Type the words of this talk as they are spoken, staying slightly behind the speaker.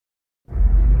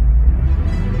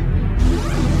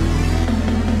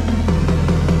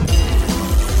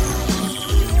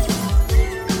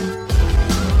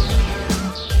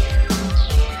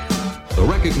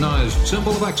greatest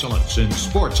symbol of excellence in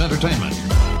sports entertainment.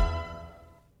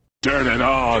 Turn it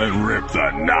on and rip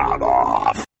the knob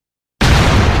off.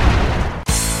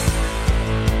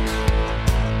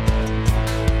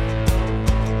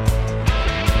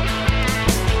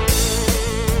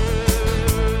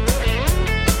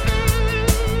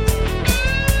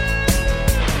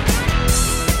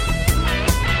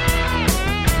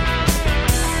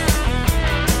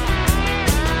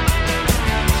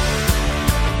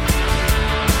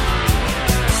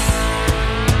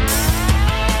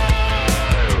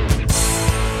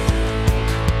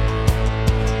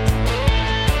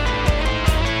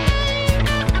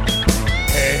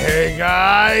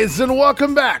 Guys, and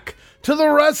welcome back to the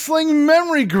Wrestling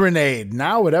Memory Grenade,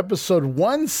 now at episode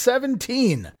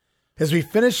 117, as we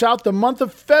finish out the month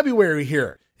of February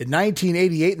here in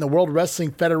 1988 in the World Wrestling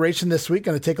Federation. This week,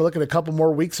 going to take a look at a couple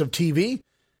more weeks of TV,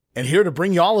 and here to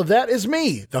bring you all of that is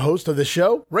me, the host of the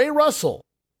show, Ray Russell.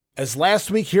 As last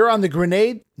week here on the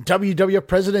Grenade, WWF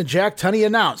President Jack Tunney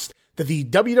announced that the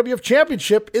WWF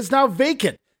Championship is now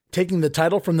vacant, taking the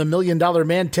title from the $1 Million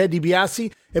Man Ted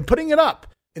DiBiase and putting it up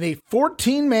in a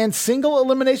 14-man single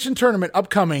elimination tournament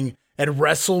upcoming at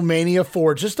WrestleMania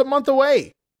 4, just a month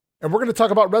away. And we're going to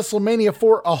talk about WrestleMania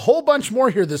 4 a whole bunch more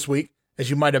here this week, as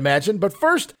you might imagine. But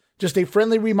first, just a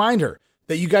friendly reminder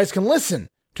that you guys can listen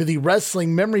to the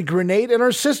Wrestling Memory Grenade and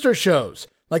our sister shows,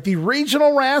 like the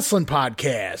Regional Wrestling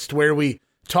Podcast, where we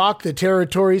talk the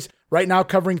territories, right now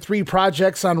covering 3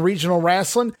 projects on regional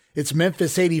wrestling. It's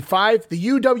Memphis 85, the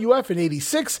UWF in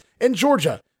 86, and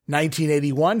Georgia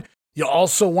 1981. You'll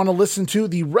also want to listen to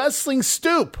the Wrestling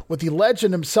Stoop with the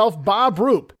legend himself, Bob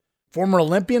Roop. Former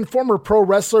Olympian, former pro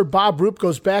wrestler Bob Roop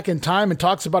goes back in time and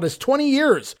talks about his 20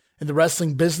 years in the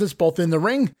wrestling business, both in the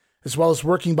ring as well as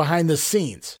working behind the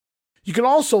scenes. You can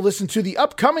also listen to the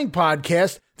upcoming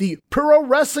podcast, the Pro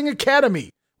Wrestling Academy,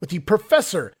 with the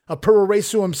professor of Pro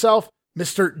Resu himself,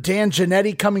 Mr. Dan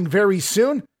Giannetti, coming very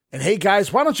soon. And hey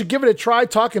guys, why don't you give it a try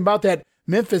talking about that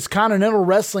Memphis Continental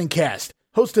Wrestling Cast?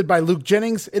 Hosted by Luke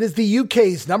Jennings, it is the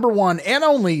UK's #1 and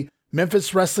only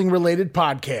Memphis wrestling-related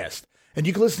podcast. And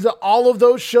you can listen to all of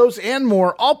those shows and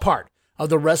more, all part of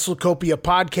the WrestleCopia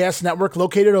Podcast Network,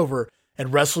 located over at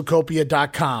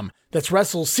WrestleCopia.com. That's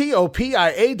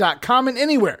WrestleCopia.com, and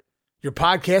anywhere your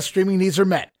podcast streaming needs are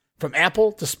met, from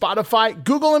Apple to Spotify,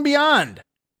 Google, and beyond.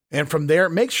 And from there,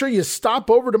 make sure you stop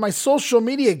over to my social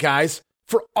media, guys,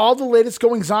 for all the latest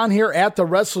goings-on here at the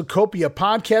WrestleCopia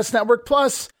Podcast Network.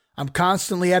 Plus, I'm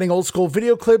constantly adding old school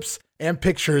video clips and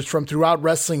pictures from throughout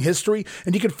wrestling history.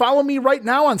 And you can follow me right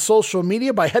now on social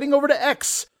media by heading over to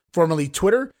X, formerly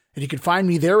Twitter. And you can find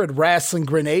me there at Wrestling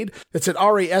Grenade. That's at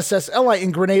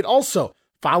RASSLIN Grenade. Also,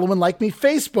 follow and like me,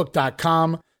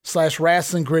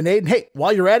 Facebook.com/Wrestling Grenade. And hey,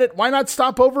 while you're at it, why not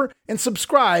stop over and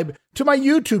subscribe to my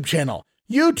YouTube channel,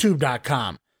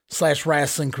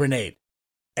 YouTube.com/Wrestling Grenade.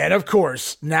 And of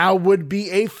course, now would be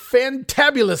a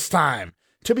fantabulous time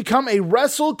to become a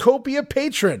WrestleCopia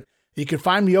patron. You can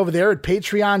find me over there at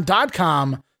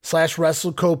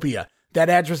patreon.com/WrestleCopia. That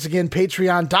address again,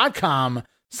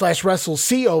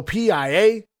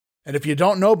 patreon.com/WrestleCopia. And if you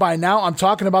don't know by now, I'm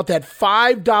talking about that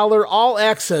 $5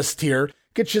 all-access tier.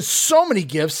 Gets you so many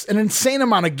gifts, an insane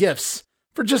amount of gifts,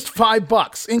 for just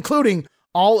 $5, including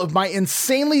all of my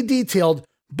insanely detailed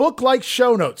book-like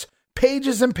show notes,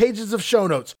 pages and pages of show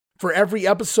notes for every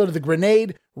episode of the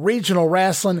Grenade, Regional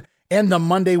Wrestling, and the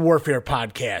Monday Warfare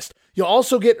podcast. You'll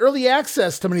also get early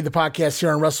access to many of the podcasts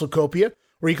here on WrestleCopia,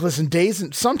 where you can listen days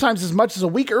and sometimes as much as a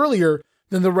week earlier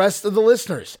than the rest of the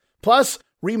listeners. Plus,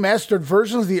 remastered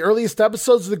versions of the earliest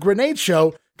episodes of The Grenade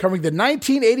Show covering the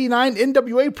 1989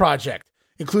 NWA project.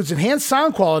 Includes enhanced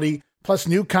sound quality, plus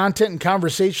new content and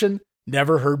conversation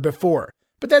never heard before.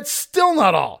 But that's still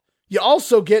not all. You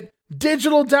also get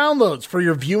digital downloads for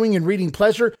your viewing and reading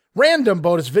pleasure, random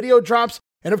bonus video drops,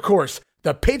 and of course,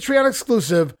 the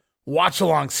Patreon-exclusive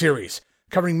watch-along series,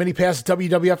 covering many past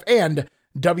WWF and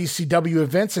WCW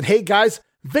events. And hey guys,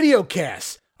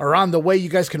 videocasts are on the way. You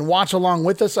guys can watch along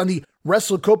with us on the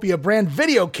WrestleCopia brand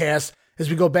videocast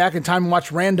as we go back in time and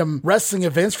watch random wrestling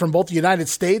events from both the United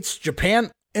States,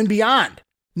 Japan, and beyond.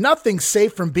 Nothing's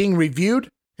safe from being reviewed.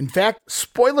 In fact,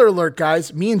 spoiler alert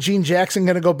guys, me and Gene Jackson are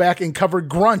going to go back and cover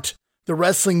Grunt, the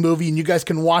wrestling movie, and you guys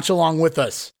can watch along with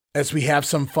us as we have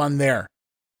some fun there.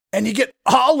 And you get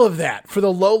all of that for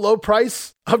the low, low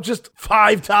price of just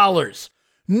 $5.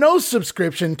 No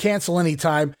subscription, cancel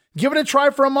anytime. Give it a try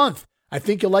for a month. I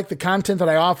think you'll like the content that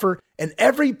I offer, and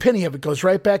every penny of it goes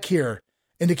right back here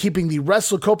into keeping the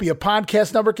WrestleCopia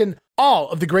Podcast Network and all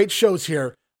of the great shows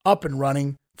here up and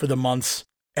running for the months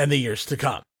and the years to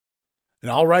come. And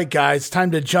all right, guys,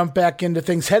 time to jump back into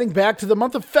things. Heading back to the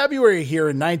month of February here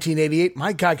in 1988.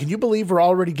 My God, can you believe we're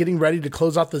already getting ready to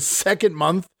close out the second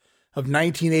month of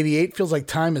 1988? Feels like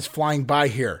time is flying by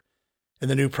here in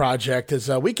the new project as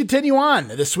we continue on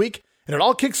this week. And it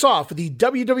all kicks off with the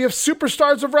WWF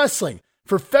Superstars of Wrestling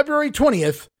for February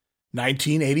 20th,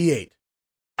 1988.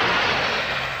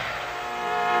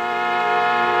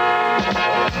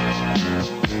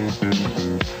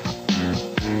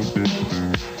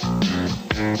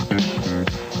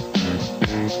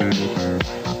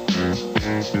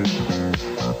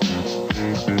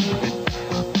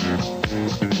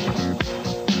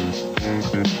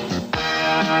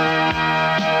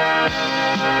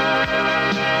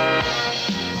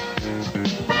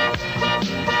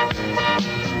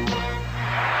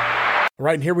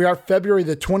 Right, and here we are, February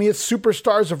the 20th,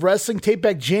 Superstars of Wrestling, tape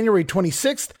back January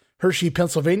 26th, Hershey,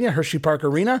 Pennsylvania, Hershey Park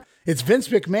Arena. It's Vince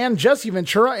McMahon, Jesse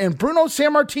Ventura, and Bruno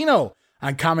Sammartino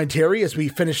on commentary as we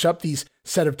finish up these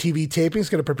set of TV tapings.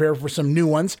 Going to prepare for some new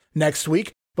ones next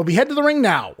week. But we head to the ring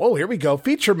now. Oh, here we go.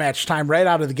 Feature match time right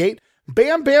out of the gate.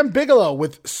 Bam Bam Bigelow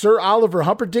with Sir Oliver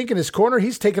Humperdinck in his corner.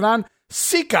 He's taking on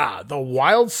Sika, the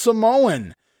Wild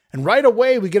Samoan. And right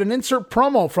away, we get an insert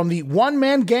promo from the One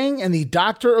Man Gang and the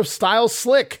Doctor of Style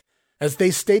Slick, as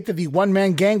they state that the One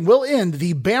Man Gang will end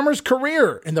the Bammer's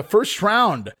career in the first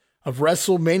round of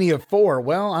WrestleMania 4.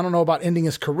 Well, I don't know about ending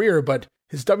his career, but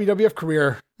his WWF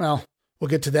career, well, we'll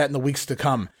get to that in the weeks to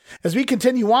come. As we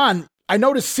continue on, I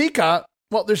noticed Sika,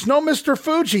 well, there's no Mr.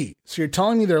 Fuji. So you're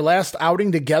telling me their last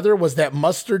outing together was that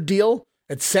mustard deal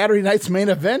at Saturday night's main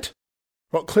event?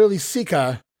 Well, clearly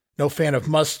Sika, no fan of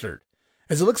mustard,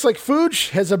 as it looks like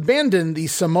Fuji has abandoned the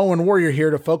Samoan Warrior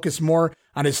here to focus more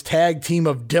on his tag team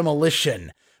of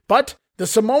demolition. But the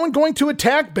Samoan going to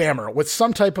attack Bammer with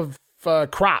some type of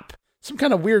crop, some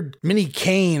kind of weird mini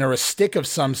cane or a stick of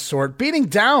some sort, beating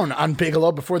down on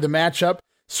Bigelow before the matchup.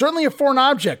 Certainly a foreign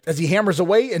object as he hammers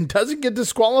away and doesn't get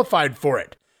disqualified for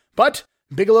it. But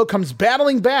Bigelow comes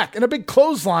battling back in a big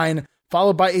clothesline,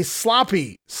 followed by a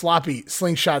sloppy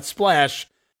slingshot splash.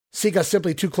 Sika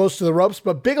simply too close to the ropes,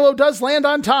 but Bigelow does land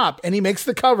on top, and he makes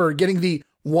the cover, getting the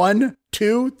 1,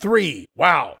 2, 3.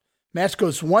 Wow. Match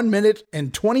goes 1 minute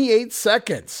and 28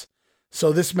 seconds.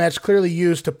 So this match clearly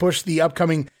used to push the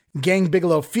upcoming Gang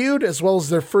Bigelow feud, as well as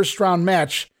their first round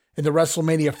match in the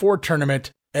WrestleMania 4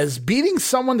 tournament, as beating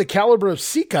someone the caliber of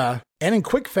Sika, and in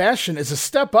quick fashion, is a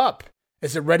step up,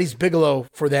 as it readies Bigelow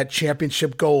for that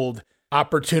championship gold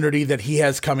opportunity that he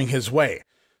has coming his way.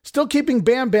 Still keeping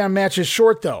Bam Bam matches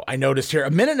short, though. I noticed here,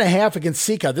 1.5 minutes against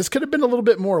Sika. This could have been a little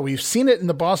bit more. We've seen it in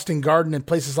the Boston Garden and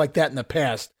places like that in the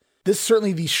past. This is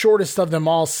certainly the shortest of them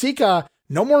all. Sika,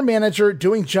 no more manager,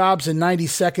 doing jobs in 90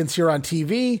 seconds here on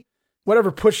TV.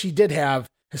 Whatever push he did have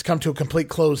has come to a complete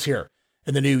close here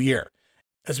in the new year.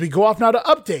 As we go off now to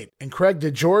update, and Craig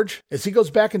DeGeorge, as he goes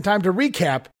back in time to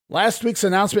recap last week's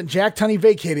announcement, Jack Tunney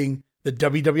vacating the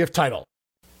WWF title.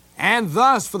 And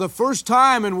thus, for the first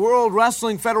time in World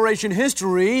Wrestling Federation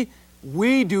history,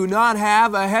 we do not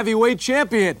have a heavyweight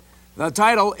champion. The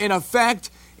title, in effect,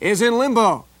 is in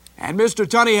limbo. And Mr.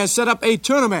 Tunney has set up a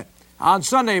tournament on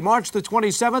Sunday, March the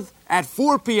 27th at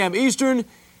 4 p.m. Eastern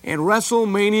in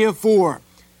WrestleMania 4.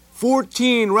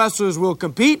 14 wrestlers will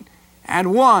compete,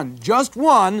 and one, just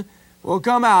one, will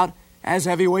come out as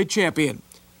heavyweight champion.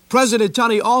 President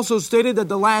Tunney also stated that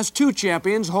the last two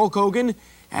champions, Hulk Hogan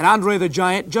and Andre the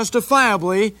Giant,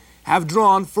 justifiably have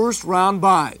drawn first-round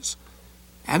buys.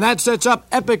 And that sets up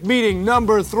epic meeting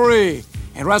number 3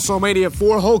 in WrestleMania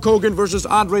 4, Hulk Hogan versus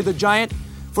Andre the Giant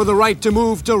for the right to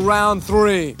move to round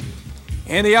 3.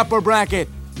 In the upper bracket,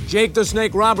 Jake the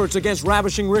Snake Roberts against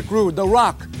Ravishing Rick Rude, The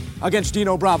Rock against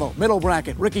Dino Bravo. Middle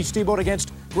bracket, Ricky Steamboat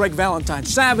against Greg Valentine.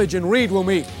 Savage and Reed will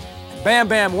meet. Bam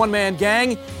Bam One Man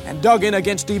Gang and Duggan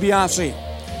against DiBiase.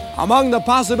 Among the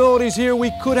possibilities here,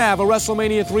 we could have a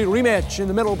WrestleMania 3 rematch in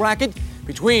the middle bracket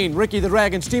between Ricky the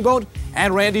Dragon Steamboat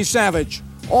and Randy Savage.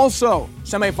 Also,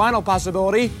 semifinal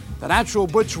possibility, the Natural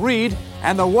Butch Reed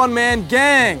and the One Man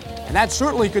Gang. And that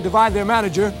certainly could divide their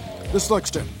manager, the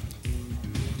Slickster.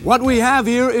 What we have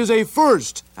here is a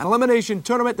first, an elimination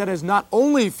tournament that is not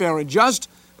only fair and just,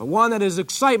 but one that is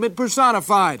excitement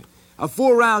personified. A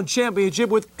 4-round championship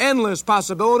with endless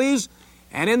possibilities,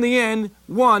 and in the end,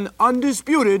 one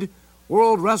undisputed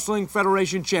World Wrestling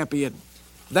Federation champion.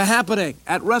 The happening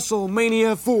at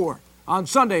WrestleMania 4 on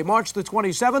Sunday, March the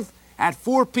 27th at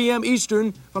 4 p.m.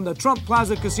 Eastern from the Trump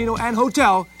Plaza Casino and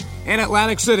Hotel in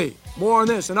Atlantic City. More on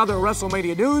this and other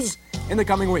WrestleMania news in the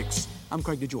coming weeks. I'm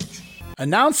Craig DeGeorge.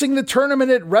 Announcing the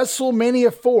tournament at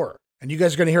WrestleMania 4. And you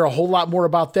guys are going to hear a whole lot more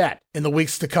about that in the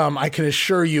weeks to come, I can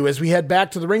assure you, as we head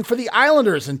back to the ring for the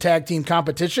Islanders in tag team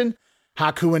competition.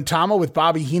 Haku and Tama with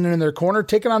Bobby Heenan in their corner,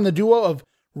 taking on the duo of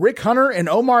Rick Hunter and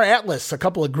Omar Atlas, a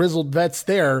couple of grizzled vets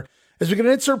there, as we get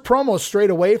an insert promo straight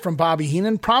away from Bobby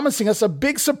Heenan, promising us a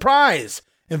big surprise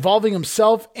involving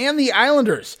himself and the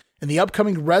Islanders in the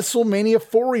upcoming WrestleMania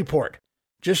 4 report.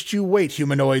 Just you wait,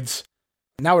 humanoids.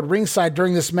 Now at ringside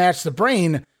during this match, the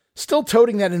Brain still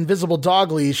toting that invisible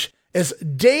dog leash as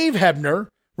Dave Hebner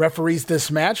referees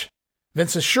this match.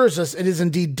 Vince assures us it is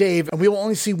indeed Dave, and we will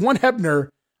only see one Hebner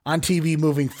on TV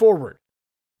moving forward.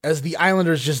 As the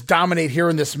Islanders just dominate here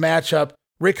in this matchup,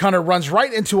 Rick Hunter runs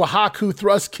right into a Haku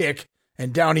thrust kick,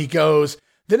 and down he goes.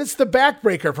 Then it's the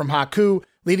backbreaker from Haku,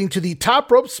 leading to the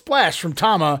top rope splash from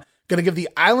Tama, going to give the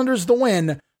Islanders the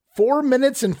win. 4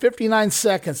 minutes and 59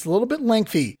 seconds, a little bit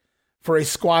lengthy for a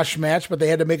squash match, but they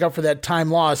had to make up for that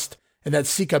time lost in that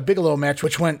Sika Bigelow match,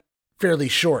 which went fairly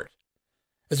short.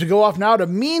 As we go off now to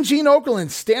Mean Gene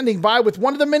Okerlund standing by with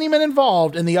one of the many men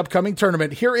involved in the upcoming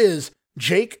tournament, here is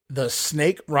Jake the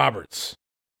Snake Roberts.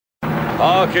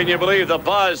 Oh, can you believe the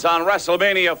buzz on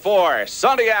WrestleMania 4?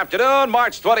 Sunday afternoon,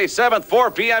 March 27th,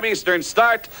 4 p.m. Eastern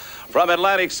start from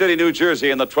Atlantic City, New Jersey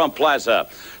in the Trump Plaza.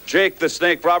 Jake the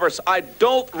Snake Roberts, I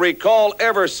don't recall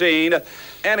ever seeing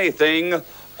anything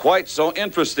quite so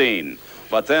interesting.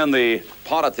 But then the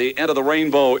pot at the end of the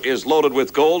rainbow is loaded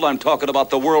with gold. I'm talking about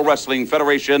the World Wrestling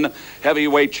Federation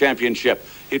Heavyweight Championship.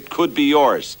 It could be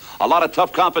yours. A lot of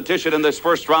tough competition in this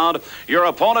first round. Your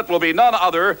opponent will be none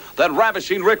other than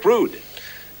ravishing Rick Rude.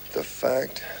 The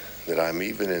fact that I'm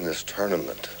even in this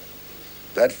tournament,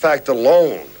 that fact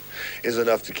alone is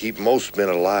enough to keep most men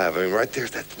alive. I mean, right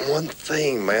there's that one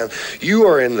thing, man. You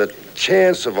are in the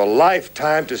chance of a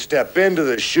lifetime to step into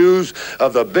the shoes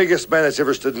of the biggest man that's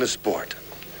ever stood in the sport.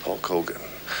 Hulk Hogan,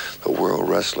 the World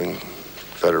Wrestling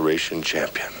Federation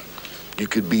champion. You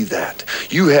could be that.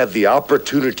 You have the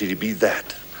opportunity to be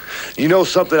that. You know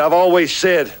something I've always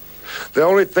said? The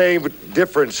only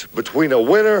difference between a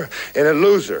winner and a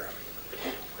loser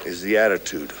is the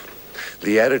attitude.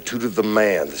 The attitude of the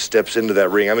man that steps into that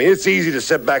ring. I mean, it's easy to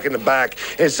sit back in the back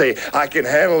and say, I can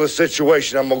handle the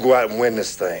situation. I'm going to go out and win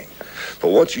this thing. But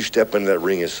once you step into that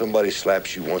ring, if somebody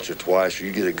slaps you once or twice, or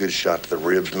you get a good shot to the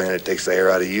ribs, man, it takes the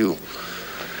air out of you.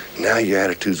 Now your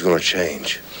attitude's going to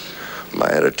change. My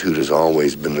attitude has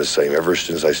always been the same ever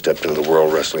since I stepped into the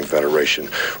World Wrestling Federation.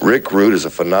 Rick Rude is a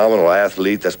phenomenal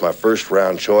athlete. That's my first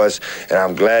round choice, and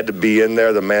I'm glad to be in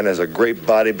there. The man has a great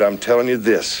body, but I'm telling you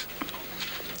this.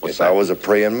 If I was a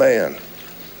praying man,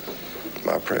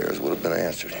 my prayers would have been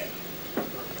answered.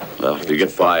 Well, if you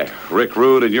get by Rick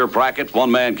Rude in your bracket,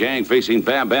 one-man gang facing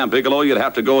Bam Bam Bigelow, you'd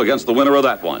have to go against the winner of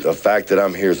that one. The fact that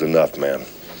I'm here is enough, man.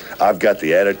 I've got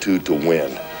the attitude to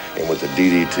win. And with the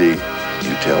DDT,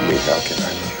 you tell me, how can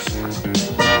I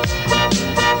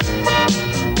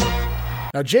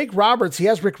lose? Now, Jake Roberts, he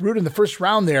has Rick Rude in the first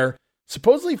round there,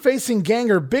 supposedly facing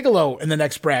Ganger Bigelow in the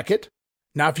next bracket.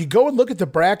 Now, if you go and look at the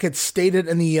brackets stated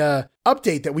in the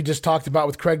update that we just talked about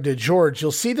with Craig DeGeorge,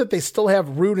 you'll see that they still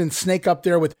have Rude and Snake up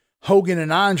there with Hogan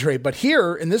and Andre. But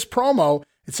here, in this promo,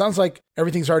 it sounds like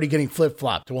everything's already getting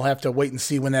flip-flopped. We'll have to wait and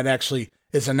see when that actually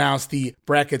is announced. The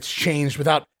brackets changed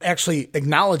without actually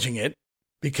acknowledging it,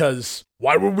 because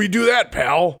why would we do that,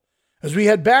 pal? As we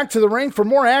head back to the ring for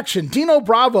more action, Dino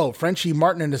Bravo, Frenchie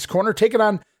Martin in his corner, taking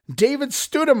on David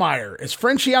Studemeyer as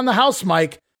Frenchie on the house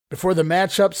mic before the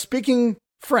matchup, speaking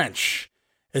French.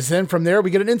 As then from there,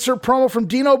 we get an insert promo from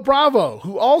Dino Bravo,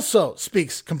 who also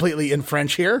speaks completely in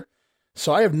French here.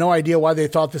 So I have no idea why they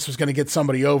thought this was going to get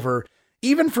somebody over,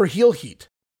 even for heel heat.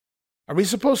 Are we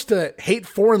supposed to hate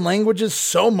foreign languages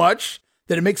so much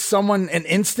that it makes someone an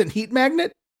instant heat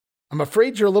magnet? I'm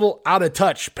afraid you're a little out of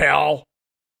touch, pal.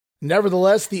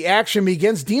 Nevertheless, the action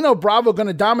begins. Dino Bravo going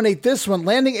to dominate this one,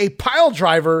 landing a pile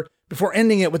driver before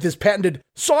ending it with his patented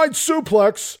side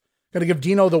suplex. Going to give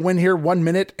Dino the win here, 1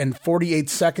 minute and 48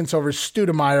 seconds over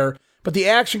Studemeyer. But the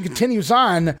action continues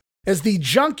on as the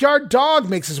Junkyard Dog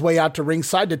makes his way out to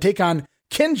ringside to take on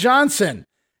Ken Johnson.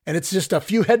 And it's just a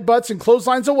few headbutts and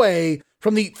clotheslines away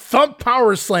from the Thump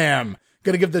Power Slam.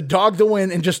 Going to give the Dog the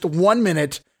win in just 1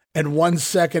 minute and 1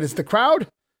 second. Is the crowd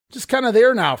just kind of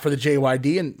there now for the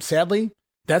JYD? And sadly,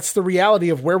 that's the reality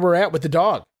of where we're at with the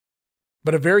Dog.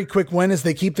 But a very quick win as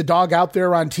they keep the Dog out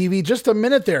there on TV. Just a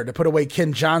minute there to put away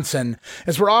Ken Johnson.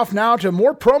 As we're off now to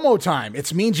more promo time.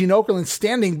 It's Mean Gene Okerlund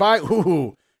standing by.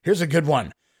 Ooh, here's a good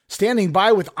one. Standing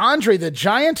by with Andre the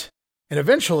Giant. And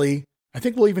eventually, I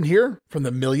think we'll even hear from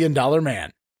the $1 Million Man.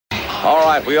 All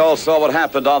right, we all saw what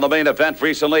happened on the main event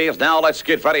recently. Now let's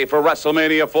get ready for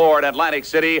WrestleMania 4 at Atlantic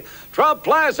City, Trump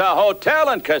Plaza Hotel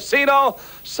and Casino,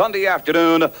 Sunday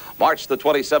afternoon, March the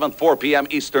 27th, 4 p.m.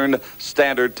 Eastern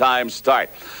Standard Time start.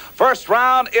 First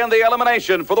round in the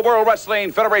elimination for the World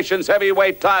Wrestling Federation's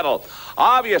heavyweight title.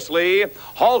 Obviously,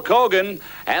 Hulk Hogan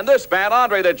and this man,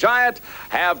 Andre the Giant,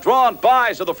 have drawn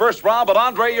buys of the first round. But,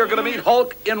 Andre, you're going to meet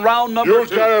Hulk in round number 2.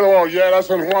 You got it all. Yeah,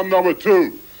 that's in round number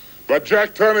 2. But,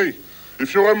 Jack Tunney,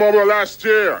 if you remember last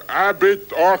year, I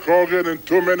beat Hulk Hogan in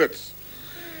 2 minutes.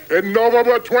 In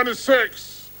November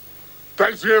 26,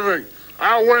 Thanksgiving,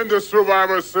 I win the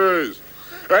Survivor Series.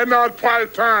 And on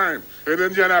prime time in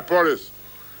Indianapolis,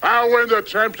 I win the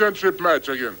championship match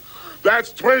again.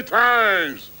 That's 3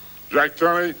 times, Jack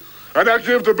Tunney. And I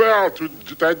give the belt to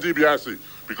Ted DiBiase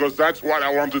because that's what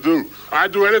I want to do. I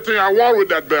do anything I want with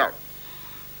that belt.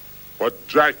 But,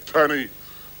 Jack Tunney,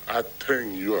 I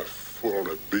think you're full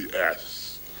of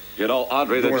BS. You know,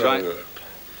 Andre the Giant...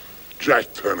 Jack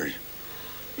Tunney,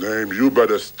 name, you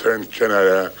better stay in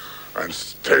Canada and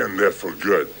stay in there for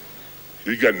good.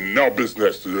 You got no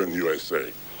business to do in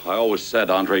USA. I always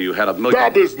said, Andre, you had a million... No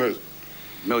business.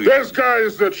 This guy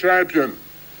is the champion.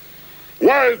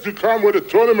 Why did you come with a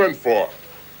tournament for?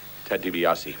 Ted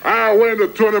DiBiase. I win the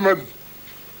tournament.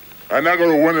 I'm not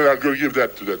going to win it. I'm going to give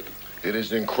that to that. It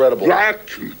is incredible.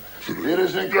 It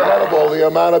is incredible, the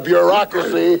amount of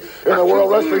bureaucracy in the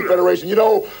World Wrestling Federation. You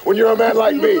know, when you're a man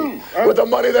like me, with the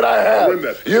money that I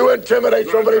have, you intimidate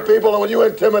so many people, and when you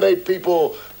intimidate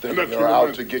people, then they're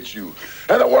out to get you.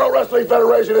 And the World Wrestling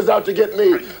Federation is out to get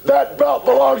me. That belt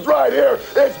belongs right here.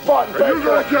 It's bought and paid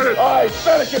for. I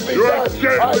said it can be done.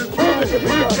 I proved it can be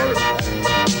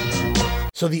done.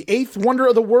 So the 8th wonder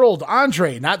of the world,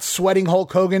 Andre, not sweating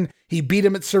Hulk Hogan. He beat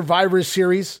him at Survivor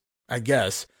Series, I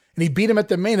guess. And he beat him at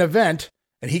the main event,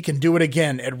 and he can do it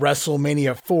again at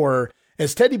WrestleMania 4.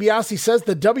 As Ted DiBiase says,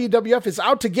 the WWF is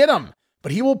out to get him,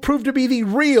 but he will prove to be the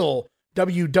real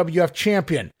WWF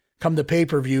champion. Come the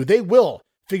pay-per-view, they will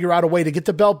figure out a way to get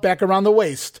the belt back around the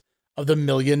waist of the $1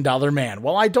 Million Man.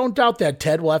 Well, I don't doubt that,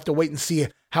 Ted. We'll have to wait and see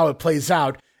how it plays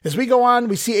out. As we go on,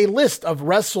 we see a list of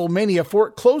WrestleMania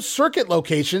 4 closed-circuit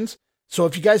locations. So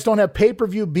if you guys don't have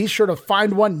pay-per-view, be sure to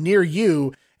find one near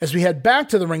you. As we head back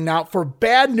to the ring now for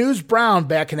Bad News Brown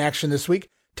back in action this week,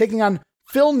 taking on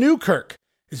Phil Newkirk.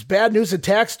 As Bad News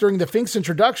attacks during the Fink's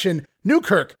introduction,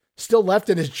 Newkirk still left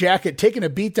in his jacket, taking a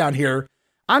beat down here.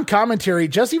 On commentary,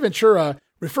 Jesse Ventura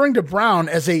referring to Brown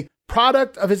as a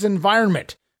product of his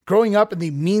environment, growing up in the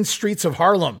mean streets of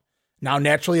Harlem. Now,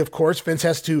 naturally, of course, Vince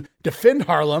has to defend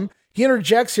Harlem. He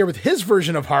interjects here with his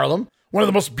version of Harlem, one of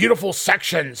the most beautiful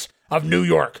sections of New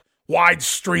York. Wide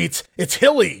streets, it's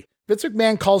hilly. Vince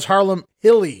McMahon calls Harlem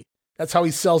hilly. That's how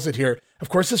he sells it here. Of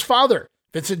course, his father,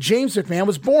 Vincent James McMahon,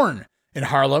 was born in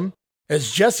Harlem.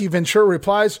 As Jesse Ventura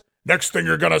replies, next thing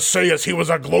you're going to say is he was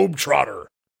a globetrotter.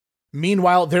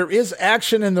 Meanwhile, there is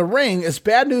action in the ring as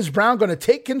Bad News Brown going to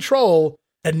take control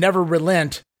and never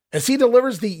relent as he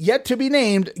delivers the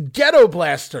yet-to-be-named Ghetto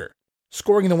Blaster.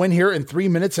 Scoring the win here in 3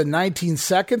 minutes and 19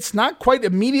 seconds. Not quite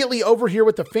immediately over here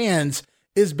with the fans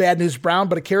is Bad News Brown,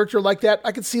 but a character like that,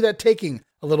 I could see that taking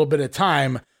a little bit of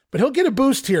time, but he'll get a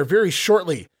boost here very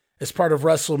shortly as part of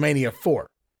WrestleMania 4.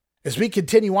 As we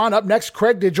continue on, up next,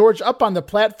 Craig DeGeorge up on the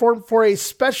platform for a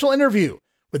special interview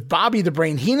with Bobby the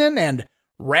Brain Heenan and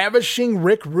Ravishing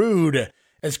Rick Rude,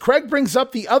 as Craig brings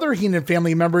up the other Heenan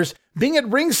family members being at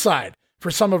ringside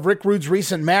for some of Rick Rude's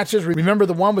recent matches. Remember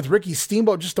the one with Ricky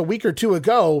Steamboat just a week or two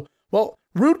ago? Well,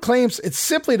 Rude claims it's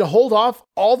simply to hold off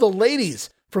all the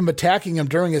ladies from attacking him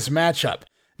during his matchup.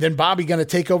 Then Bobby going to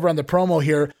take over on the promo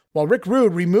here while Rick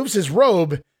Rude removes his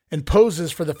robe and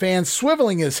poses for the fans,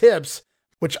 swiveling his hips,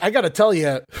 which I got to tell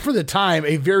you, for the time,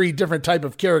 a very different type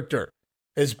of character.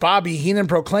 As Bobby Heenan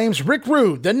proclaims Rick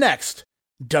Rude the next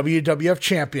WWF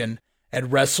champion at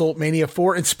WrestleMania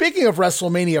 4. And speaking of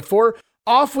WrestleMania 4,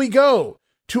 off we go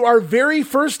to our very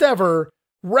first ever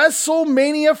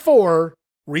WrestleMania 4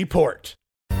 report.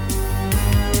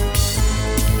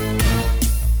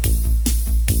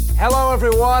 Hello,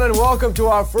 everyone, and welcome to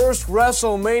our first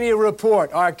WrestleMania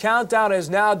report. Our countdown is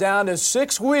now down to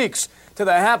 6 weeks to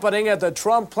the happening at the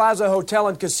Trump Plaza Hotel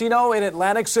and Casino in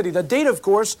Atlantic City. The date, of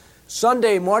course,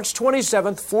 Sunday, March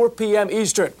 27th, 4 p.m.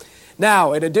 Eastern.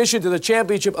 Now, in addition to the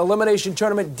championship elimination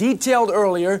tournament detailed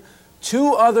earlier,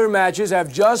 2 other matches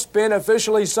have just been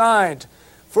officially signed.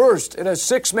 First, in a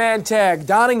 6-man tag,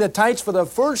 donning the tights for the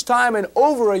first time in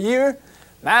over a year,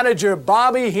 manager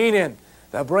Bobby Heenan.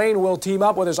 The Brain will team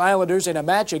up with his Islanders in a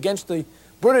match against the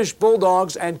British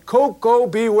Bulldogs and Coco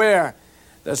Beware.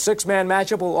 The 6-man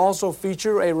matchup will also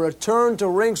feature a return to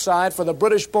ringside for the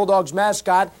British Bulldogs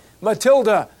mascot,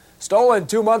 Matilda. Stolen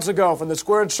 2 months ago from the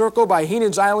Squared Circle by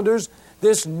Heenan's Islanders,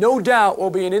 this no doubt will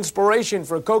be an inspiration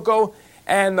for Coco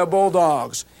and the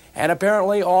Bulldogs. And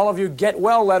apparently all of your get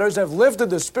well letters have lifted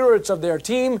the spirits of their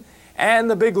team and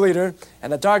the big leader,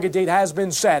 and the target date has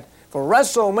been set for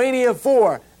WrestleMania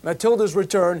 4, Matilda's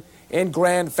return in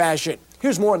grand fashion.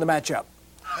 Here's more in the matchup.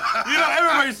 You know,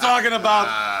 everybody's talking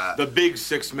about the big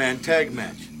six-man tag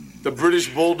match. The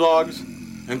British Bulldogs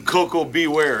and Coco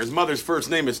Beware. His mother's first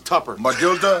name is Tupper.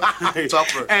 Matilda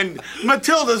Tupper. And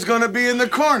Matilda's gonna be in the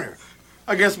corner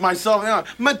against myself.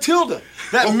 Matilda,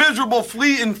 that miserable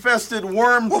flea-infested,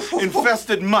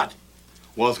 worm-infested mutt.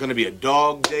 Well, it's gonna be a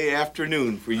dog day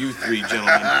afternoon for you three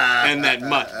gentlemen and that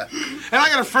mutt. And I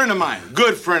got a friend of mine,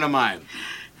 good friend of mine.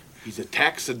 He's a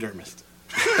taxidermist.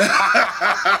 You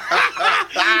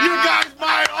guys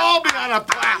might all be on a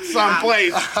plaque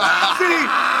someplace. See,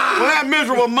 when that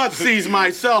miserable mutt sees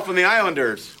myself and the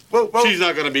Islanders, she's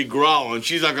not going to be growling.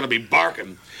 She's not going to be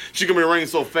barking. She's going to be running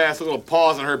so fast, the little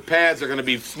paws on her pads are going to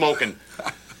be smoking.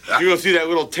 You're going to see that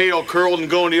little tail curled and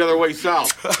going the other way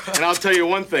south. And I'll tell you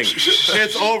one thing.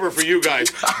 It's over for you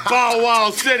guys. Bow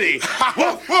Wow City.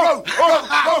 Whoa, whoa, whoa,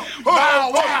 whoa,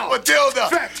 Bow Wow. Matilda.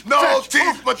 Fetch, No fetch,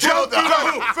 teeth, Matilda.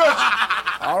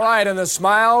 All right, and the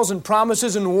smiles and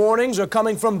promises and warnings are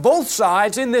coming from both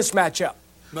sides in this matchup.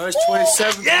 March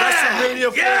 27th, WrestleMania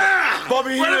 4. Yeah!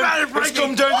 Bobby Heenan, it's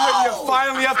come down to it. You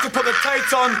finally have to put the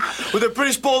tights on with the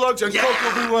British Bulldogs and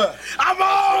Coco Beware. I'm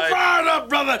all fired up,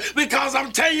 brother, because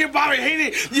I'm telling you, Bobby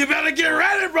Heenan, you better get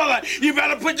ready, brother. You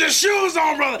better put your shoes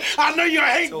on, brother. I know you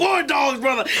hate Bulldogs,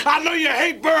 brother. I know you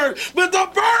hate birds, but the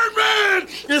Birdman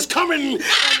is coming and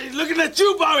he's looking at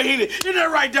you, Bobby Heenan. Isn't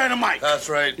that right, Dynamite? That's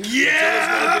right.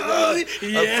 Yeah! And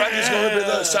Frankie's going to be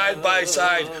there side by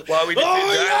side while we defeat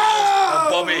yeah! and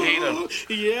Bobby Heenan.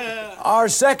 Yeah! Our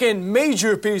second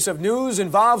major piece of news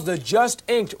involves the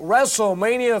just-inked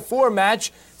WrestleMania 4 match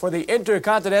for the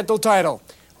Intercontinental title.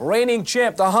 Reigning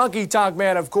champ, the Honky Tonk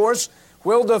Man, of course,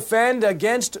 will defend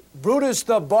against Brutus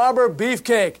the Barber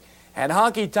Beefcake. And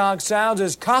Honky Tonk sounds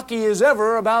as cocky as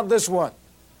ever about this one.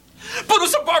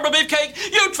 Brutus the Barber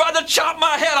Beefcake, you tried to chop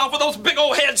my head off with those big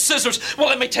old head scissors. Well,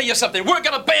 let me tell you something. We're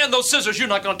going to ban those scissors. You're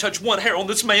not going to touch one hair on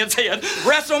this man's head.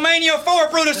 WrestleMania 4,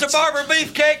 Brutus the Barber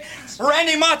Beefcake.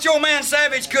 Randy Macho Man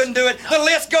Savage couldn't do it. The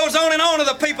list goes on and on of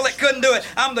the people that couldn't do it.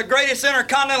 I'm the greatest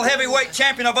Intercontinental Heavyweight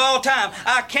Champion of all time.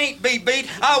 I can't be beat,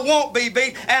 I won't be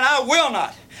beat, and I will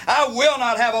not. I will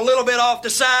not have a little bit off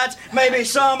the sides, maybe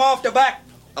some off the back,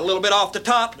 a little bit off the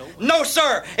top. No,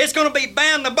 sir. It's going to be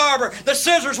Ban the Barber. The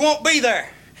scissors won't be there.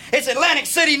 It's Atlantic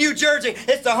City, New Jersey.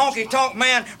 It's the Honky Tonk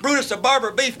Man, Brutus the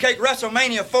Barber Beefcake,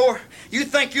 WrestleMania 4. You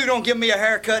think you're going to give me a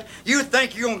haircut? You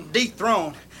think you're going to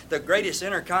dethrone the greatest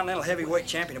Intercontinental Heavyweight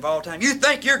Champion of all time? You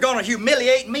think you're going to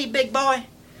humiliate me, big boy?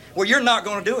 Well, you're not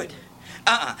going to do it.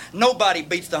 Nobody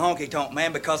beats the Honky Tonk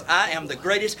Man because I am the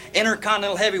greatest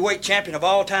Intercontinental Heavyweight Champion of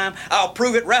all time. I'll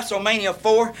prove it WrestleMania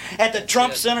 4 at the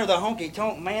Trump Center, the Honky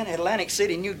Tonk Man, Atlantic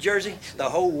City, New Jersey. The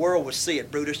whole world will see it,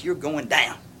 Brutus. You're going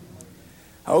down.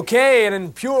 Okay, and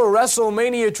in pure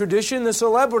WrestleMania tradition, the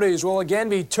celebrities will again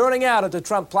be turning out at the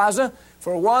Trump Plaza.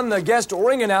 For one, the guest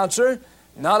ring announcer,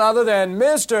 none other than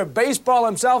Mr. Baseball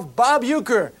himself, Bob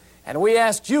Uecker. And we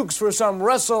asked Ukes for some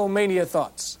WrestleMania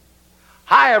thoughts.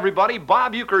 Hi, everybody.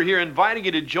 Bob Uecker here, inviting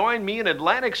you to join me in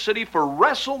Atlantic City for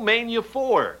WrestleMania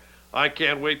 4. I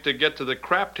can't wait to get to the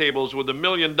crap tables with the $1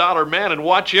 Million Man and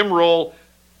watch him roll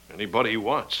anybody he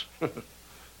wants.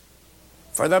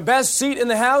 For the best seat in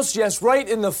the house, yes, right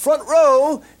in the front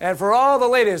row. And for all the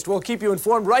latest, we'll keep you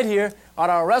informed right here on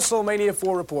our WrestleMania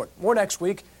 4 report. More next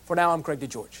week. For now, I'm Craig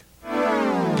DeGeorge.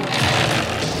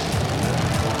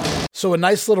 So a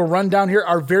nice little rundown here.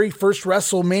 Our very first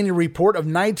WrestleMania report of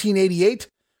 1988.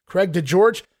 Craig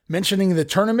DeGeorge mentioning the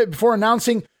tournament before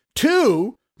announcing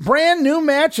 2 brand new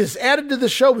matches added to the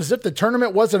show as if the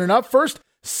tournament wasn't enough. First,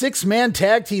 6-man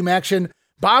tag team action.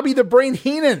 Bobby the Brain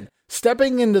Heenan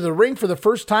stepping into the ring for the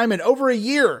first time in over a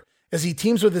year as he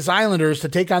teams with his Islanders to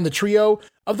take on the trio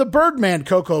of the Birdman,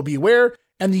 Coco Beware,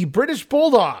 and the British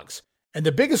Bulldogs. And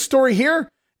the biggest story here,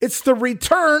 it's the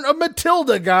return of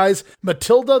Matilda, guys.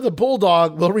 Matilda the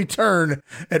Bulldog will return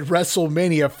at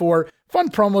WrestleMania 4. Fun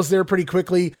promos there pretty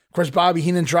quickly. Of course, Bobby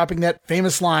Heenan dropping that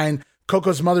famous line.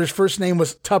 Coco's mother's first name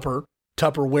was Tupper.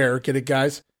 Tupperware. Get it,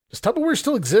 guys? Does Tupperware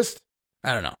still exist?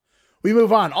 I don't know. We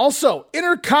move on. Also,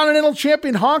 Intercontinental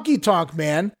Champion Honky Tonk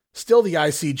Man, still the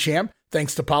IC champ,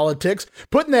 thanks to politics,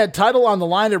 putting that title on the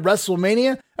line at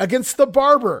WrestleMania against the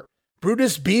Barber,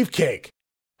 Brutus Beefcake.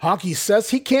 Honky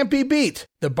says he can't be beat.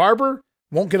 The Barber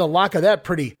won't get a lock of that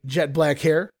pretty jet black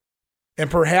hair. And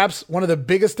perhaps one of the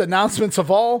biggest announcements of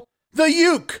all, the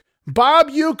Uke. Bob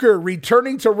Uecker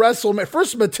returning to WrestleMania.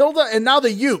 First Matilda and now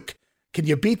the Uke. Can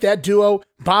you beat that duo?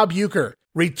 Bob Uecker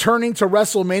returning to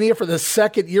WrestleMania for the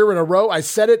second year in a row. I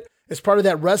said it as part of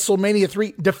that WrestleMania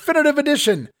 3 definitive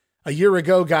edition a year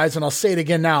ago, guys, and I'll say it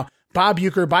again now, Bob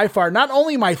Uecker, by far, not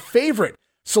only my favorite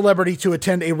celebrity to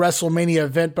attend a WrestleMania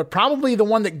event, but probably the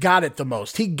one that got it the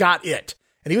most. He got it.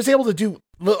 And he was able to do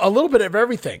a little bit of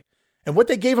everything. And what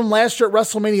they gave him last year at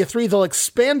WrestleMania 3, they'll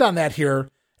expand on that here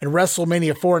in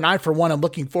WrestleMania 4. And I, for one, am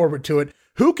looking forward to it.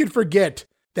 Who can forget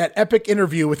that epic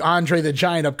interview with Andre the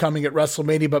Giant upcoming at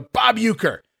WrestleMania? But Bob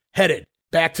Uecker headed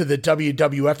back to the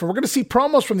WWF. And we're going to see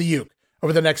promos from the Uke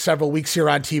over the next several weeks here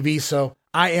on TV. So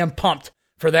I am pumped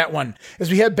for that one. As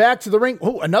we head back to the ring,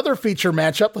 another feature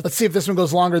matchup. Let's see if this one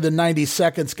goes longer than 90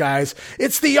 seconds, guys.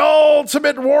 It's the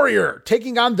Ultimate Warrior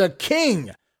taking on the King,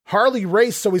 Harley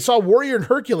Race. So we saw Warrior and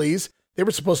Hercules. They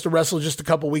were supposed to wrestle just a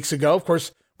couple weeks ago. Of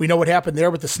course, we know what happened there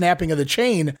with the snapping of the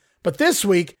chain. But this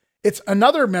week, it's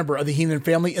another member of the Heenan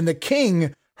family and the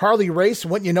King, Harley Race.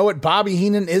 Wouldn't you know it, Bobby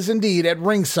Heenan is indeed at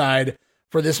ringside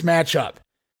for this matchup.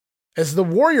 As the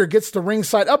Warrior gets to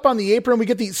ringside up on the apron, we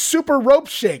get the super rope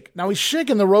shake. Now, he's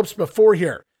shaken the ropes before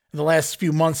here in the last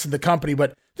few months in the company,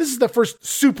 but this is the first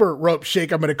super rope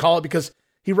shake, I'm going to call it, because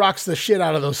he rocks the shit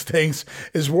out of those things.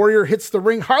 As Warrior hits the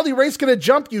ring, Harley Race going to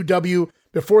jump UW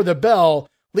before the bell,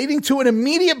 leading to an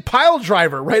immediate pile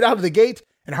driver right out of the gate,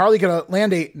 and Harley going to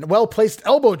land a well-placed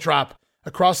elbow drop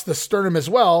across the sternum as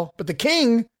well, but the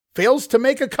King fails to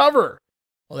make a cover.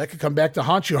 Well, that could come back to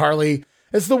haunt you, Harley,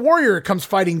 as the Warrior comes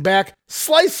fighting back,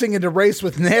 slicing into Race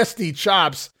with nasty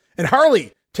chops, and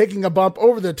Harley taking a bump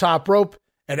over the top rope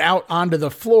and out onto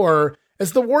the floor,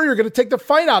 as the Warrior going to take the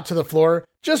fight out to the floor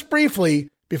just briefly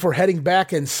before heading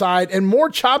back inside, and more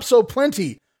chops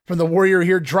plenty from the Warrior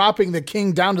here, dropping the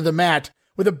King down to the mat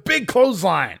with a big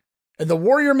clothesline. And the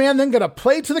Warrior man then going to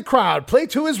play to the crowd, play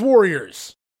to his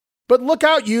Warriors. But look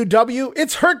out, UW,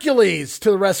 it's Hercules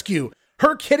to the rescue.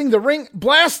 Herc hitting the ring,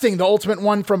 blasting the Ultimate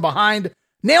One from behind,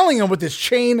 nailing him with his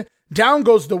chain. Down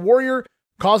goes the Warrior,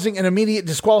 causing an immediate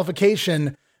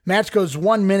disqualification. Match goes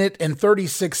 1 minute and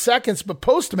 36 seconds, but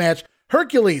post-match,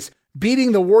 Hercules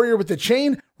beating the Warrior with the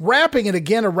chain, wrapping it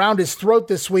again around his throat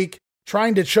this week,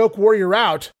 trying to choke Warrior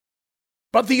out.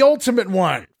 But the Ultimate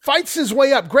One fights his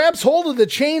way up, grabs hold of the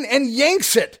chain, and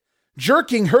yanks it,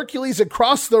 jerking Hercules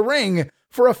across the ring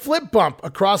for a flip bump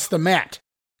across the mat,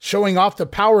 showing off the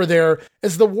power there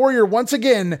as the Warrior once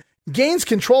again gains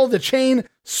control of the chain,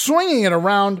 swinging it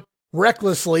around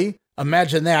recklessly.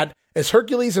 Imagine that, as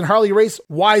Hercules and Harley Race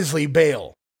wisely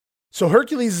bail. So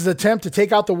Hercules' attempt to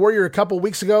take out the Warrior a couple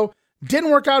weeks ago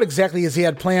didn't work out exactly as he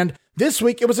had planned. This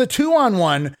week, it was a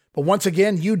 2-on-1, but once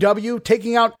again, UW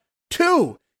taking out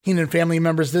two Heenan family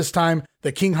members this time,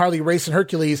 the King, Harley Race, and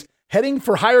Hercules, heading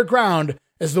for higher ground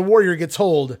as the Warrior gets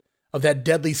hold of that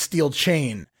deadly steel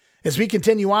chain. As we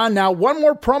continue on now, one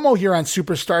more promo here on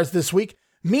Superstars this week.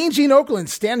 Mean Gene Okerlund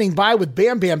standing by with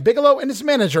Bam Bam Bigelow and his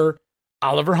manager,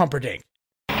 Oliver Humperdinck.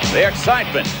 The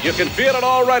excitement, you can feel it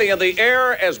already in the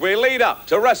air as we lead up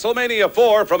to WrestleMania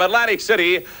 4 from Atlantic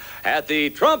City at the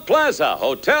Trump Plaza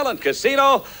Hotel and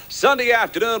Casino, Sunday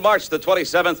afternoon, March the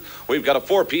 27th. We've got a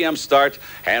 4 p.m. start,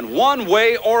 and one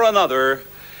way or another,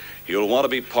 you'll want to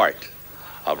be part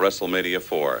of WrestleMania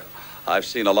 4. I've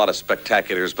seen a lot of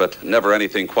spectaculars, but never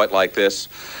anything quite like this.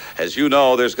 As you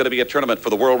know, there's going to be a tournament for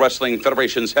the World Wrestling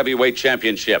Federation's Heavyweight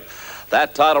Championship.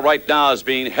 That title right now is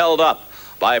being held up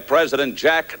by President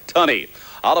Jack Tunney.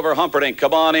 Oliver Humperdinck,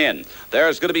 come on in.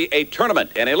 There's going to be a tournament,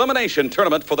 an elimination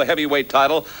tournament for the heavyweight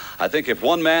title. I think if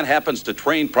one man happens to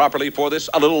train properly for this,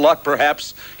 a little luck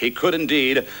perhaps, he could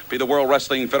indeed be the World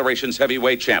Wrestling Federation's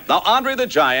heavyweight champ. Now, Andre the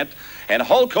Giant and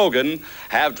Hulk Hogan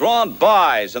have drawn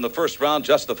buys in the first round,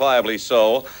 justifiably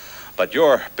so. But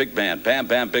your big man, Bam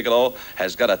Bam Bigelow,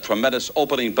 has got a tremendous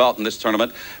opening bout in this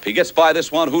tournament. If he gets by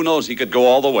this one, who knows, he could go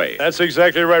all the way. That's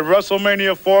exactly right.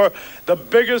 WrestleMania 4, the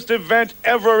biggest event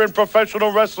ever in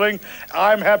professional wrestling.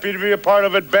 I'm happy to be a part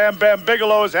of it. Bam Bam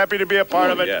Bigelow is happy to be a part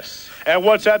of it. Yes. And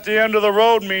what's at the end of the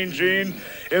road, Mean Gene,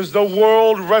 is the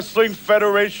World Wrestling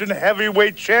Federation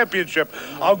Heavyweight Championship.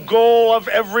 A goal of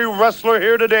every wrestler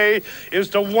here today is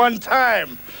to one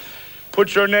time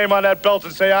put your name on that belt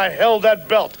and say, I held that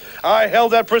belt. I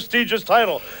held that prestigious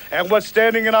title. And what's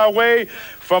standing in our way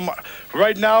from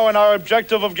right now and our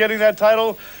objective of getting that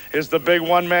title is the big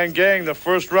one-man gang, the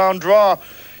first round draw.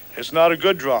 It's not a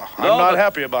good draw. I'm not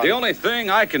happy about it. The only thing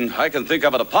I can think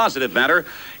of in a positive manner,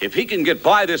 if he can get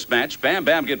by this match, Bam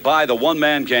Bam get by the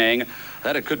one-man gang,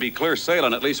 that it could be clear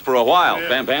sailing at least for a while. Yeah.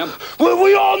 Bam Bam? Well,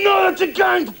 we all know that the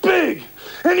gang's big,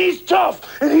 and he's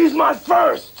tough, and he's my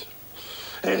first.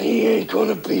 And he ain't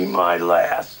gonna be my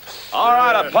last. All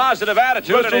right, a positive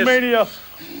attitude. WrestleMania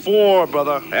 4,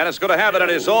 brother. And it's going to have it in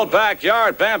his own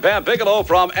backyard. Bam Bam Bigelow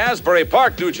from Asbury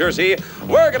Park, New Jersey.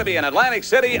 We're going to be in Atlantic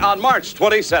City on March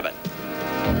 27th.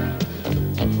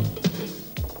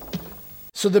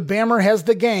 So the Bammer has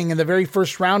the gang in the very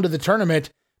first round of the tournament,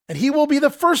 and he will be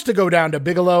the first to go down to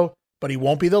Bigelow, but he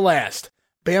won't be the last.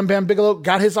 Bam Bam Bigelow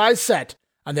got his eyes set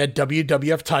on that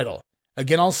WWF title.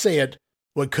 Again, I'll say it,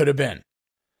 what could have been.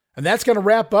 And that's going to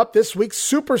wrap up this week's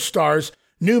Superstars.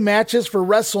 New matches for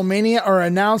WrestleMania are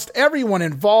announced. Everyone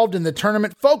involved in the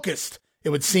tournament focused, it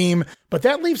would seem, but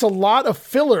that leaves a lot of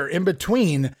filler in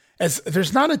between, as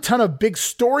there's not a ton of big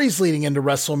stories leading into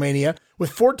WrestleMania. With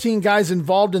 14 guys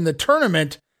involved in the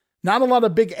tournament, not a lot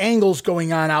of big angles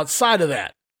going on outside of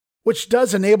that, which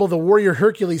does enable the Warrior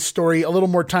Hercules story a little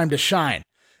more time to shine.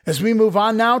 As we move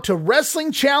on now to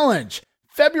Wrestling Challenge,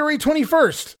 February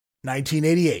 21st,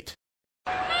 1988.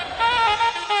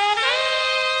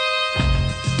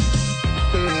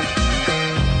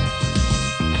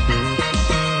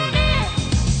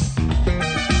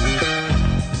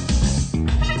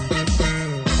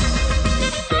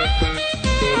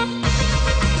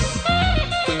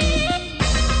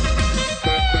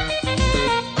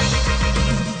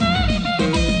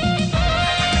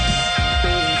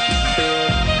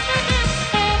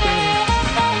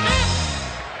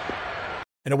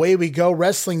 And away we go,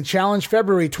 Wrestling Challenge,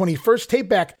 February 21st, tape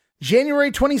back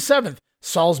January 27th,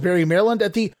 Salisbury, Maryland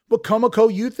at the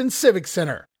Wacomico Youth and Civic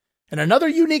Center. And another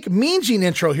unique Mean Gene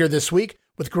intro here this week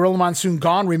with Gorilla Monsoon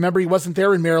gone. Remember, he wasn't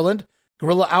there in Maryland.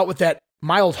 Gorilla out with that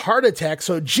mild heart attack.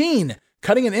 So Gene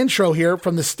cutting an intro here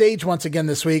from the stage once again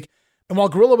this week. And while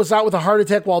Gorilla was out with a heart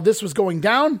attack while this was going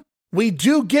down, we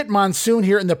do get Monsoon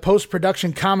here in the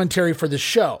post-production commentary for the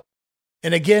show.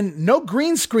 And again, no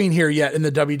green screen here yet in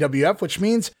the WWF, which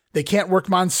means they can't work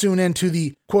Monsoon into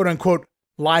the quote-unquote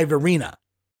live arena.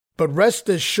 But rest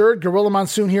assured, Gorilla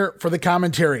Monsoon here for the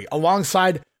commentary,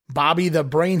 alongside Bobby the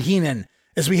Brain Heenan.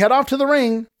 As we head off to the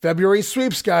ring, February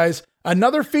sweeps, guys,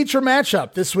 another feature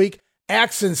matchup this week.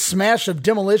 Axe and Smash of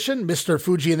Demolition, Mr.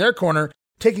 Fuji in their corner,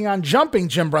 taking on Jumping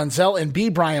Jim Brunzell and B.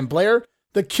 Brian Blair,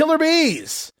 the Killer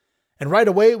Bees. And right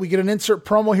away, we get an insert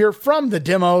promo here from the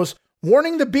Demos,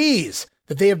 warning the Bees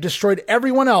that they have destroyed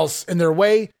everyone else in their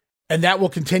way, and that will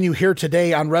continue here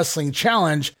today on Wrestling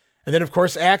Challenge. And then, of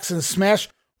course, Axe and Smash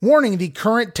warning the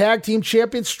current tag team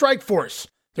champion Strikeforce.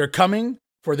 They're coming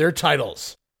for their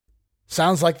titles.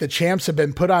 Sounds like the champs have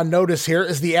been put on notice here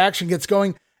as the action gets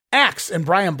going. Axe and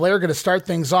Brian Blair are going to start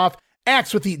things off.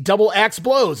 Axe with the double axe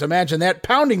blows. Imagine that,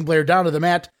 pounding Blair down to the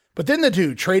mat. But then the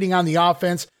two trading on the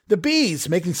offense. The Bees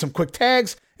making some quick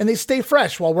tags, and they stay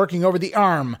fresh while working over the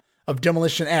arm of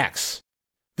Demolition Axe.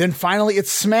 Then finally,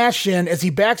 it's Smash in as he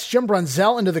backs Jim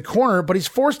Brunzell into the corner, but he's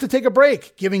forced to take a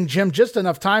break, giving Jim just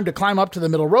enough time to climb up to the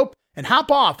middle rope and hop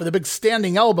off with a big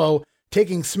standing elbow,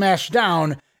 taking Smash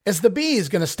down, as the Bees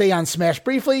going to stay on Smash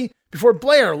briefly before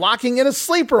Blair locking in a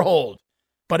sleeper hold.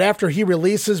 But after he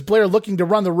releases, Blair looking to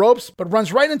run the ropes, but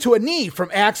runs right into a knee from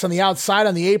Axe on the outside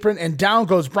on the apron, and down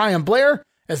goes Brian Blair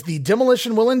as the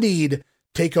Demolition will indeed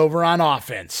take over on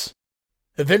offense.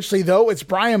 Eventually, though, it's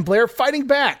Brian Blair fighting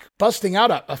back, busting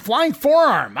out a flying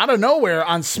forearm out of nowhere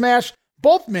on Smash,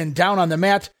 both men down on the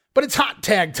mat, but it's hot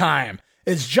tag time.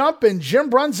 As Jump and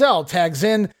Jim Brunzell tags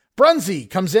in, Brunzy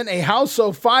comes in a house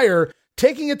of fire,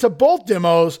 taking it to both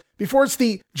Demos before it's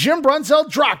the Jim Brunzell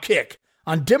dropkick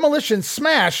on Demolition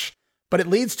Smash, but it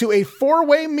leads to a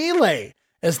four-way melee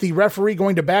as the referee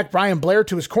going to back Brian Blair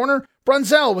to his corner,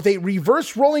 Brunzell with a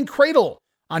reverse rolling cradle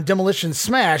on Demolition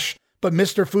Smash, but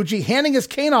Mr. Fuji handing his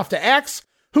cane off to Axe,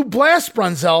 who blasts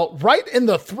Brunzell right in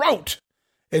the throat.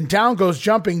 And down goes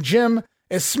Jumping Jim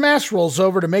as Smash rolls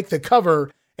over to make the cover,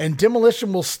 and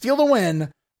Demolition will steal the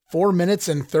win, 4 minutes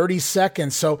and 30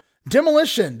 seconds. So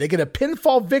Demolition, they get a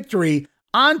pinfall victory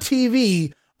on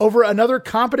TV over another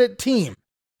competent team.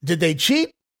 Did they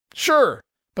cheat? Sure,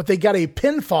 but they got a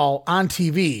pinfall on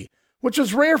TV, which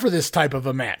was rare for this type of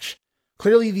a match.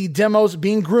 Clearly the Demos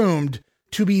being groomed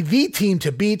to be the team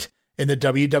to beat in the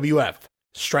WWF.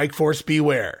 Strikeforce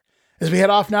beware. As we head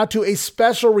off now to a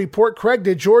special report, Craig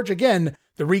DeGeorge, again,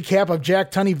 the recap of Jack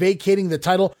Tunney vacating the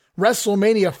title,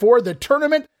 WrestleMania 4, the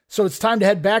tournament. So it's time to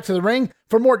head back to the ring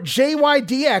for more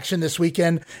JYD action this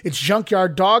weekend. It's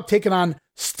Junkyard Dog taking on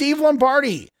Steve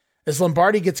Lombardi, as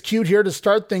Lombardi gets cued here to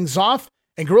start things off,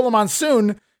 and Gorilla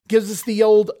Monsoon gives us the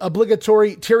old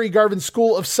obligatory Terry Garvin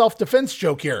School of Self-Defense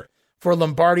joke here for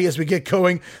Lombardi as we get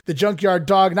going. The Junkyard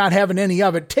Dog not having any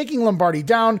of it, taking Lombardi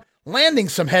down, landing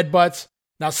some headbutts.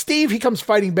 Now Steve, he comes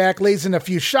fighting back, lays in a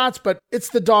few shots, but it's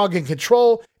the Dog in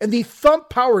control, and the Thump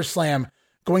Power Slam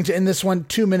going to end this one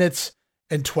 2 minutes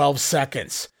and 12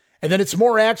 seconds. And then it's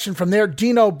more action from there.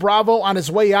 Dino Bravo on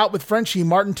his way out with Frenchie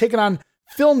Martin taking on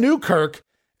Phil Newkirk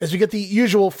as we get the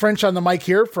usual French on the mic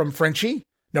here from Frenchie.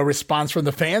 No response from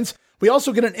the fans. We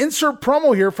also get an insert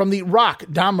promo here from the Rock,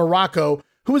 Don Morocco,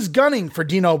 who is gunning for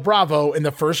Dino Bravo in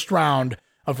the first round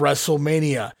of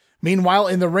WrestleMania. Meanwhile,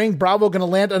 in the ring, Bravo going to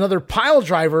land another pile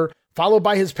driver, followed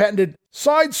by his patented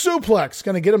side suplex,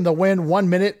 going to get him the win 1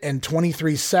 minute and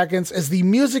 23 seconds as the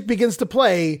music begins to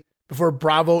play before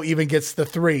Bravo even gets the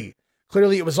 3.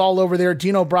 Clearly, it was all over there.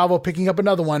 Dino Bravo picking up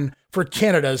another one for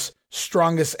Canada's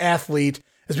strongest athlete.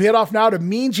 As we head off now to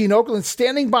Mean Gene Okerlund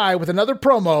standing by with another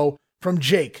promo from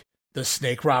Jake the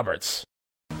Snake Roberts.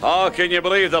 Oh, can you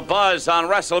believe the buzz on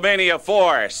WrestleMania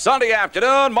 4? Sunday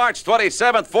afternoon, March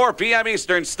 27th, 4 p.m.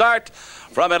 Eastern start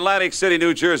from Atlantic City,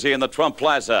 New Jersey in the Trump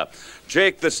Plaza.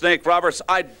 Jake the Snake Roberts,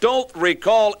 I don't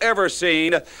recall ever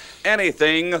seeing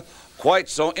anything quite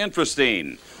so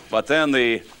interesting. But then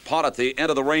the pot at the end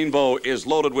of the rainbow is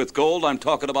loaded with gold. I'm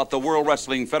talking about the World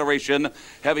Wrestling Federation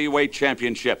Heavyweight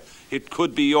Championship. It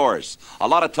could be yours. A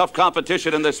lot of tough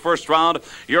competition in this first round.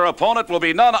 Your opponent will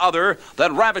be none other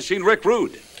than Ravishing Rick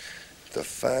Rude. The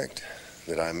fact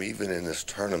that I'm even in this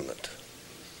tournament,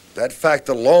 that fact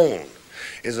alone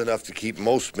is enough to keep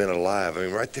most men alive. I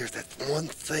mean, right there's that one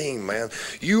thing, man.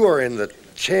 You are in the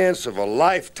chance of a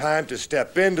lifetime to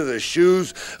step into the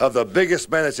shoes of the biggest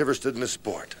man that's ever stood in the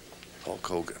sport. Hulk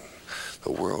Hogan,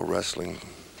 the World Wrestling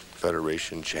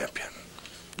Federation champion.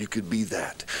 You could be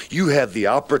that. You have the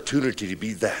opportunity to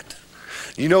be that.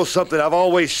 You know something I've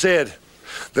always said,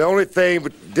 the only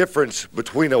difference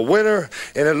between a winner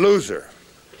and a loser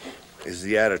is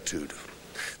the attitude.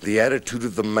 The attitude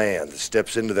of the man that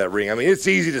steps into that ring. I mean, it's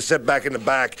easy to sit back in the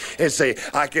back and say,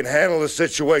 I can handle the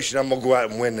situation, I'm going to go out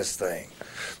and win this thing.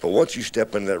 But once you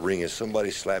step into that ring and somebody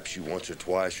slaps you once or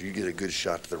twice, or you get a good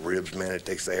shot to the ribs, man, it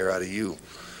takes the air out of you.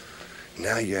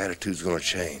 Now your attitude's going to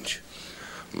change.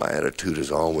 My attitude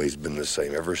has always been the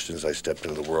same ever since I stepped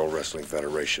into the World Wrestling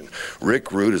Federation.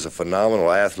 Rick Rude is a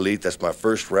phenomenal athlete. That's my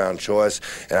first round choice,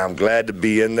 and I'm glad to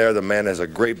be in there. The man has a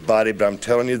great body, but I'm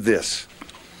telling you this.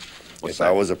 If I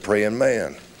was a praying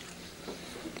man,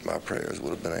 my prayers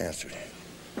would have been answered.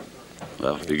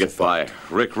 Well, if you get by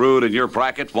Rick Rude in your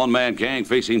bracket, one-man gang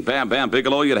facing Bam Bam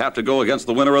Bigelow, you'd have to go against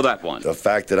the winner of that one. The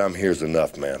fact that I'm here is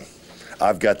enough, man.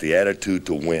 I've got the attitude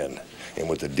to win. And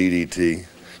with the DDT,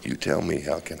 you tell me,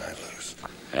 how can I lose?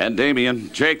 And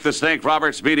Damien, Jake the Snake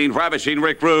Roberts meeting Ravishing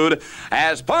Rick Rude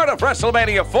as part of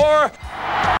WrestleMania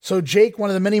 4. So Jake, one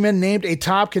of the many men named a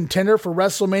top contender for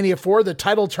WrestleMania 4, the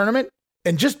title tournament.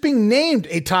 And just being named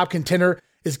a top contender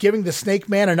is giving the Snake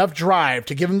Man enough drive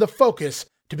to give him the focus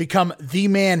to become the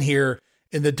man here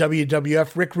in the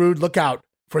WWF. Rick Rude, look out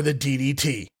for the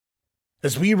DDT.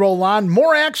 As we roll on,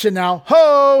 more action now.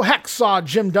 Ho! Hacksaw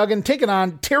Jim Duggan taking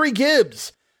on Terry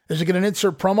Gibbs. As we get an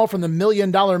insert promo from the $1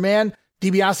 Million Man,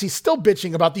 DiBiase still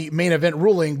bitching about the main event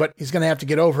ruling, but he's going to have to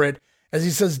get over it, as he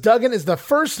says Duggan is the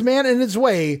first man in his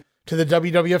way to the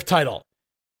WWF title.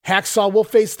 Hacksaw will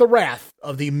face the wrath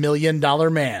of the $1 Million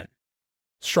Man.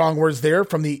 Strong words there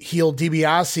from the heel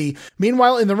DiBiase.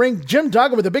 Meanwhile, in the ring, Jim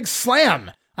Duggan with a big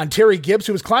slam on Terry Gibbs,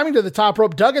 who was climbing to the top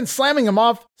rope. Duggan slamming him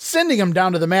off, sending him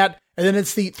down to the mat, and then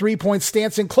it's the three-point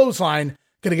stance and clothesline.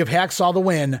 Going to give Hacksaw the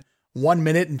win, 1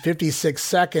 minute and 56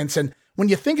 seconds. And when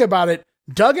you think about it,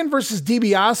 Duggan versus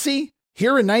DiBiase,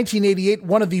 here in 1988,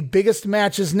 one of the biggest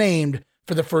matches named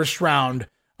for the first round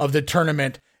of the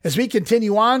tournament. As we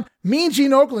continue on, Mean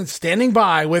Gene Okerlund standing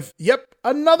by with,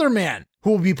 another man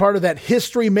who will be part of that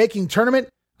history-making tournament.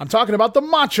 I'm talking about the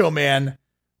Macho Man,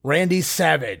 Randy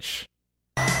Savage.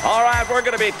 All right, we're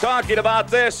going to be talking about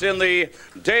this in the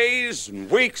days and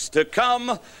weeks to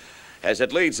come as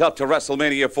it leads up to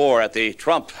WrestleMania 4 at the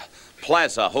Trump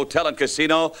Plaza Hotel and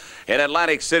Casino in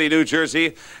Atlantic City, New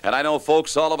Jersey. And I know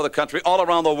folks all over the country, all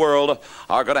around the world,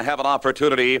 are going to have an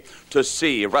opportunity to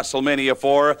see WrestleMania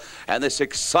 4 and this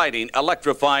exciting,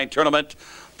 electrifying tournament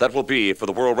that will be for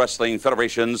the World Wrestling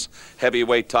Federation's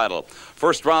heavyweight title.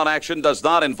 First round action does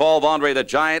not involve Andre the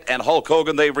Giant and Hulk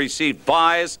Hogan. They've received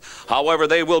byes. However,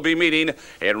 they will be meeting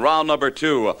in round number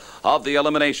 2 of the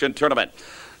elimination tournament.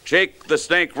 Jake the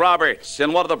Snake Roberts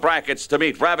in one of the brackets to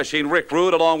meet Ravishing Rick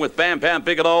Rude along with Bam Bam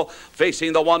Bigelow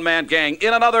facing the one-man gang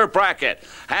in another bracket.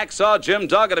 Hacksaw Jim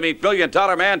Duggan to meet $1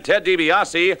 Million Man Ted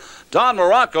DiBiase. Don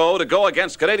Morocco to go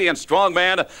against Canadian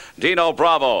strongman Dino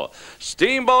Bravo.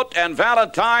 Steamboat and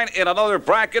Valentine in another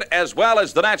bracket, as well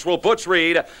as the natural Butch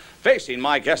Reed facing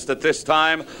my guest at this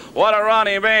time. What a run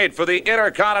he made for the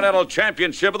Intercontinental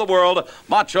Championship of the World,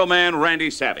 Macho Man Randy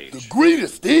Savage. The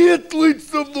greatest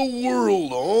athletes of the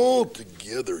world all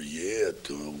together,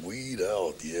 till we weed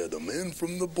out. Yeah, the men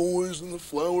from the boys and the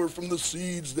flower from the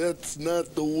seeds. That's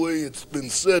not the way it's been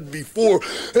said before.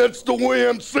 That's the way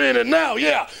I'm saying it now,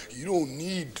 yeah. You don't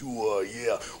need to,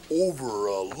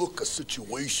 overlook a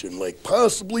situation like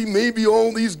possibly maybe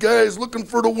all these guys looking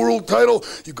for the world title.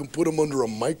 You can put them under a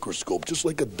microscope, just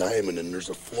like a diamond, and there's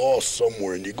a flaw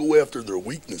somewhere, and you go after their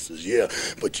weaknesses, yeah.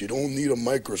 But you don't need a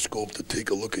microscope to take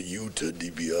a look at you, Ted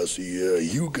DiBiase. Yeah,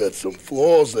 you got some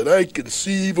flaws that I can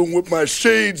see even with my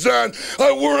shades on.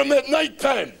 I wear them at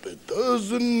nighttime. It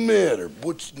doesn't matter.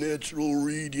 Butch Natural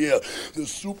Reed, yeah. The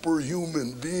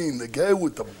superhuman being, the guy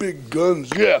with the big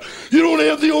guns, yeah. You don't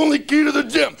have the only key to the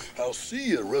gym. I'll see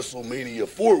you at WrestleMania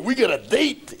 4. We got a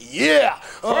date, yeah.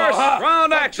 First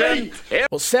round action.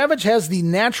 Well, Savage has the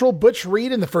natural Butch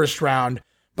Reed in the first round,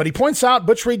 but he points out,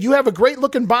 Butch Reed, you have a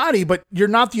great-looking body, but you're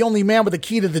not the only man with a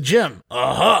key to the gym.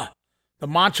 The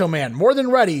Macho Man, more than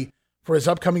ready for his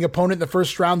upcoming opponent in the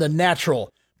first round, the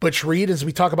natural Butch Reed. As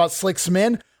we talk about Slick's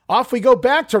men, off we go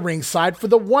back to ringside for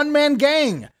the one-man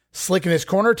gang. Slick in his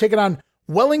corner, taking on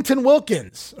Wellington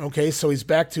Wilkins. Okay, so he's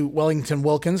back to Wellington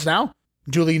Wilkins now.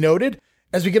 Duly noted.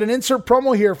 As we get an insert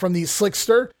promo here from the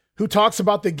Slickster, who talks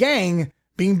about the gang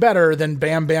being better than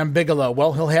Bam Bam Bigelow.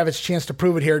 Well, he'll have his chance to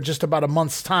prove it here in just about a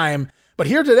month's time. But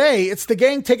here today, it's the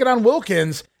gang taking on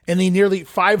Wilkins, and the nearly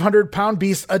 500-pound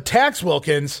beast attacks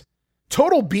Wilkins.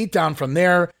 Total beatdown from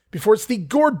there before it's the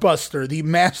Gourd Buster, the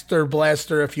Master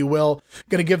Blaster, if you will.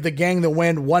 Going to give the gang the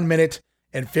win, 1 minute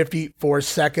and 54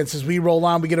 seconds. As we roll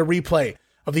on, we get a replay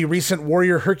of the recent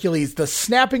Warrior Hercules, the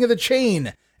snapping of the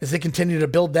chain, as they continue to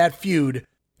build that feud.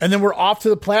 And then we're off to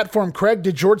the platform. Craig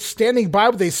DeGeorge standing by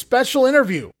with a special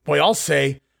interview. Boy, I'll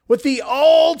say, with the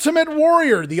Ultimate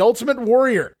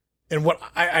Warrior, and what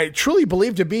I truly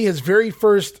believe to be his very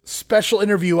first special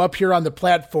interview up here on the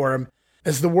platform,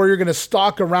 as the Warrior going to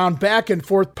stalk around back and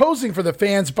forth, posing for the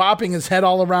fans, bopping his head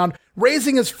all around,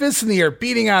 raising his fists in the air,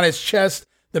 beating on his chest.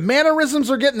 The mannerisms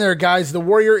are getting there, guys. The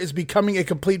Warrior is becoming a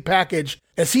complete package,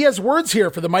 as he has words here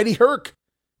for the mighty Herc,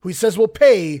 who he says will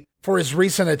pay for his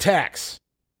recent attacks.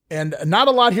 And not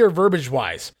a lot here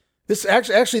verbiage-wise. This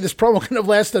this promo could have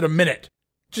lasted a minute.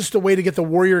 Just a way to get the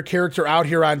Warrior character out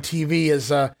here on TV, as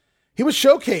he was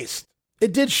showcased.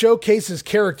 It did showcase his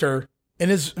character in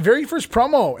his very first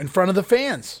promo in front of the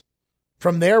fans.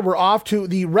 From there, we're off to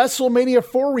the WrestleMania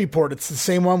 4 report. It's the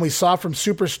same one we saw from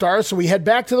Superstars, so we head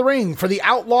back to the ring for the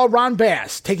Outlaw Ron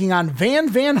Bass, taking on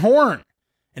Van Horn.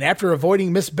 And after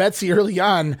avoiding Miss Betsy early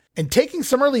on and taking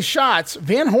some early shots,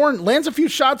 Van Horn lands a few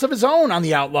shots of his own on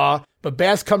the Outlaw, but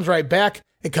Bass comes right back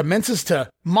and commences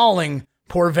to mauling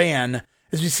poor Van.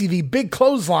 As we see the big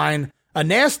clothesline, a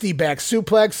nasty back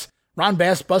suplex, Ron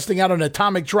Bass busting out an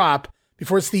atomic drop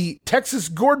before it's the Texas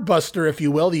Gourd Buster, if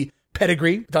you will, the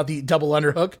pedigree without the double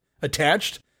underhook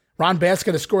attached. Ron Bass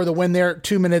going to score the win there,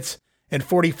 2 minutes and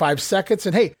 45 seconds.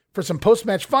 And hey, for some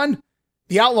post-match fun,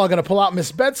 the Outlaw going to pull out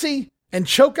Miss Betsy and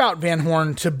choke out Van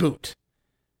Horn to boot.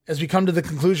 As we come to the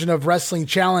conclusion of Wrestling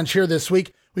Challenge here this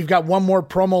week, we've got one more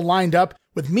promo lined up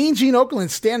with Mean Gene Okerlund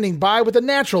standing by with the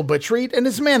natural Butch Reed and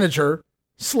his manager,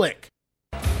 Slick.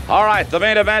 All right, the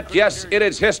main event, yes, it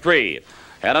is history.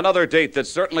 And another date that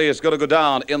certainly is going to go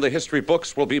down in the history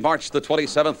books will be March the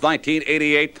 27th,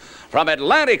 1988, from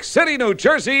Atlantic City, New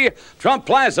Jersey, Trump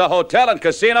Plaza Hotel and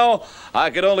Casino. I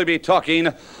could only be talking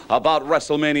about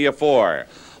WrestleMania 4.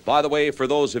 By the way, for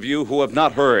those of you who have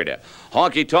not heard,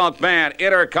 Honky Tonk Man,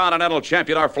 Intercontinental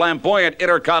Champion, our flamboyant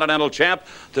Intercontinental Champ,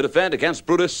 to defend against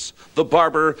Brutus the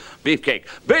Barber Beefcake.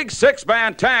 Big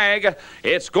six-man tag.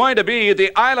 It's going to be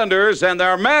the Islanders and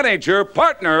their manager,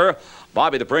 partner,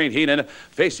 Bobby the Brain Heenan,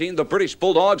 facing the British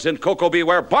Bulldogs and Coco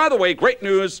Beware. By the way, great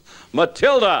news,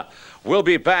 Matilda will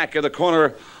be back in the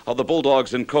corner of the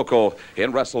Bulldogs and Coco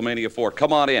in WrestleMania 4.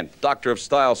 Come on in, Doctor of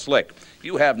Style Slick.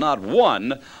 You have not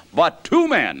one, but two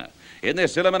men in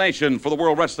this elimination for the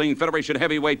World Wrestling Federation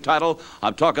heavyweight title.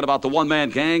 I'm talking about the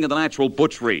one-man gang and the natural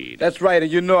Butch Reed. That's right,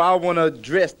 and I want to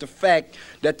address the fact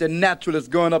that the natural is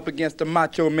going up against the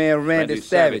Macho Man Randy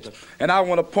Savage. And I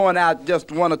want to point out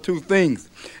just one or two things.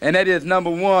 And that is, number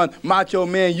one, Macho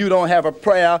Man, you don't have a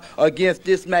prayer against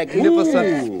this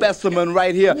magnificent specimen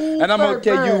right here. And I'm going to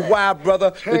tell you why,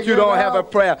 brother, that you don't have a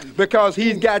prayer. Because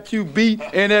he's got you beat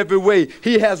in every way.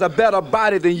 He has a better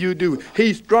body than you do.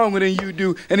 He's stronger than you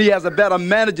do. And he has a better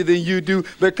manager than you do,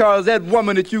 because that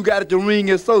woman that you got at the ring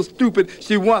is so stupid,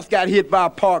 she once got hit by a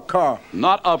parked car.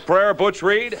 Not a prayer, Butch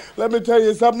Reed? Let me tell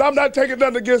you something. I'm not taking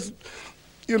nothing against,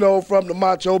 from the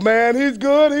Macho Man. He's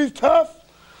good. He's tough.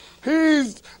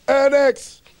 He's an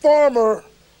ex-former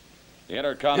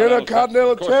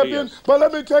Intercontinental Champion. But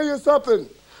let me tell you something.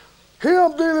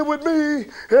 Him dealing with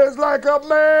me is like a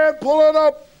man pulling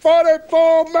up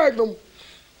 44 Magnum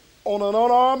on an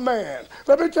unarmed man.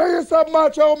 Let me tell you something,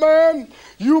 Macho Man.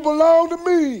 You belong to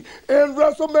me in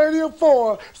WrestleMania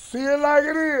 4. See it like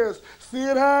it is. See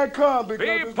it how it comes.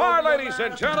 Be part, ladies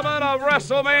and gentlemen, of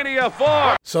WrestleMania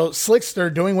 4. So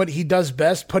Slickster doing what he does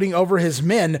best, putting over his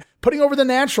men, putting over the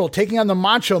Natural, taking on the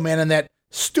Macho Man and that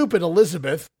stupid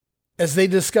Elizabeth, as they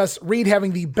discuss Reed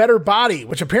having the better body,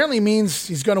 which apparently means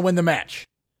he's going to win the match.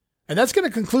 And that's going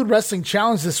to conclude Wrestling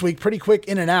Challenge this week, pretty quick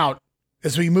in and out,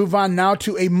 as we move on now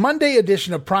to a Monday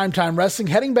edition of Primetime Wrestling,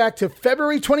 heading back to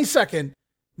February 22nd,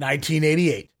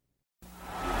 1988.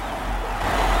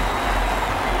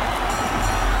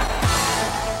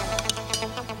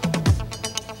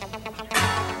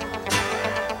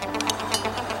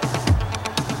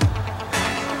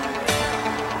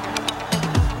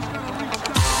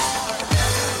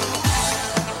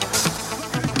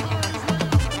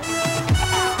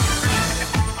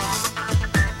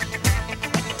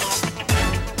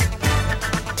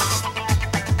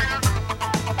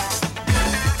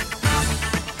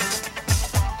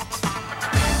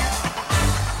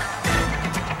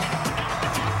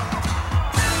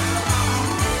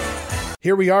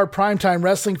 Here we are, Primetime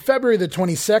Wrestling, February the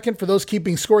 22nd, for those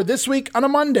keeping score this week on a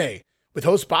Monday, with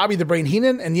host Bobby the Brain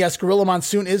Heenan, and yes, Gorilla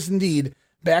Monsoon is indeed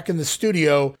back in the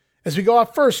studio, as we go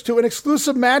off first to an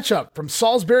exclusive matchup from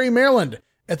Salisbury, Maryland,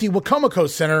 at the Wacomico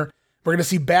Center. We're going to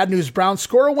see Bad News Brown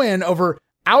score a win over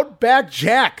Outback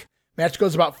Jack. Match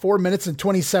goes about 4 minutes and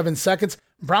 27 seconds.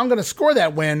 Brown going to score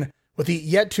that win with the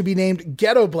yet-to-be-named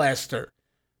Ghetto Blaster.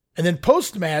 And then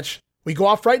post-match, we go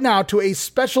off right now to a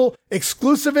special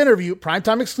exclusive interview,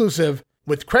 primetime exclusive,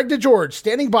 with Craig DeGeorge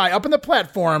standing by up on the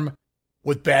platform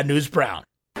with Bad News Brown.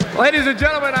 Ladies and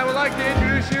gentlemen, I would like to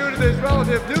introduce you to this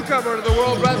relative newcomer to the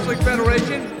World Wrestling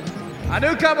Federation. A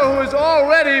newcomer who is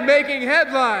already making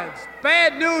headlines.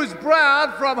 Bad News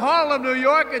Brown from Harlem, New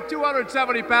York at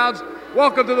 270 pounds.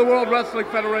 Welcome to the World Wrestling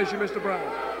Federation, Mr. Brown.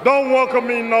 Don't welcome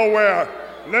me nowhere.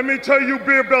 Let me tell you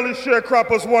beer belly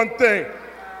sharecroppers one thing.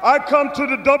 I come to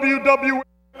the WWF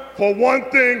for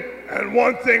one thing and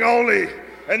one thing only,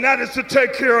 and that is to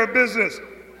take care of business.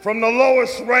 From the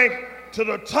lowest rank to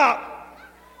the top,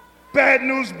 Bad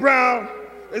News Brown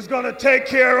is gonna take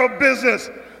care of business.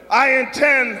 I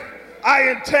intend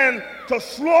to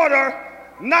slaughter,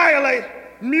 annihilate,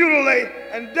 mutilate,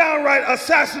 and downright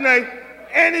assassinate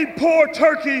any poor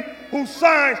turkey who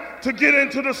signs to get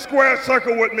into the square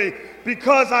circle with me,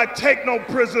 because I take no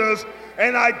prisoners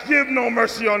and I give no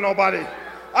mercy on nobody.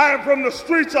 I am from the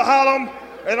streets of Harlem,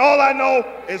 and all I know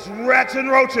is rats and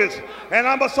roaches, and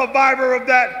I'm a survivor of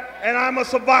that, and I'm a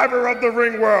survivor of the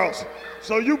ring worlds.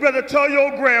 So you better tell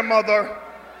your grandmother,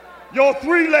 your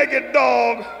three-legged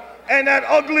dog, and that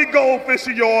ugly goldfish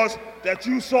of yours that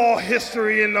you saw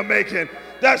history in the making.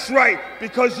 That's right,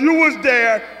 because you was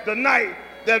there the night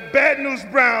that Bad News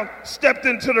Brown stepped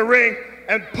into the ring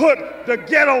and put the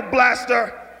Ghetto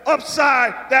Blaster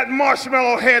upside that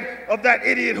marshmallow head of that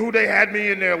idiot who they had me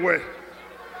in there with.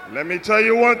 Let me tell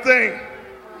you one thing.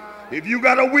 If you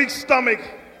got a weak stomach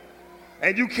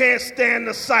and you can't stand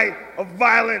the sight of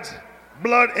violence,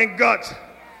 blood, and guts,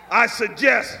 I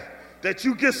suggest that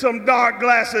you get some dark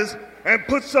glasses and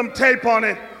put some tape on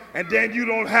it, and then you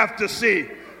don't have to see.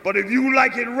 But if you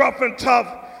like it rough and tough,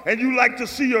 and you like to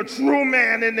see a true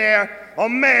man in there, a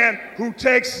man who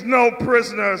takes no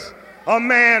prisoners, a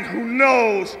man who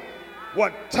knows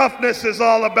what toughness is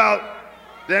all about,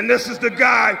 then this is the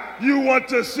guy you want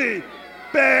to see.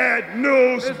 Bad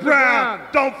News Brown.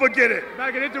 Don't forget it. If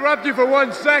I can interrupt you for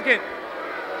 1 second.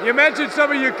 You mentioned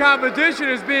some of your competition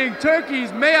as being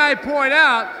turkeys. May I point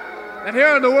out that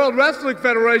here in the World Wrestling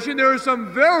Federation, there is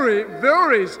some very,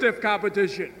 very stiff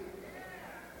competition.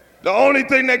 The only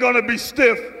thing they're going to be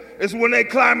stiff is when they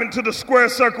climb into the square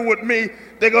circle with me,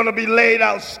 they're going to be laid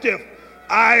out stiff.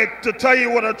 To tell you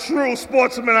what a true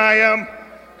sportsman I am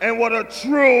and what a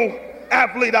true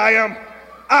athlete I am,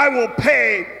 I will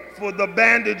pay for the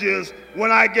bandages when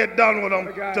I get done with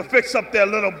them to fix up their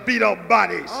little beat-up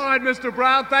bodies. All right, Mr.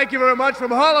 Brown, thank you very much.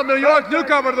 From Harlem, New York,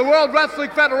 newcomer to the World Wrestling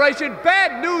Federation,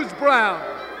 Bad News Brown.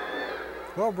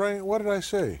 Well, Brain, what did I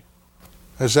say?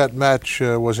 As that match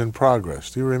was in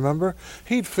progress, do you remember?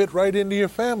 He'd fit right into your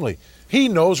family. He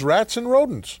knows rats and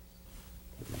rodents.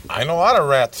 I know a lot of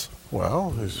rats. Well,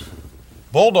 his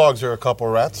bulldogs are a couple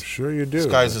rats. Sure you do.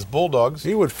 Disguised as bulldogs.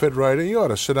 He would fit right in. You ought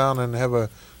to sit down and have a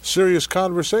serious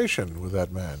conversation with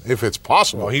that man, if it's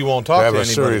possible. Well, he won't talk to have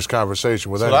anybody. A serious conversation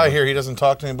with That's anybody. what I hear. He doesn't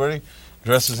talk to anybody.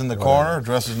 Dresses in the corner,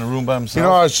 dresses in a room by himself. You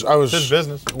know, I was it's his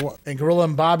business. And Gorilla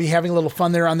and Bobby having a little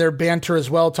fun there on their banter as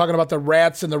well, talking about the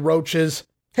rats and the roaches.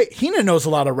 Hey, Heenan knows a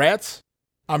lot of rats.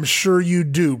 I'm sure you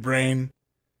do, Brain.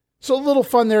 So a little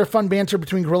fun there, fun banter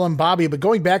between Gorilla and Bobby, but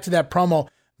going back to that promo,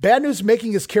 Bad News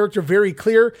making his character very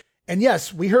clear, and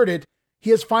yes, we heard it,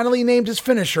 he has finally named his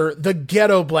finisher the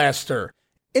Ghetto Blaster.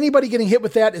 Anybody getting hit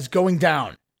with that is going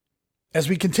down. As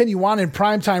we continue on in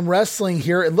Primetime Wrestling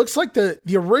here, it looks like the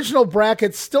original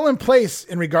bracket's still in place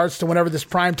in regards to whenever this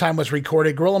Primetime was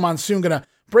recorded. Gorilla Monsoon going to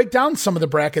break down some of the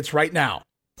brackets right now.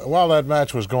 While that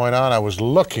match was going on, I was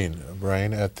looking,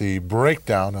 Brain, at the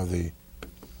breakdown of the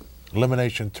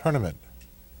elimination tournament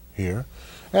here,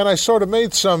 and I sort of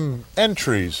made some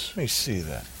entries. Let me see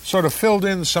that. Sort of filled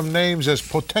in some names as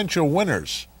potential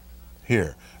winners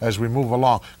here as we move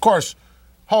along. Of course,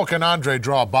 Hulk and Andre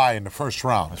draw a bye in the first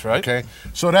round. That's right. Okay,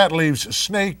 so that leaves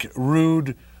Snake,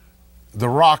 Rude, The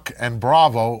Rock, and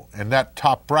Bravo in that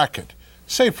top bracket.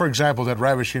 Say, for example, that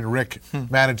Ravishing Rick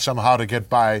managed somehow to get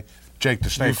by Jake the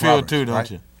Snake You feel Roberts, it too, don't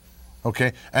right? you?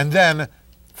 Okay, and then,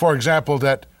 for example,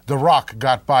 that The Rock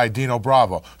got by Dino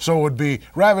Bravo. So it would be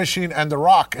Ravishing and The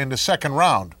Rock in the second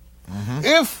round.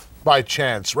 If, by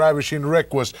chance, Ravishing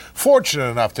Rick was fortunate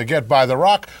enough to get by The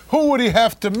Rock, who would he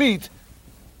have to meet?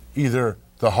 Either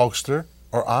the Hulkster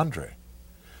or Andre.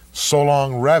 So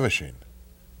long, Ravishing.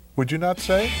 Would you not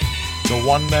say? The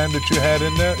one man that you had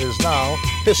in there is now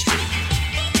history.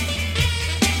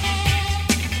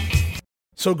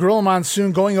 So Gorilla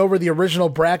Monsoon going over the original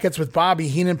brackets with Bobby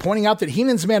Heenan, pointing out that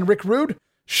Heenan's man Rick Rude,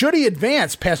 should he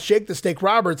advance past Jake the Snake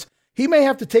Roberts, he may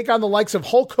have to take on the likes of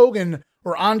Hulk Hogan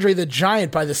or Andre the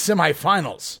Giant by the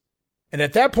semifinals. And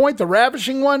at that point, the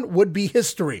Ravishing one would be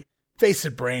history. Face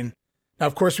it, Brain. Now,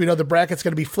 of course, we know the bracket's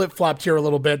going to be flip-flopped here a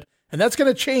little bit, and that's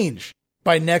going to change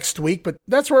by next week, but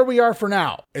that's where we are for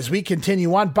now. As we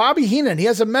continue on, Bobby Heenan, he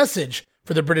has a message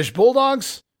for the British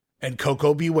Bulldogs and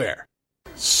Coco Beware.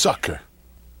 Sucker.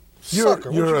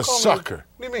 You're a sucker.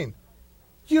 What do you mean?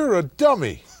 You're a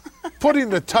dummy. Putting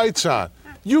the tights on.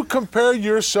 You compare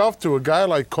yourself to a guy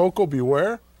like Coco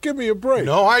Beware? Give me a break.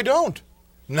 No, I don't.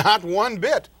 Not one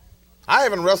bit. I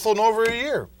haven't wrestled in over a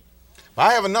year.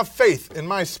 I have enough faith in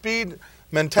my speed,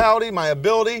 mentality, my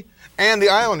ability, and the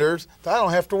Islanders that I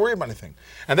don't have to worry about anything.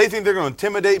 And they think they're going to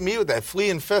intimidate me with that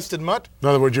flea-infested mutt? In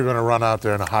other words, you're going to run out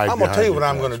there and hide I'm going to tell you what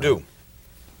I'm going to do.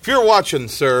 If you're watching,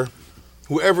 sir,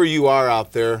 whoever you are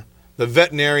out there, the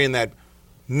veterinarian, that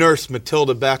nurse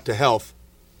Matilda back to health,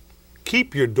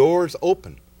 keep your doors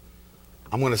open.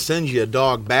 I'm going to send you a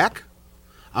dog back.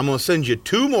 I'm going to send you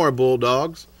 2 more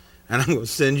bulldogs, and I'm going to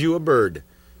send you a bird.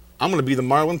 I'm going to be the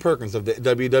Marlon Perkins of the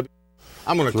WWF.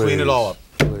 I'm going to clean it all up.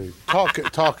 Please.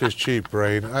 Talk is cheap,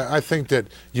 Brain. I think that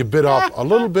you bit off a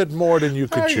little bit more than you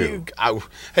could chew.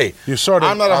 Hey, you sort of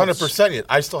I'm not 100% yet.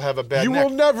 I still have a bad You neck.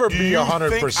 will never be 100%.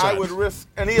 Do you think I would risk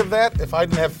any of that if I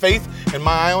didn't have faith in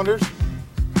my Islanders?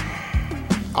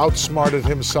 Outsmarted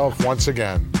himself once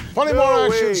again. Plenty more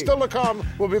action still to come.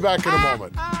 We'll be back in a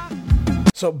moment.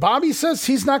 So Bobby says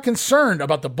he's not concerned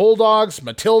about the Bulldogs,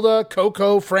 Matilda,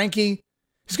 Coco, Frankie.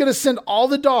 He's going to send all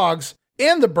the dogs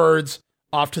and the birds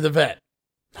off to the vet.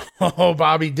 Oh,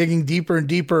 Bobby digging deeper and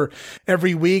deeper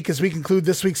every week as we conclude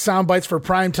this week's Sound Bites for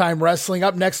Primetime Wrestling.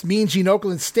 Up next, Mean Gene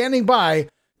Okerlund standing by,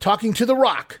 talking to The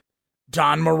Rock,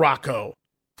 Don Morocco.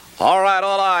 All right,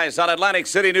 all eyes on Atlantic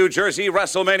City, New Jersey,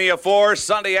 WrestleMania 4,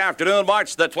 Sunday afternoon,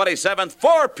 March the 27th,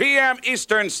 4 p.m.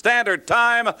 Eastern Standard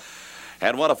Time.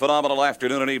 And what a phenomenal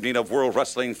afternoon and evening of World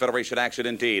Wrestling Federation action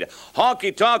indeed.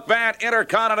 Honky Tonk Man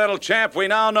Intercontinental Champ, we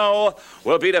now know,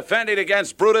 will be defending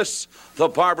against Brutus, the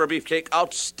Barber Beefcake.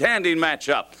 Outstanding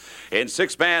matchup. In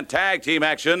 6-man tag team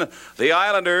action, the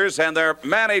Islanders and their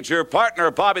manager partner,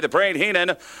 Bobby the Brain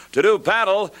Heenan, to do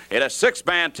battle in a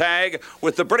 6-man tag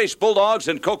with the British Bulldogs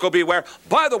and Coco Beware.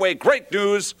 By the way, great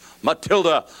news,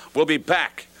 Matilda will be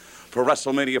back for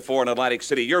WrestleMania 4 in Atlantic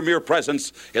City. Your mere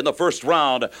presence in the first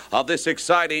round of this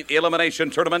exciting elimination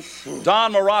tournament.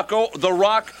 Don Morocco, The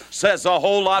Rock, says a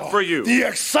whole lot for you. The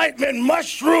excitement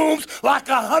mushrooms like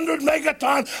 100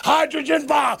 megaton hydrogen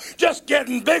bomb, just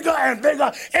getting bigger and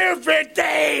bigger every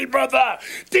day, brother.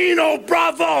 Dino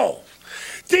Bravo.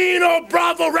 Dino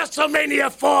Bravo, WrestleMania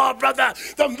 4, brother.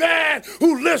 The man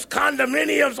who lifts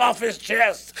condominiums off his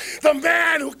chest. The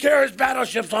man who carries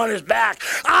battleships on his back.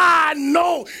 I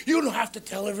know you don't have to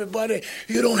tell everybody.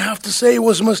 You don't have to say it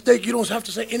was a mistake. You don't have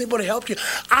to say anybody helped you.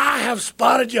 I have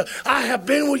spotted you. I have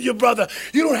been with you, brother.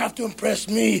 You don't have to impress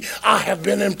me. I have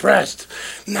been impressed.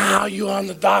 Now you're on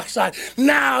the dark side.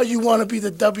 Now you want to be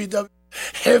the WWF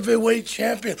heavyweight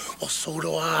champion. Well, so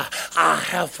do I. I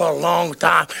have for a long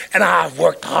time, and I've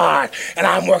worked hard, and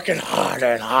I'm working harder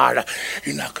and harder.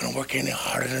 You're not going to work any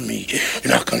harder than me.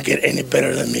 You're not going to get any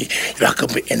better than me. You're not going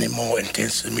to be any more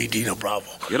intense than me, Dino Bravo.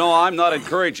 You know, I'm not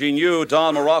encouraging you,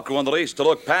 Don Morocco, in the least, to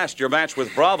look past your match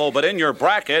with Bravo, but in your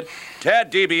bracket,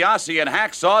 Ted DiBiase and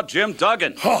Hacksaw Jim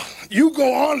Duggan. Oh, you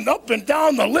go on up and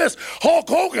down the list. Hulk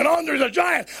Hogan, Andre the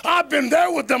Giant. I've been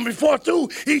there with them before, too.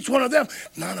 Each one of them.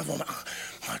 None of them.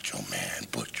 Macho Man,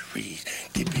 Butch Reed,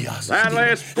 DiBiase. That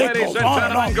list, ladies and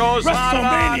gentlemen, goes on and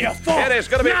on. It is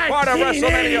going to be part of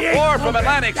WrestleMania 4 from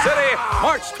Atlantic City,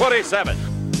 March 27th.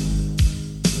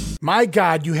 My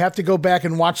God, you have to go back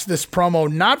and watch this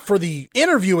promo, not for the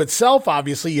interview itself,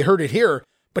 obviously, you heard it here,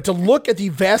 but to look at the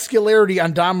vascularity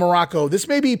on Don Morocco. This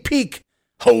may be peak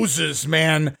hoses,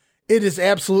 man. It is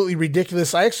absolutely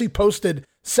ridiculous. I actually posted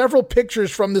several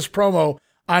pictures from this promo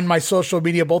on my social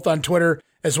media, both on Twitter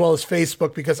as well as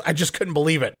Facebook, because I just couldn't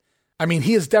believe it. I mean,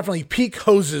 he is definitely peak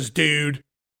hoses, dude.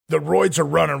 The roids are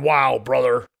running wild,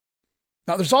 brother.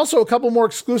 Now, there's also a couple more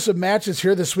exclusive matches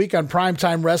here this week on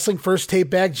Primetime Wrestling. First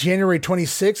tape back January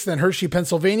 26th in Hershey,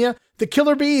 Pennsylvania. The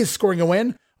Killer Bees scoring a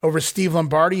win over Steve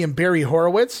Lombardi and Barry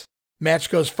Horowitz. Match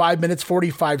goes 5 minutes,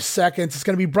 45 seconds. It's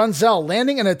going to be Brunzell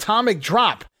landing an atomic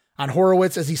drop on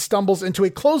Horowitz as he stumbles into a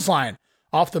clothesline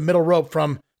off the middle rope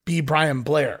from B. Brian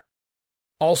Blair.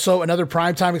 Also, another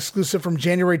primetime exclusive from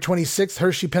January 26th,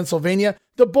 Hershey, Pennsylvania.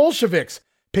 The Bolsheviks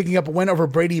picking up a win over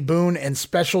Brady Boone and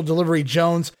Special Delivery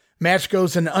Jones. Match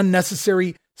goes an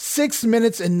unnecessary 6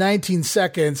 minutes and 19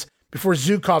 seconds before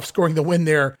Zukov scoring the win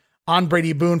there on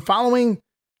Brady Boone following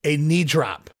a knee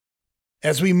drop.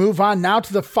 As we move on now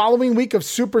to the following week of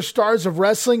Superstars of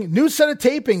Wrestling, new set of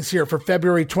tapings here for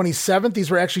February 27th.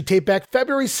 These were actually taped back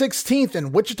February 16th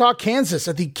in Wichita, Kansas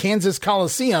at the Kansas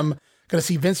Coliseum. Going to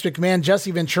see Vince McMahon,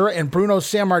 Jesse Ventura, and Bruno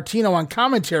Sammartino on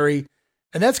commentary.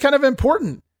 And that's kind of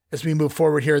important as we move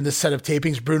forward here in this set of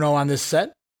tapings. Bruno on this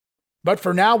set. But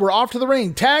for now, we're off to the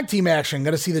ring. Tag team action.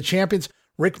 Going to see the champions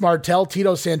Rick Martel,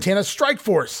 Tito Santana,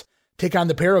 Strikeforce take on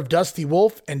the pair of Dusty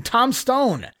Wolf and Tom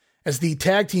Stone as the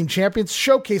tag team champions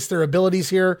showcase their abilities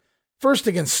here. First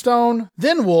against Stone,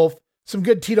 then Wolf. Some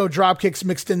good Tito dropkicks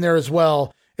mixed in there as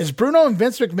well. As Bruno and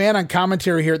Vince McMahon on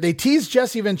commentary here, they tease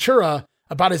Jesse Ventura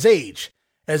about his age.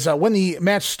 As when the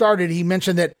match started, he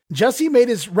mentioned that Jesse made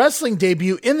his wrestling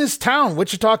debut in this town,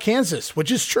 Wichita, Kansas, which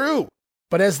is true.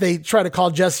 But as they try to call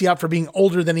Jesse out for being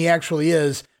older than he actually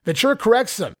is, Ventura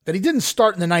corrects them that he didn't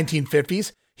start in the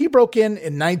 1950s. He broke in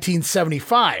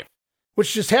 1975,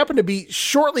 which just happened to be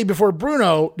shortly before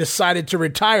Bruno decided to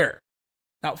retire.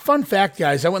 Now, fun fact,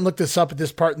 guys, I went and looked this up at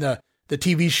this part in the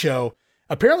TV show.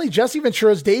 Apparently, Jesse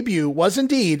Ventura's debut was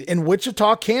indeed in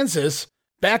Wichita, Kansas,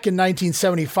 back in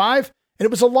 1975, and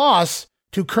it was a loss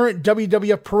to current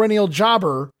WWF perennial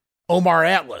jobber Omar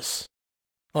Atlas.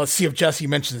 Well, let's see if Jesse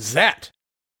mentions that.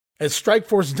 As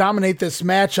Strikeforce dominate this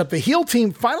matchup, the heel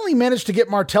team finally managed to get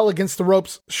Martel against the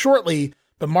ropes shortly,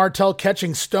 but Martel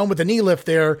catching Stone with a knee lift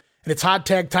there, and it's hot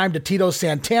tag time to Tito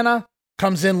Santana.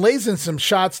 Comes in, lays in some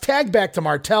shots, tag back to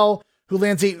Martel, who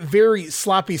lands a very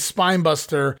sloppy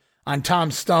spinebuster on Tom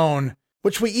Stone,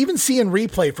 which we even see in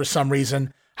replay for some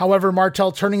reason. However,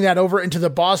 Martel turning that over into the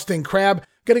Boston Crab,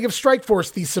 going to give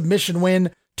Strikeforce the submission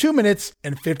win, 2 minutes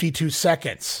and 52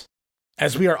 seconds.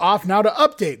 As we are off now to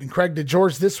update and Craig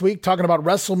DeGeorge this week talking about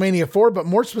WrestleMania 4, but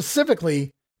more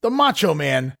specifically, the Macho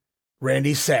Man,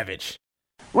 Randy Savage.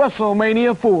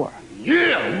 WrestleMania 4.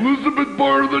 Yeah, Elizabeth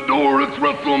bar to the door, it's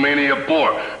WrestleMania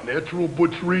 4. Natural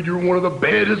Butch Reed, you're one of the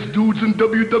baddest dudes in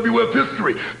WWF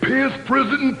history. Past,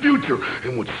 present, and future.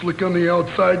 And what's slick on the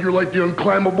outside, you're like the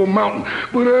unclimbable mountain.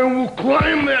 But I will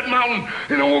climb that mountain,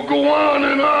 and it will go on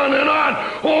and on and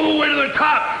on, all the way to the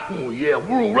top. Oh yeah,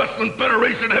 World Wrestling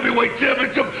Federation Heavyweight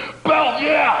Championship belt,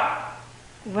 yeah!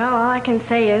 Well, all I can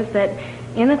say is that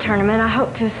in the tournament, I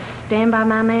hope to stand by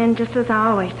my man just as I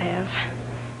always have.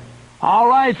 All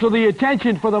right, so the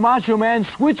attention for the Macho Man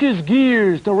switches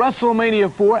gears to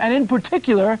WrestleMania 4, and in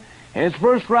particular, his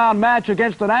first-round match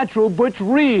against the Natural Butch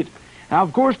Reed. Now,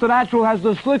 of course, the Natural has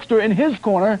the Slickster in his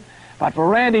corner, but for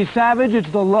Randy Savage,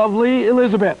 it's the lovely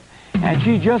Elizabeth. And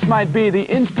she just might be the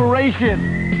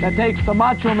inspiration that takes the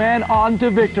Macho Man on to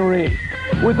victory.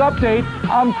 With Update,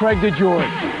 I'm Craig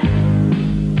DeGeorge.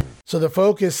 So the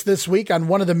focus this week on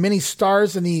one of the many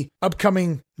stars in the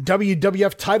upcoming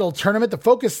WWF title tournament, the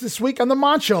focus this week on the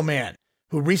Macho Man,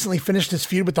 who recently finished his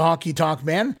feud with the Honky Tonk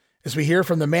Man, as we hear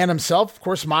from the man himself, of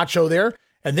course, Macho there,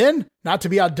 and then not to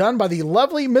be outdone by the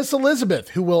lovely Miss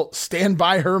Elizabeth, who will stand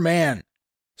by her man.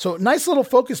 So nice little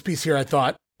focus piece here, I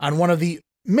thought, on one of the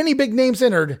many big names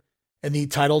entered in the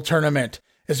title tournament.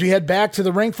 As we head back to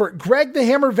the ring for Greg the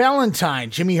Hammer Valentine,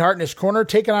 Jimmy Hart in his corner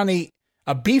taking on a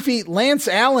beefy Lance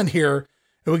Allen here.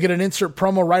 And we get an insert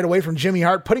promo right away from Jimmy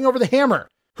Hart putting over the Hammer,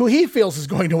 who he feels is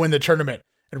going to win the tournament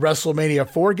at WrestleMania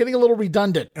 4, getting a little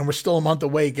redundant, and we're still a month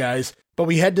away, guys. But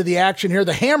we head to the action here.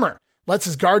 The Hammer lets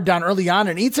his guard down early on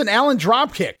and eats an Allen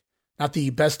dropkick. Not the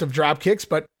best of dropkicks,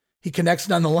 but he connects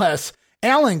nonetheless.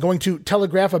 Allen going to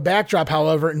telegraph a backdrop,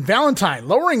 however, and Valentine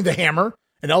lowering the Hammer.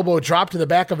 An elbow drop to the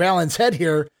back of Allen's head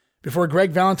here before Greg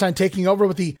Valentine taking over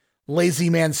with the lazy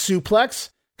man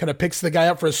suplex. Kind of picks the guy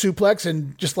up for a suplex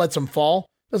and just lets him fall.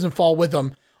 Doesn't fall with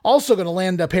him. Also going to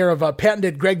land a pair of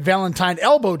patented Greg Valentine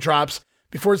elbow drops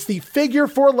before it's the figure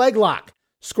 4 leg lock,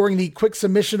 scoring the quick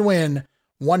submission win,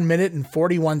 1 minute and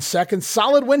 41 seconds.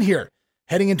 Solid win here,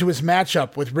 heading into his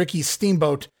matchup with Ricky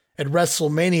Steamboat at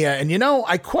WrestleMania. And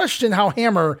I question how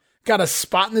Hammer got a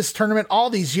spot in this tournament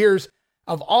all these years.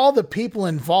 Of all the people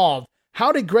involved,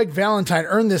 how did Greg Valentine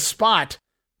earn this spot?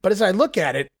 But as I look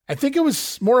at it, I think it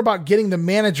was more about getting the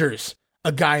managers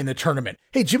a guy in the tournament.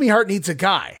 Hey, Jimmy Hart needs a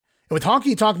guy. And with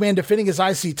Honky Tonk Man defending his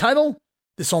IC title,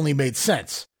 this only made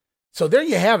sense. So there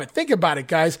you have it. Think about it,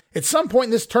 guys. At some point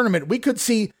in this tournament, we could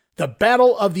see the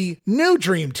battle of the new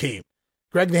Dream Team.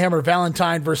 Greg the Hammer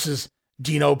Valentine versus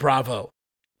Dino Bravo.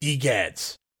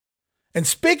 Egads. And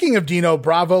speaking of Dino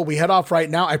Bravo, we head off right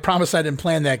now. I promise I didn't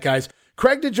plan that, guys.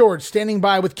 Craig DeGeorge standing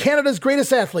by with Canada's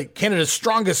greatest athlete, Canada's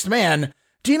strongest man,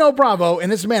 Dino Bravo,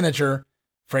 and his manager,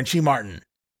 Frenchie Martin.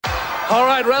 All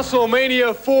right,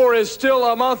 WrestleMania 4 is still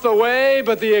a month away,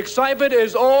 but the excitement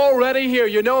is already here.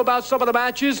 You know about some of the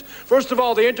matches. First of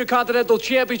all, the Intercontinental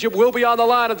Championship will be on the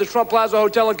line at the Trump Plaza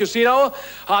Hotel and Casino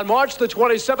on March the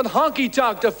 27th. Honky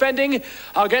Tonk defending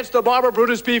against the Barber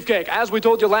Brutus Beefcake. As we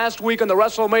told you last week on the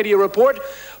WrestleMania Report,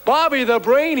 Bobby the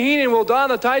Brain Heenan will don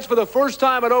the tights for the first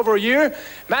time in over a year,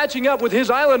 matching up with his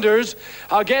Islanders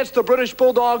against the British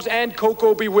Bulldogs and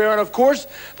Coco Beware. And, of course,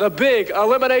 the big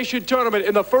elimination tournament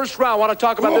in the first round. I want to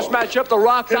talk about this matchup. The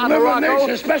Rock, Don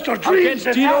Morocco special dreams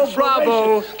against Dino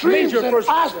Bravo. Dreams and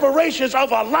aspirations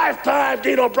of a lifetime,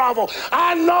 Dino Bravo.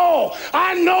 I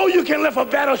know you can lift a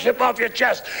battleship off your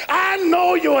chest. I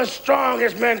know you're as strong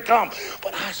as men come.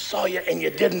 But I saw you and you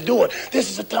didn't do it.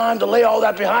 This is the time to lay all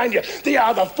that behind you. They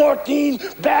are the 14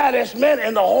 baddest men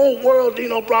in the whole world,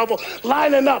 Dino Bravo,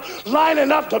 lining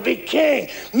up to be king.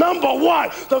 Number one,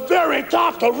 the very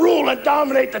top, to rule and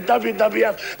dominate the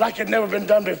WWF like it never been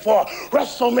done before.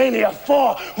 WrestleMania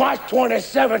 4, March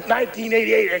 27th,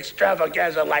 1988,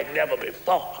 extravaganza like never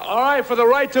before. All right, for the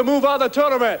right to move on the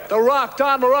tournament, The Rock,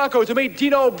 Don Morocco, to meet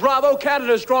Dino Bravo,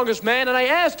 Canada's strongest man, and I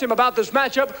asked him about this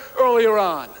matchup earlier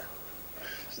on.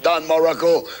 Don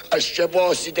Morocco, je sais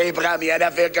pas si t'es prêt, mais il y a une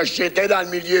affaire que je sais, t'es dans le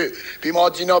milieu. Puis mon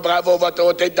Dino Bravo va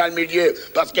t'ôter dans le milieu,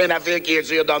 parce qu'il y a une affaire qui est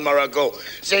sûre, Don Morocco.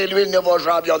 C'est lui le nouveau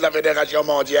champion de la Fédération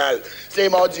mondiale. C'est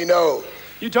mon Dino.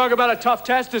 You talk about a tough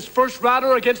test, this first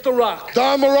rounder against The Rock.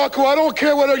 Don Morocco, I don't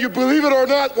care whether you believe it or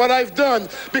not, what I've done,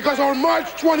 because on March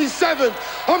 27th,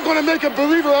 I'm going to make a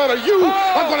believer out of you.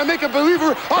 I'm going to make a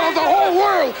believer out of the whole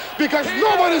world, because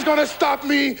nobody's going to stop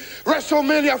me.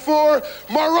 WrestleMania 4,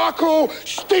 Morocco,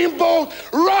 Steamboat,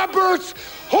 Roberts,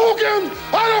 Hogan,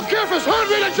 I don't care if it's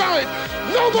Andre the Giant.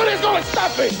 Nobody's going to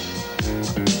stop me.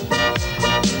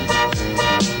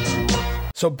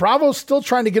 So Bravo's still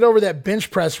trying to get over that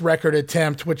bench press record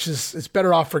attempt, which is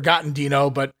better off forgotten, Dino.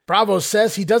 But Bravo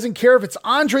says he doesn't care if it's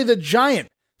Andre the Giant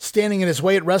standing in his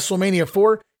way at WrestleMania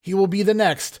 4. He will be the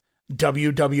next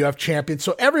WWF champion.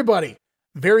 So everybody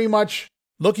very much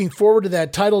looking forward to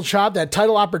that title shot, that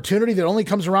title opportunity that only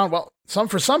comes around, well,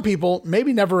 for some people,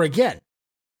 maybe never again.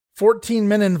 14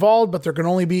 men involved, but there can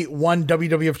only be one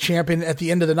WWF champion at the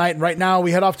end of the night. And right now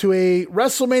we head off to a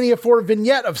WrestleMania 4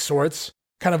 vignette of sorts.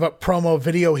 Kind of a promo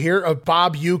video here of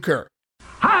Bob Uecker.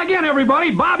 Hi again,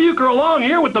 everybody. Bob Uecker along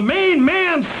here with the main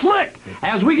man, Slick,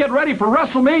 as we get ready for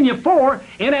WrestleMania 4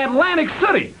 in Atlantic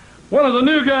City. One of the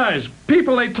new guys.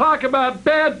 People they talk about,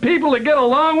 bad people to get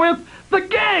along with. The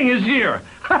gang is here.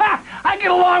 I get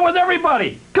along with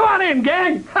everybody. Come on in,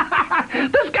 gang.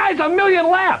 This guy's a million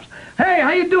laughs. Hey,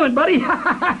 how you doing, buddy?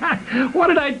 What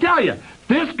did I tell you?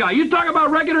 This guy, you talk about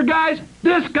regular guys?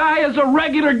 This guy is a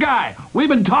regular guy. We've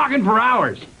been talking for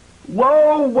hours.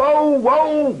 Whoa, whoa,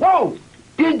 whoa, whoa.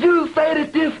 Did you say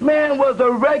that this man was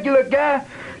a regular guy?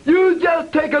 You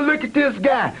just take a look at this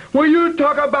guy. When you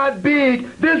talk about big,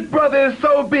 this brother is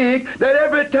so big that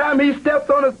every time he steps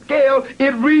on a scale,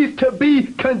 it reads to be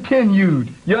continued.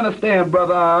 You understand,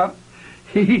 brother?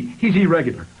 He's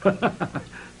irregular.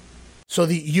 So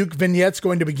the Uke vignette's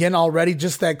going to begin already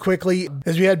just that quickly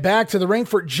as we head back to the ring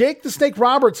for Jake the Snake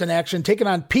Roberts in action, taking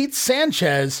on Pete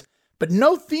Sanchez. but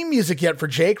no theme music yet for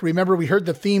Jake. Remember, we heard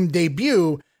the theme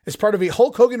debut as part of a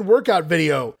Hulk Hogan workout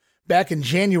video back in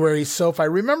January, so if I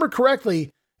remember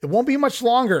correctly, it won't be much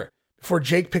longer before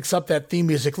Jake picks up that theme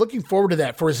music. Looking forward to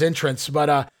that for his entrance,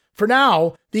 but for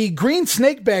now, the green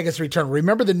snake bag has returned.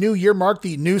 Remember the new year marked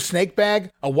the new snake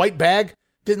bag, a white bag?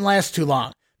 Didn't last too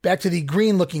long. Back to the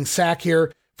green-looking sack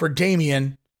here for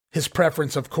Damien, his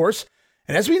preference, of course.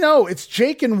 And as we know, it's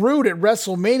Jake and Rude at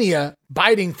WrestleMania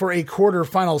biting for a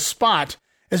quarterfinal spot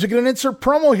as we get an insert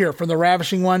promo here from the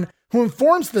Ravishing One who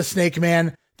informs the Snake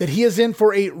Man that he is in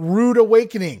for a rude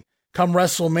awakening come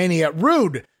WrestleMania.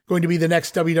 Rude going to be the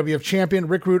next WWF champion.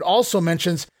 Rick Rude also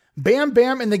mentions Bam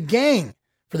Bam and the gang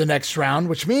for the next round,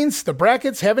 which means the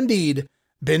brackets have indeed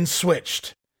been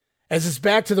switched. As it's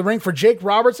back to the ring for Jake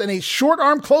Roberts and a short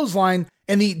arm clothesline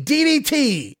and the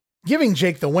DDT, giving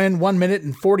Jake the win 1 minute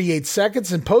and 48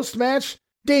 seconds. And post-match,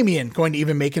 Damien going to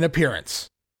even make an appearance.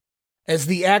 As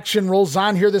the action rolls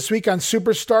on here this week on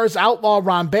Superstars, Outlaw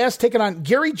Ron Bass taking on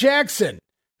Gary Jackson,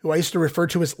 who I used to refer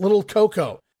to as Little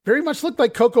Coco. Very much looked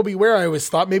like Coco Beware, I always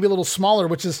thought, maybe a little smaller,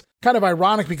 which is kind of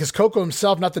ironic because Coco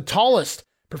himself, not the tallest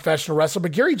professional wrestler,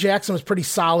 but Gary Jackson was pretty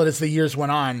solid as the years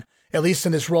went on, at least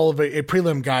in his role of a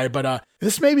prelim guy. But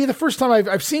this may be the first time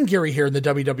I've seen Gary here in the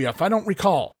WWF. I don't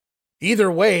recall.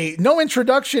 Either way, no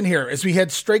introduction here as we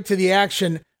head straight to the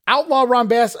action. Outlaw Ron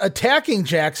Bass attacking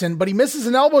Jackson, but he misses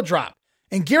an elbow drop.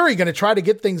 And Gary going to try to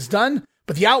get things done,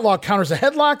 but the Outlaw counters a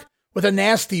headlock with a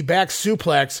nasty back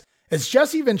suplex as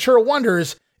Jesse Ventura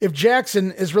wonders if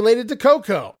Jackson is related to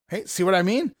Coco. Hey, see what I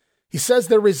mean? He says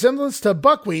their resemblance to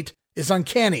buckwheat is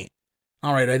uncanny.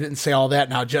 All right, I didn't say all that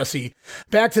now, Jesse.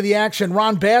 Back to the action.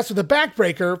 Ron Bass with a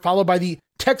backbreaker, followed by the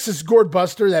Texas Gourd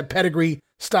Buster, that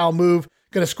pedigree-style move.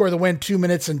 Going to score the win 2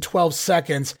 minutes and 12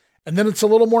 seconds. And then it's a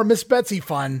little more Miss Betsy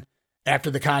fun after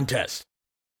the contest.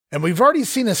 And we've already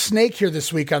seen a snake here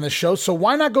this week on the show, so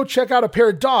why not go check out a pair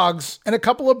of dogs and a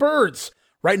couple of birds?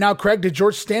 Right now, Craig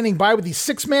DeGeorge standing by with the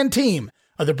six-man team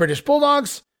of the British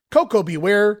Bulldogs, Coco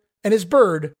Beware, and his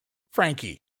bird,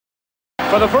 Frankie.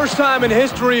 For the first time in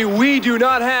history, we do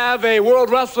not have a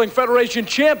World Wrestling Federation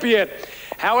champion.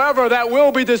 However, that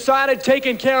will be decided,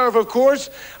 taken care of course,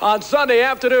 on Sunday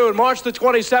afternoon, March the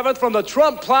 27th, from the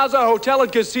Trump Plaza Hotel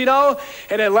and Casino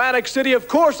in Atlantic City. Of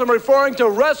course, I'm referring to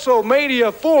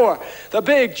WrestleMania 4, the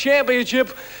big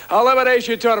championship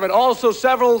elimination tournament. Also,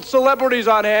 several celebrities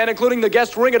on hand, including the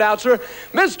guest ring announcer,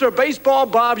 Mr. Baseball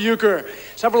Bob Uecker.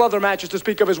 Several other matches to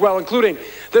speak of as well, including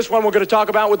this one we're going to talk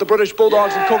about with the British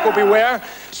Bulldogs and Coco Beware.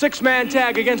 Six-man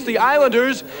tag against the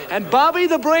Islanders, and Bobby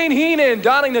the Brain Heenan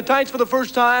donning the tights for the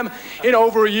first time in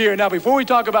over a year. Now, before we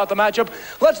talk about the matchup,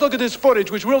 let's look at this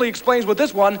footage, which really explains what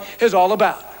this one is all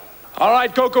about. All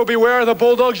right, Coco Beware, the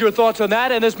Bulldogs, your thoughts on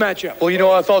that and this matchup? Well, you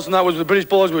know, our thoughts on that was the British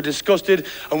Bulldogs were disgusted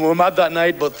and we were mad that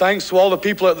night, but thanks to all the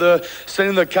people at the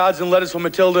sending the cards and letters for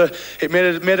Matilda, it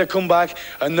made her come back,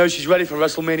 and now she's ready for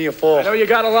WrestleMania 4. I know you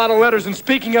got a lot of letters, and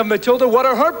speaking of Matilda, what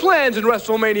are her plans in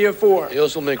WrestleMania 4? You know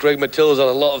something, Craig? Matilda's had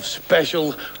a lot of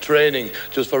special training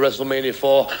just for WrestleMania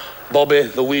 4. Bobby,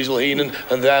 the Weasel Heenan,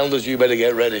 and the Islanders, you better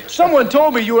get ready. Someone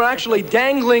told me you were actually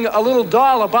dangling a little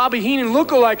doll, a Bobby Heenan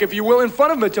lookalike, if you will, in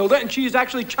front of Matilda, and she's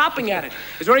actually chopping at it.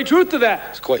 Is there any truth to that?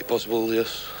 It's quite possible,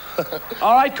 yes.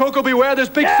 All right, Coco Beware, this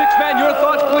big six-man, your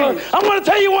thoughts, please. I'm going to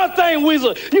tell you one thing,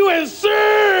 Weasel. You in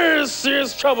serious,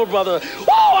 serious trouble, brother.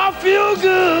 Oh, I feel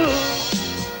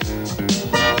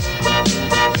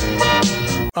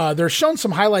good. They're showing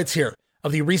some highlights here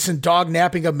of the recent dog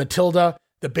napping of Matilda.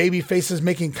 The baby faces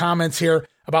making comments here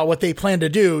about what they plan to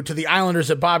do to the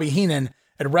Islanders at Bobby Heenan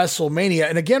at WrestleMania.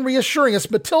 And again, reassuring us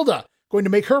Matilda going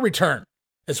to make her return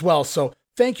as well. So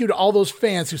thank you to all those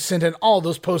fans who sent in all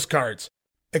those postcards.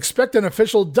 Expect an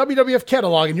official WWF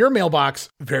catalog in your mailbox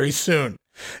very soon.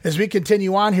 As we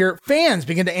continue on here, fans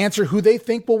begin to answer who they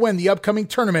think will win the upcoming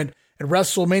tournament at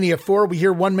WrestleMania 4. We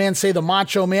hear one man say the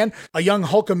Macho Man, a young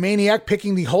Hulkamaniac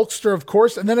picking the Hulkster, of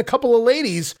course, and then a couple of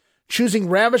ladies choosing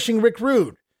Ravishing Rick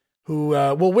Rude, who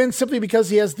will win simply because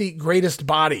he has the greatest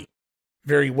body.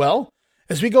 Very well.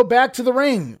 As we go back to the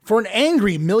ring for an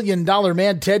angry $1 million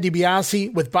man, Ted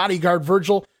DiBiase, with bodyguard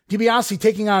Virgil. DiBiase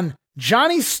taking on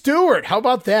Johnny Stewart. How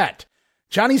about that?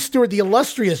 Johnny Stewart, the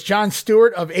illustrious John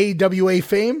Stewart of AWA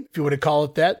fame, if you want to call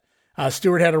it that.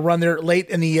 Stewart had a run there late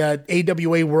in the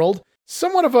AWA world.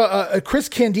 Somewhat of a Chris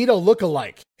Candido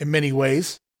look-alike in many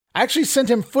ways. I actually sent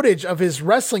him footage of his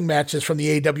wrestling matches from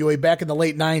the AWA back in the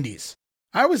late 90s.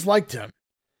 I always liked him.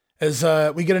 As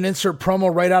we get an insert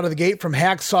promo right out of the gate from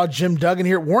Hacksaw Jim Duggan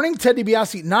here, warning Ted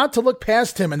DiBiase not to look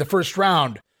past him in the first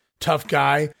round. Tough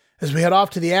guy. As we head off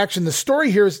to the action, the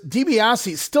story here is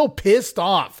DiBiase still pissed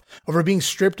off over being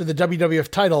stripped of the WWF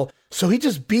title, so he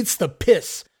just beats the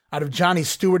piss out of Johnny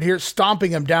Stewart here,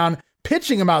 stomping him down,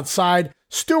 pitching him outside,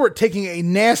 Stewart taking a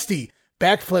nasty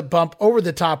backflip bump over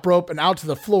the top rope and out to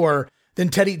the floor, then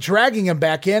Teddy dragging him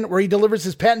back in where he delivers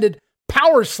his patented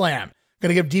power slam.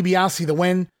 Going to give DiBiase the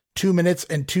win, 2 minutes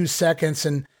and 2 seconds.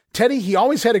 And Teddy, he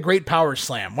always had a great power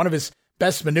slam, one of his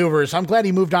best maneuvers. I'm glad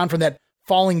he moved on from that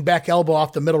falling back elbow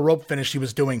off the middle rope finish he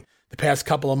was doing the past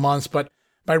couple of months. But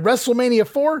by WrestleMania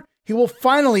 4, he will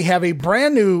finally have a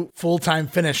brand new full-time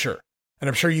finisher. And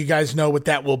I'm sure you guys know what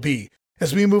that will be.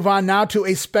 As we move on now to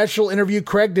a special interview,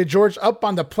 Craig DeGeorge up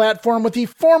on the platform with the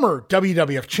former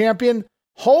WWF champion,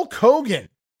 Hulk Hogan.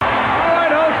 All right,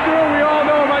 Hulkster, we all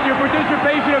know about your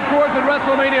participation, of course, in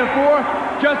WrestleMania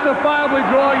 4, justifiably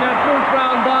drawing that first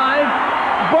round dive.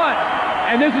 But,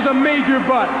 and this is a major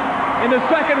but, in the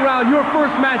second round, your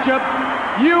first matchup,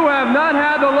 you have not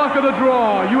had the luck of the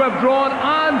draw. You have drawn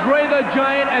Andre the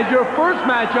Giant as your first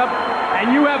matchup,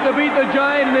 and you have to beat the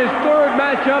Giant in his third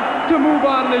matchup to move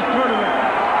on in this tournament.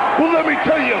 Well, let me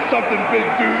tell you something, big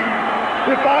dude.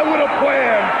 If I would have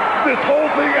planned this whole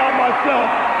thing out myself,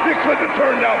 it couldn't have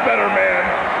turned out better, man.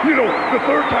 You know, the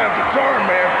third time's a charm,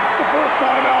 man. The first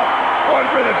time out,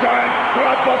 Andre the Giant, when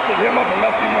I busted him up and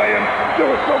left him laying, there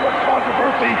was so much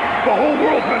controversy. The whole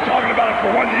world's been talking about it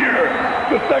for 1 year.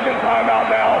 The second time out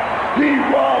now, he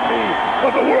robbed me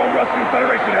of the World Wrestling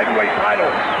Federation heavyweight title.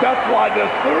 That's why this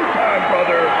third time,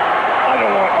 brother, I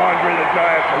don't want Andre the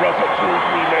Giant to wrestle 2 or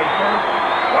 3 men first.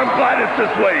 I'm glad it's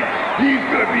this way. He's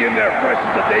going to be in there fresh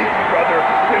as a daisy, brother,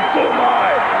 and so am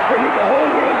I. And with the whole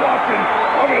world watching,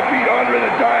 I'm going to beat Andre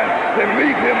the Giant and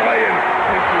leave him laying.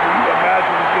 And can you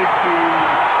imagine, big dude,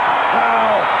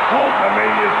 how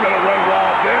Hulkamania is going to run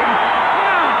wild then?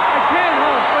 Yeah, I can,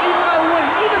 Hulk, but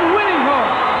even winning, Hulk,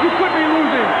 you could be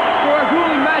losing. For a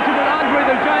grueling matchup with Andre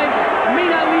the Giant may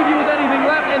not leave you with anything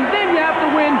left, and then you have to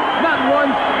win not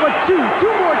once, but two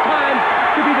more times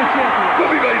to be the champion. Let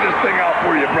me lay this thing out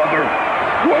for you, brother.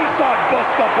 Once I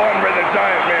bust up Andre the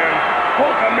Giant, man,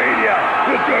 Hulkamania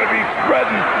is going to be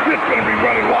spreading. It's going to be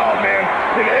running wild, man.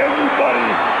 And everybody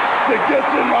that gets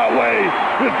in my way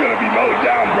is going to be mowed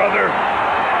down, brother.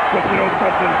 But you know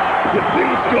something? If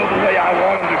things go the way I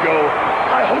want them to go,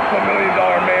 I hope the $1 Million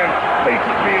Man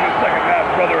faces me in the second half,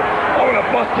 brother. I'm going to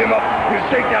bust him up and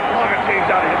shake that pocket change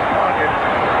out of his pocket.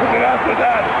 And then after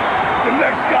that, the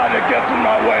next guy that gets in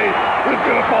my way is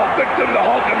going to fall victim to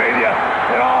Hulkamania,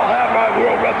 and I'll have my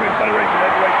World Wrestling Federation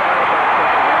heavyweight title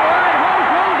back. All right, Hulk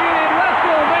Hogan in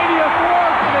WrestleMania 4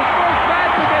 for his first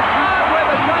match against Andre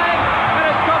the Giant, and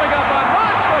it's coming up on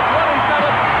March the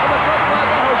 27th in the Trump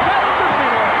Plaza Hotel in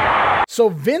Casino. So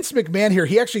Vince McMahon here,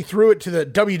 he actually threw it to the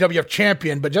WWF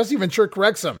champion, but Jesse Ventura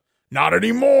corrects him. Not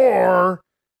anymore.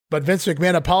 But Vince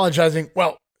McMahon apologizing,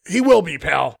 well, he will be,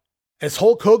 pal. As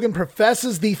Hulk Hogan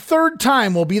professes the third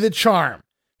time will be the charm.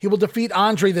 He will defeat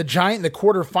Andre the Giant in the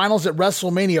quarterfinals at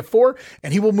WrestleMania 4,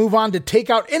 and he will move on to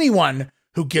take out anyone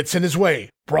who gets in his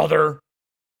way, brother.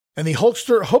 And the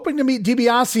Hulkster hoping to meet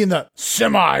DiBiase in the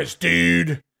semis,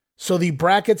 dude. So the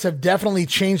brackets have definitely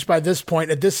changed by this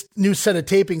point at this new set of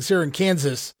tapings here in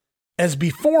Kansas. As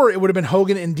before, it would have been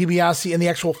Hogan and DiBiase in the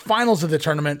actual finals of the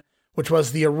tournament, which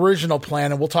was the original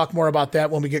plan, and we'll talk more about that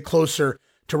when we get closer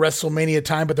to WrestleMania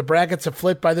time. But the brackets have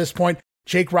flipped by this point.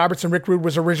 Jake Roberts and Rick Rude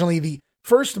was originally the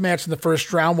first match in the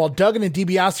first round, while Duggan and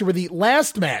DiBiase were the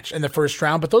last match in the first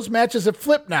round, but those matches have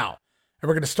flipped now. And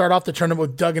we're going to start off the tournament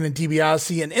with Duggan and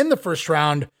DiBiase, and in the first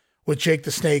round with Jake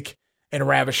the Snake and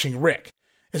Ravishing Rick.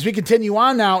 As we continue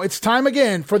on now, it's time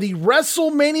again for the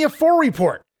WrestleMania 4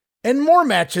 report, and more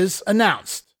matches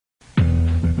announced.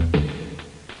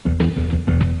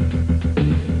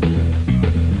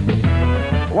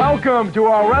 Welcome to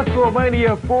our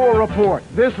WrestleMania 4 report.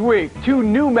 This week, 2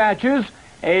 new matches,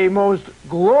 a most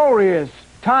glorious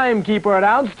timekeeper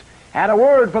announced, and a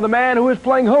word for the man who is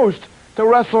playing host to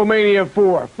WrestleMania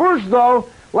 4. First, though,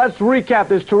 let's recap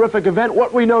this terrific event,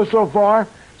 what we know so far,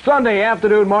 Sunday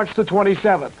afternoon, March the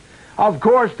 27th. Of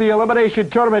course, the Elimination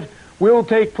Tournament will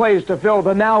take place to fill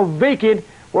the now vacant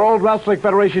World Wrestling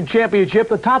Federation Championship.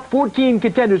 The top 14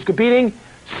 contenders competing,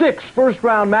 6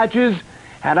 first-round matches,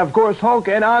 and of course, Hulk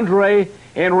and Andre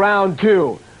in round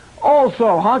 2.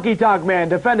 Also, Honky Tonk Man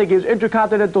defending his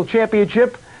Intercontinental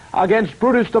Championship against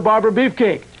Brutus the Barber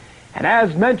Beefcake. And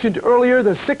as mentioned earlier,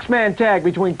 the 6-man tag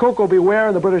between Koko Beware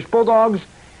and the British Bulldogs,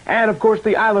 and of course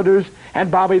the Islanders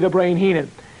and Bobby the Brain Heenan.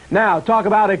 Now, talk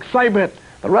about excitement.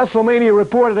 The WrestleMania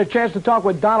Report had a chance to talk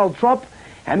with Donald Trump,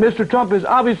 and Mr. Trump is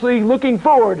obviously looking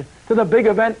forward to the big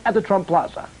event at the Trump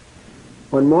Plaza.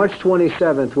 On March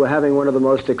 27th, we're having one of the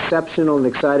most exceptional and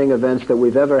exciting events that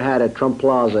we've ever had at Trump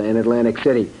Plaza in Atlantic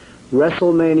City.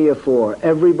 WrestleMania 4.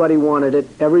 Everybody wanted it.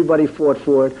 Everybody fought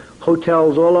for it.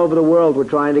 Hotels all over the world were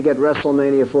trying to get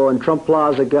WrestleMania 4, and Trump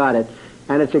Plaza got it.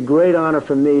 And it's a great honor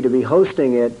for me to be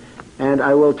hosting it. And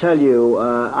I will tell you,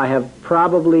 I have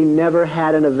probably never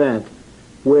had an event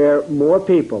where more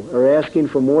people are asking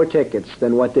for more tickets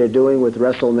than what they're doing with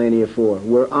WrestleMania 4.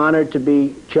 We're honored to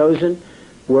be chosen.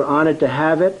 We're honored to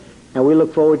have it, and we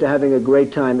look forward to having a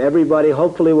great time. Everybody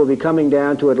hopefully will be coming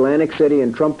down to Atlantic City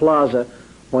and Trump Plaza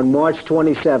on March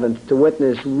 27th to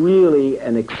witness really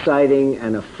an exciting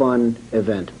and a fun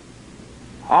event.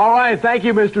 All right, thank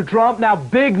you, Mr. Trump. Now,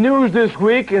 big news this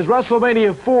week is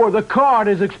WrestleMania 4. The card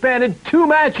has expanded 2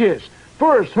 matches.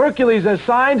 First, Hercules has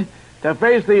signed to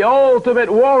face the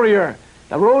Ultimate Warrior.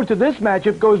 The road to this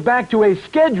matchup goes back to a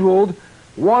scheduled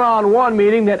one-on-one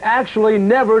meeting that actually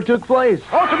never took place.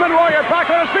 Ultimate Warrior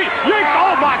back on his feet. Yeet!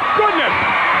 Oh, my goodness!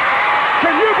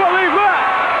 Can you believe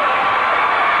that?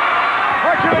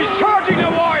 Hercules charging the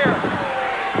Warrior.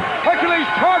 Hercules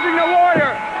charging the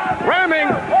Warrior. Ramming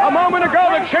a moment ago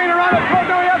the chain around the throat.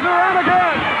 Now he has the ram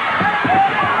again.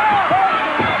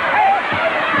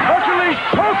 Hercules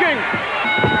choking.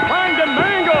 Trying to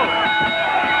mangle.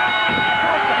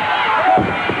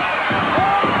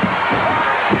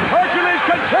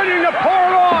 Continuing to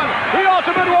pour on the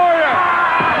Ultimate Warrior.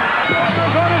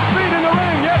 Warrior's on his feet in the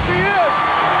ring. Yes, he is.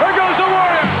 There goes the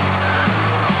Warrior.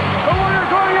 The Warrior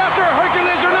going after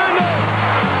Hercules Hernandez.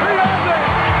 He has it.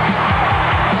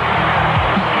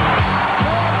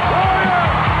 Warrior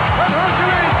and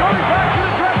Hercules going back to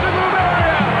the dressing room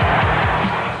area.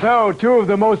 So, 2 of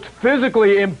the most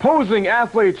physically imposing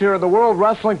athletes here in the World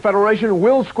Wrestling Federation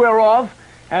will square off.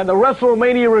 And the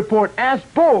WrestleMania Report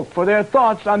asked both for their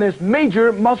thoughts on this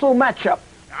major muscle matchup.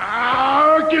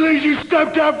 Hercules, you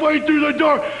stepped halfway through the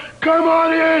door. Come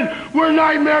on in. We're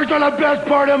nightmares on the best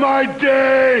part of my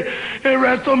day. In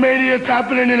WrestleMania, it's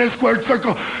happening in a squared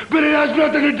circle. But it has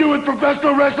nothing to do with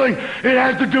professional wrestling. It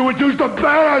has to do with who's the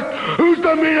best, who's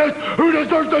the meanest, who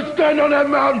deserves to stand on that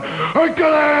mountain.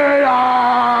 Hercules!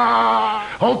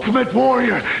 Ultimate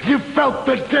Warrior, you felt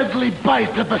the deadly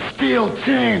bite of the steel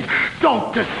chains.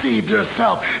 Don't deceive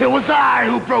yourself. It was I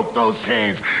who broke those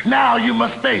chains. Now you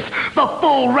must face the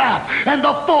full wrath and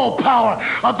the full power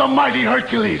of the mighty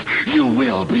Hercules. You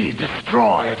will be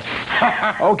destroyed.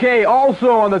 Okay,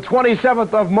 also on the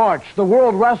 27th of March, the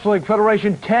World Wrestling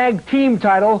Federation Tag Team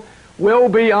title will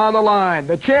be on the line.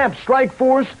 The champ, Strike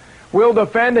Force, will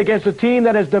defend against a team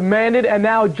that has demanded and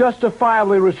now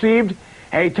justifiably received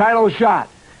a title shot.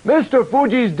 Mr.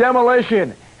 Fuji's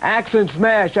Demolition, Axe and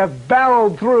Smash have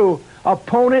barreled through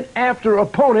opponent after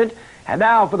opponent, and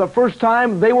now for the first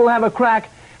time they will have a crack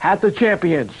at the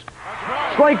champions.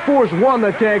 Strike Force won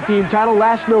the tag team title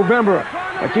last November,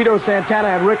 but Tito Santana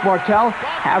and Rick Martel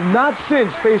have not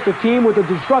since faced a team with the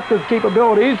destructive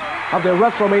capabilities of their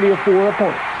WrestleMania 4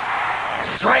 opponents.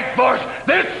 Strike Force,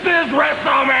 this is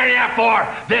WrestleMania 4.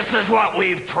 This is what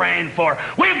we've trained for.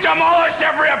 We've demolished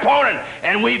every opponent,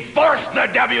 and we've forced the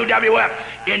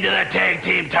WWF into the tag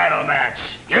team title match.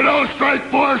 You know, Strike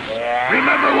Force,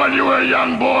 remember when you were a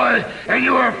young boy and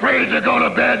you were afraid to go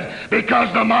to bed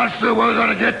because the monster was going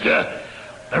to get you?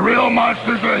 The real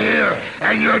monsters are here,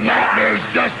 and your nightmare's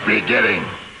just beginning.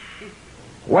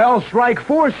 Well, Strike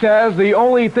Force says the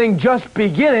only thing just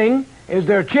beginning is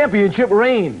their championship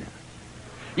reign.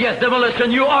 Yes,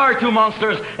 Demolition, you are 2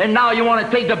 monsters, and now you want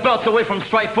to take the belts away from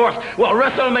Strike Force. Well,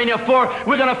 WrestleMania 4,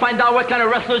 we're going to find out what kind of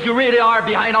wrestlers you really are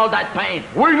behind all that pain.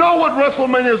 We know what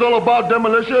WrestleMania is all about,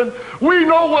 Demolition. We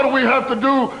know what we have to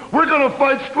do. We're going to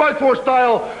fight Strike Force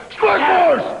style.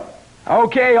 Strike Force!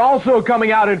 Okay, also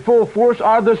coming out in full force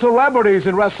are the celebrities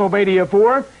in WrestleMania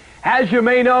 4. As you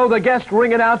may know, the guest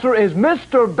ring announcer is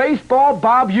Mr. Baseball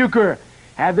Bob Uecker.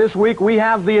 And this week we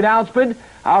have the announcement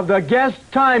of the guest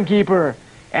timekeeper.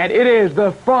 And it is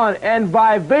the fun and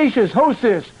vivacious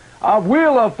hostess of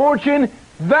Wheel of Fortune,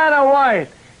 Vanna White.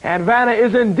 And Vanna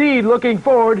is indeed looking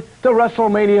forward to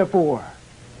WrestleMania 4.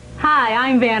 Hi,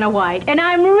 I'm Vanna White, and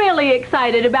I'm really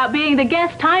excited about being the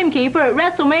guest timekeeper at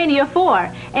WrestleMania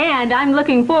 4. And I'm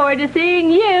looking forward to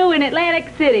seeing you in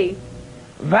Atlantic City.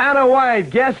 Vanna White,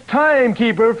 guest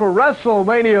timekeeper for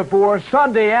WrestleMania 4,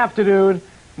 Sunday afternoon,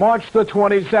 March the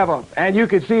 27th. And you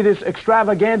can see this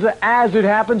extravaganza as it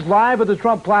happens live at the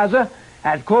Trump Plaza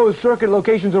at closed-circuit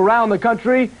locations around the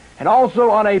country and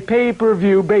also on a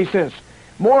pay-per-view basis.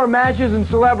 More matches and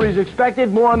celebrities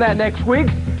expected. More on that next week.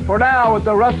 For now, with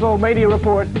the WrestleMania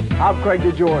Report, I'm Craig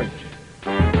DeGeorge.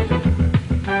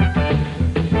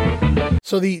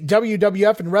 So the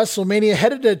WWF and WrestleMania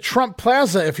headed to Trump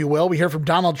Plaza, if you will. We hear from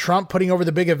Donald Trump putting over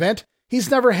the big event.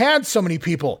 He's never had so many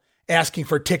people asking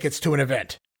for tickets to an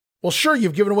event. Well, sure,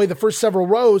 you've given away the first several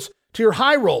rows to your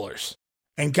high rollers.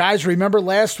 And guys, remember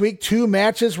last week, 2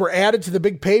 matches were added to the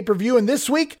big pay-per-view. And this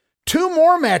week, 2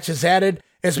 more matches added.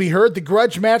 As we heard, the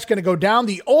grudge match going to go down.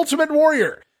 The Ultimate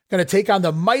Warrior going to take on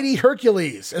the Mighty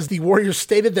Hercules, as the Warrior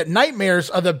stated that nightmares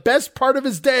are the best part of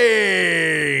his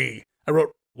day. I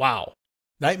wrote, wow.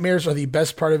 Nightmares are the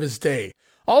best part of his day.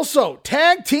 Also,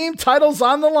 tag team titles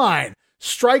on the line.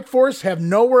 Strikeforce have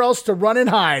nowhere else to run and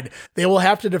hide. They will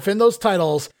have to defend those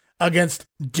titles against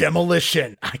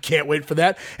Demolition. I can't wait for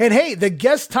that. And hey, the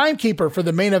guest timekeeper for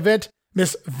the main event,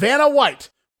 Miss Vanna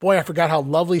White. Boy, I forgot how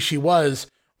lovely she was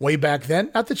way back then.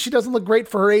 Not that she doesn't look great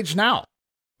for her age now.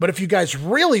 But if you guys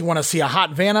really want to see a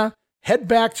hot Vanna, head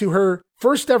back to her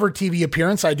first ever TV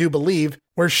appearance, I do believe,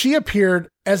 where she appeared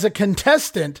as a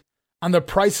contestant on The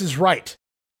Price is Right.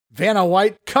 Vanna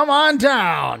White, come on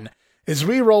down. As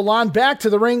we roll on back to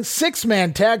the ring,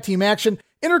 6-man tag team action,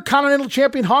 Intercontinental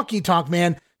Champion Honky Tonk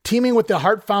Man teaming with the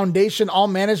Hart Foundation, all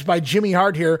managed by Jimmy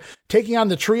Hart here, taking on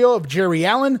the trio of Jerry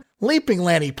Allen, Leaping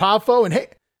Lanny Poffo, and hey,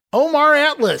 Omar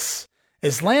Atlas.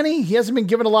 As Lanny, he hasn't been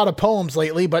given a lot of poems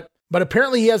lately, but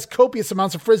apparently he has copious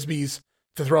amounts of Frisbees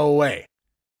to throw away.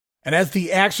 And as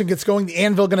the action gets going, the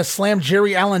Anvil going to slam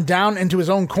Jerry Allen down into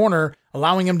his own corner,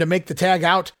 allowing him to make the tag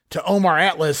out to Omar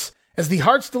Atlas, as the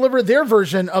Harts deliver their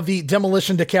version of the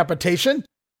Demolition Decapitation,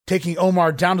 taking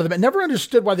Omar down to the mat. Never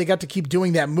understood why they got to keep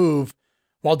doing that move,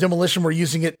 while Demolition were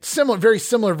using it very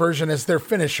similar version as their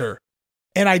finisher.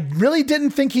 And I really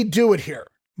didn't think he'd do it here.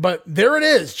 But there it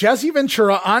is. Jesse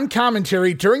Ventura on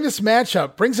commentary during this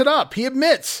matchup brings it up. He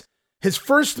admits his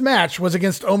first match was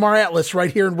against Omar Atlas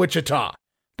right here in Wichita.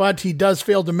 But he does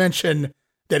fail to mention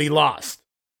that he lost.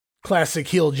 Classic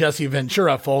heel Jesse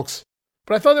Ventura, folks.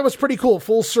 But I thought that was pretty cool.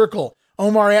 Full circle.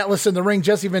 Omar Atlas in the ring,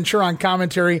 Jesse Ventura on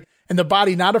commentary, and the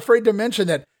Body not afraid to mention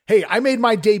that, hey, I made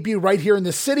my debut right here in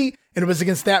the city, and it was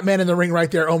against that man in the ring right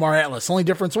there, Omar Atlas. Only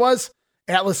difference was,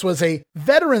 Atlas was a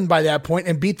veteran by that point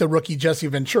and beat the rookie Jesse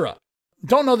Ventura.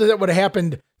 Don't know that would have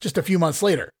happened just a few months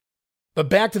later. But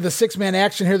back to the 6-man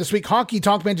action here this week. Honky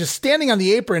Tonk Man just standing on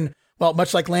the apron, well,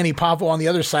 much like Lanny Poffo on the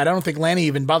other side. I don't think Lanny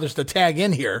even bothers to tag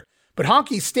in here. But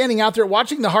Honky's standing out there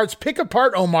watching the Harts pick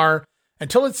apart Omar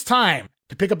until it's time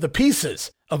to pick up the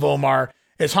pieces of Omar,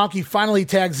 as Honky finally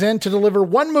tags in to deliver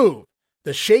one move,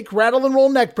 the Shake, Rattle, and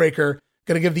Roll Neckbreaker,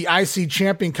 going to give the IC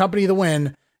Champion Company the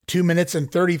win, 2 minutes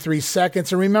and 33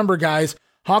 seconds. And remember, guys,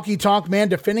 Honky Tonk Man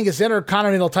defending his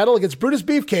Intercontinental title against Brutus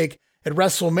Beefcake at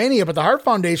WrestleMania, but the Hart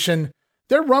Foundation,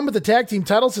 their run with the tag team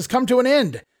titles has come to an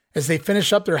end as they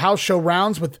finish up their house show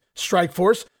rounds with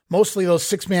Strikeforce, mostly those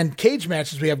 6-man cage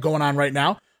matches we have going on right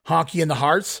now, Honky and the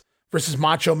Harts versus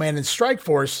Macho Man and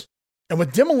Strikeforce. And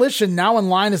with Demolition now in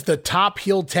line as the top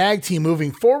heel tag team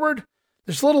moving forward,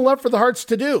 there's little left for the Harts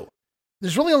to do.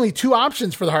 There's really only 2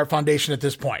 options for the Hart Foundation at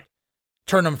this point.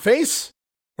 Turn them face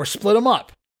or split them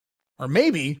up. Or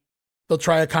maybe they'll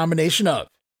try a combination of.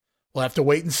 We'll have to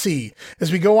wait and see.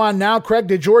 As we go on now, Craig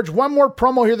DeGeorge, one more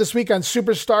promo here this week on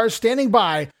Superstars, standing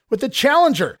by with the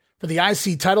challenger for the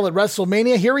IC title at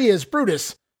WrestleMania. Here he is,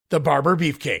 Brutus, the Barber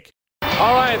Beefcake.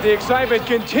 All right, the excitement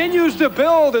continues to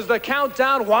build as the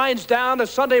countdown winds down to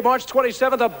Sunday, March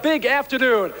 27th, a big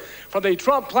afternoon from the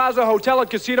Trump Plaza Hotel and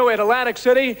Casino in Atlantic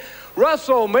City.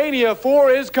 WrestleMania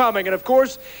 4 is coming, and of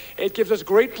course, it gives us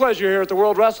great pleasure here at the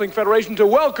World Wrestling Federation to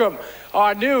welcome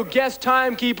our new guest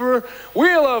timekeeper,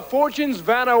 Wheel of Fortune's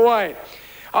Vanna White.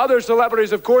 Other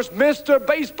celebrities, of course, Mr.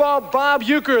 Baseball Bob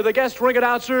Uecker, the guest ring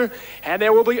announcer, and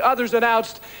there will be others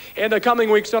announced in the coming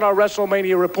weeks on our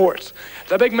WrestleMania reports.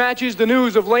 The big matches, the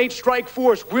news of late,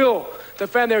 Strikeforce will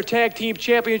defend their tag team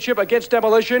championship against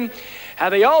Demolition,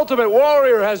 and the Ultimate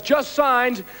Warrior has just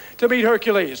signed to meet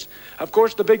Hercules. Of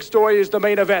course, the big story is the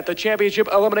main event, the championship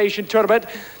elimination tournament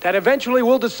that eventually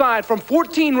will decide from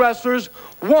 14 wrestlers,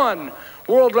 1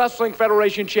 World Wrestling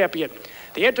Federation champion.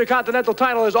 The Intercontinental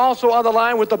title is also on the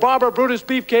line with the Barber Brutus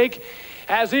Beefcake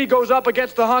as he goes up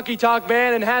against the Honky Tonk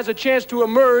Man and has a chance to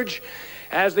emerge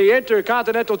as the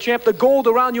Intercontinental champ, the gold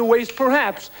around your waist,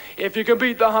 perhaps, if you can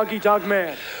beat the Honky Tonk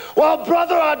Man. Well,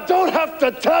 brother, I don't have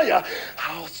to tell you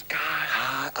how sky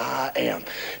high I am,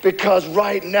 because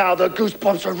right now the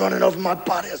goosebumps are running over my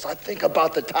body as I think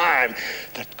about the time.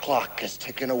 The clock is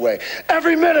ticking away.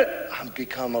 Every minute, I'm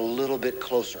become a little bit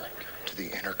closer to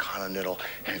the Intercontinental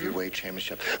Heavyweight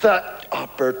Championship. The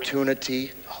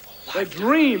opportunity of a lifetime. The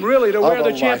dream, really, to wear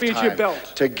the championship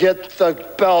belt. To get the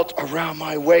belt around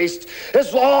my waist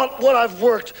is all what I've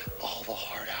worked all the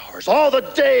hard hours, all the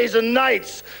days and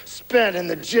nights spent in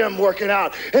the gym working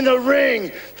out, in the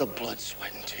ring, the blood,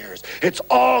 sweat, and tears. It's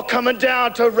all coming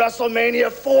down to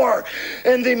WrestleMania 4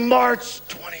 in the March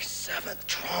 27th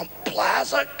Trump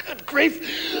Plaza. Good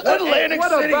grief. Atlantic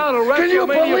what City. about a Can you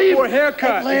WrestleMania believe 4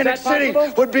 haircut? Atlantic Is that City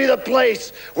possible? would be the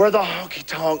place where the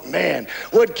honky-tonk man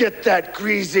would get that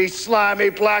greasy, slimy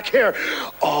black hair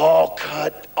all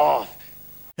cut off.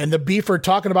 And the Beefer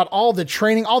talking about all the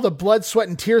training, all the blood, sweat,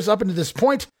 and tears up into this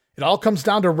point. It all comes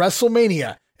down to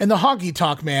WrestleMania and the Honky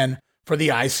Tonk Man for the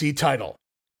IC title.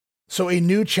 So a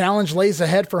new challenge lays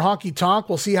ahead for Honky Tonk.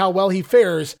 We'll see how well he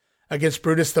fares against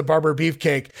Brutus the Barber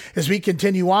Beefcake. As we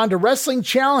continue on to Wrestling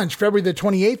Challenge, February the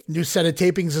 28th, new set of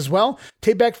tapings as well.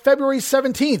 Tape back February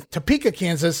 17th, Topeka,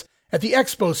 Kansas, at the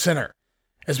Expo Center.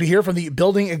 As we hear from the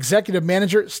building executive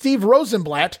manager, Steve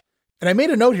Rosenblatt. And I made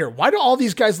a note here. Why do all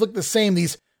these guys look the same,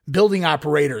 these building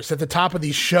operators at the top of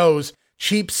these shows?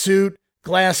 Cheap suit,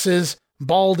 glasses,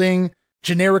 balding,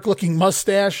 generic-looking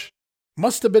mustache.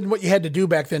 Must have been what you had to do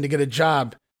back then to get a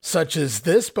job such as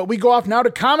this. But we go off now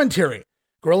to commentary.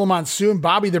 Gorilla Monsoon,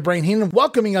 Bobby the Brain Heenan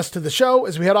welcoming us to the show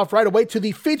as we head off right away to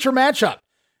the feature matchup.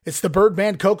 It's the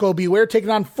Birdman Coco Beware taking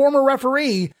on former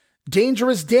referee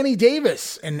Dangerous Danny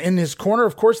Davis. And in his corner,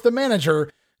 of course, the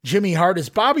manager, Jimmy Hart, as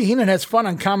Bobby Heenan has fun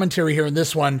on commentary here in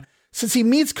this one. Since he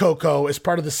meets Coco as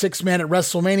part of the 6-man at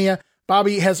WrestleMania,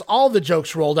 Bobby has all the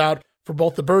jokes rolled out for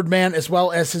both the Birdman as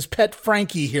well as his pet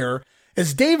Frankie here.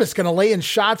 As Davis going to lay in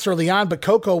shots early on, but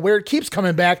Coco, where it keeps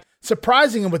coming back,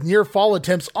 surprising him with near fall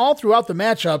attempts all throughout the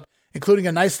matchup, including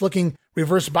a nice looking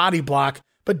reverse body block.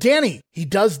 But Danny, he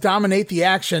does dominate the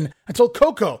action until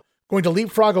Coco going to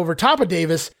leapfrog over top of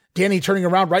Davis, Danny turning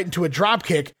around right into a drop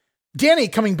kick. Danny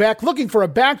coming back looking for a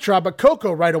backdrop, but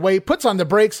Coco right away puts on the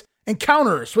brakes and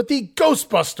counters with the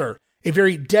Ghostbuster, a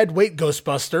very dead weight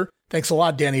Ghostbuster. Thanks a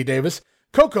lot, Danny Davis.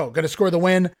 Coco going to score the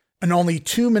win in only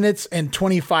 2 minutes and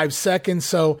 25 seconds.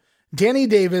 So Danny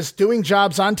Davis doing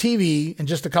jobs on TV in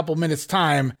just a couple minutes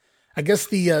time. I guess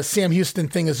the Sam Houston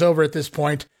thing is over at this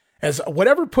point, as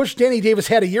whatever push Danny Davis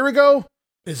had a year ago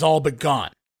is all but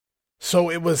gone.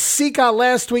 So it was Sika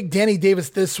last week, Danny Davis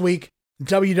this week.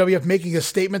 WWF making a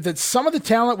statement that some of the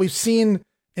talent we've seen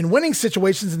in winning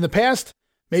situations in the past,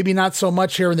 maybe not so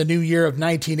much here in the new year of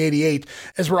 1988.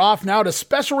 As we're off now to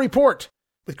Special Report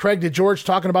with Craig DeGeorge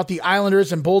talking about the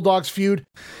Islanders and Bulldogs feud.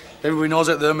 Everybody knows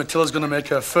out there, Matilda's going to make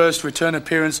her first return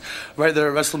appearance right there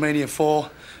at WrestleMania 4,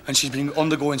 and she's been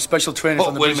undergoing special training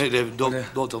from the wait a minute, David.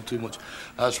 Don't tell too much.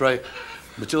 That's right.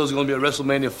 Matilda's going to be at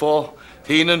WrestleMania 4.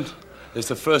 Heenan, it's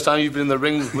the first time you've been in the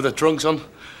ring with the trunks on,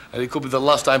 and it could be the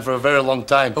last time for a very long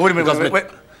time. Oh, wait a minute, wait.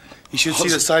 You should see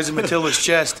the size of Matilda's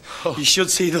chest. You should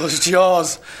see those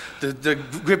jaws. The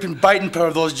gripping, biting power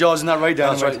of those jaws, isn't that right,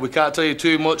 Dynamite? That's right. We can't tell you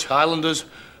too much. Highlanders,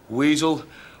 Weasel,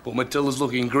 but Matilda's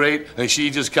looking great, and she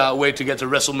just can't wait to get to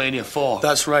WrestleMania 4.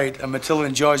 That's right, and Matilda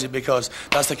enjoys it because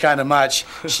that's the kind of match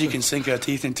she can sink her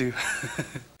teeth into.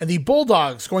 And the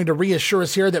Bulldogs going to reassure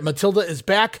us here that Matilda is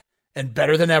back and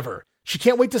better than ever. She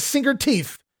can't wait to sink her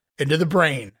teeth into the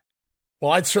brain.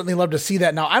 Well, I'd certainly love to see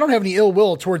that. Now, I don't have any ill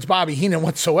will towards Bobby Heenan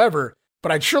whatsoever,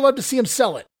 but I'd sure love to see him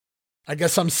sell it. I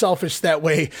guess I'm selfish that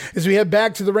way. As we head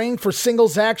back to the ring for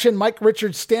singles action, Mike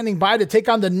Richards standing by to take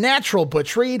on the natural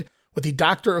Butch Reed with the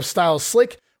Doctor of Style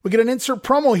Slick. We get an insert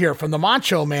promo here from the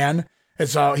Macho Man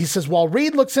as he says, while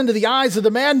Reed looks into the eyes of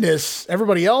the madness,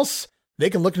 everybody else,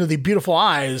 they can look into the beautiful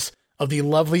eyes of the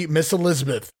lovely Miss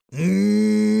Elizabeth.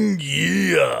 Yeah.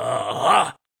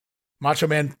 Macho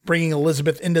Man bringing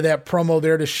Elizabeth into that promo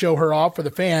there to show her off for the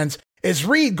fans. Is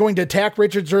Reed going to attack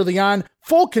Richards early on?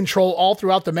 Full control all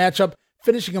throughout the matchup,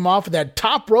 finishing him off with that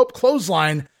top rope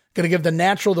clothesline. Going to give the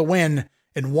natural the win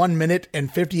in 1 minute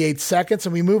and 58 seconds.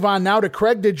 And we move on now to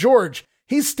Craig DeGeorge.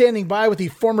 He's standing by with the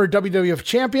former WWF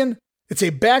champion. It's a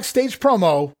backstage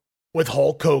promo with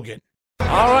Hulk Hogan.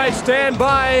 All right, stand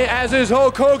by, as is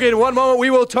Hulk Hogan. One moment we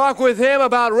will talk with him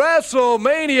about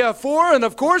WrestleMania 4 and,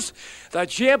 of course, the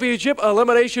Championship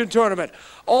Elimination Tournament.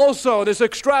 Also, this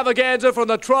extravaganza from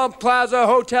the Trump Plaza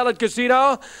Hotel and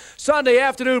Casino, Sunday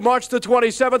afternoon, March the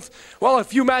 27th. Well, a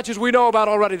few matches we know about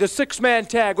already. The 6-man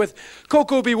tag with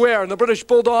Coco Beware and the British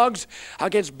Bulldogs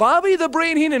against Bobby the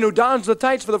Brain Heenan, who dons the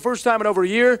tights for the first time in over a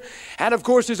year. And, of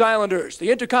course, his Islanders.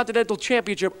 The Intercontinental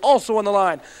Championship also on the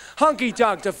line. Honky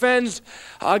Tonk defends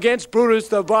against Brutus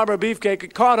the Barber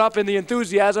Beefcake, caught up in the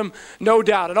enthusiasm, no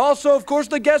doubt. And also, of course,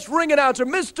 the guest ring announcer,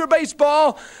 Mr.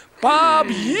 Baseball, Bob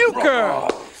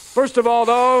Uecker. First of all,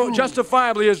 though,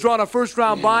 justifiably has drawn a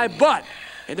first-round bye, but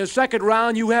In the second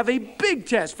round, you have a big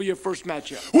test for your first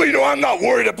matchup. Well, I'm not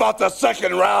worried about the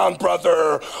second round,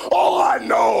 brother. All I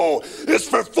know is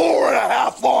for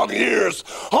 4.5 long years,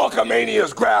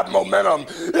 Hulkamania's grabbed momentum.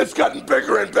 It's gotten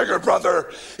bigger and bigger, brother.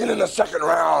 And in the second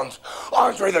round,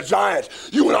 Andre the Giant,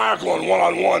 you and I are going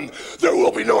one-on-one. There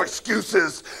will be no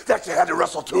excuses that you had to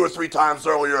wrestle 2 or 3 times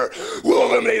earlier.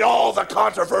 We'll eliminate all the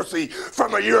controversy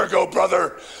from a year ago,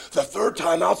 brother. The third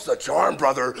time out's the charm,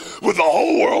 brother. With the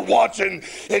whole world watching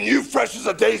and you fresh as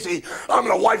a daisy, I'm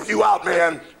gonna wipe you out,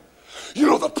 man.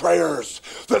 The prayers,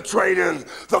 the training,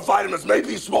 the vitamins may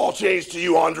be small change to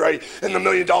you, Andre, and the $1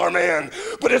 Million Man,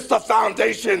 but it's the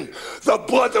foundation, the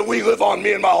blood that we live on,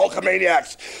 me and my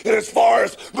Hulkamaniacs. And as far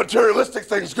as materialistic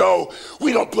things go,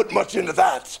 we don't put much into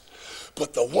that.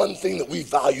 But the one thing that we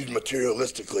valued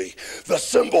materialistically, the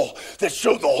symbol that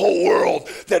showed the whole world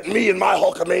that me and my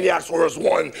Hulkamaniacs were as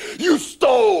one, you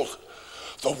stole.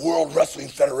 The World Wrestling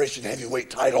Federation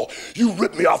heavyweight title. You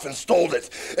ripped me off and stole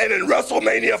it. And in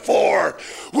WrestleMania 4,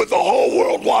 with the whole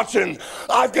world watching,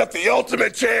 I've got the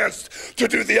ultimate chance to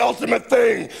do the ultimate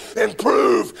thing and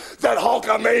prove that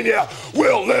Hulkamania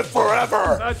will live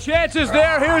forever. The chance is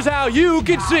there. Here's how you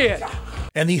can see it.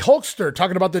 And the Hulkster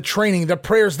talking about the training, the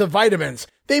prayers, the vitamins.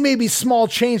 They may be small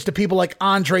change to people like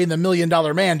Andre and the $1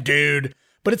 Million Man, dude.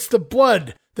 But it's the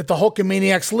blood that the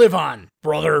Hulkamaniacs live on,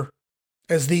 brother.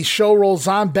 As the show rolls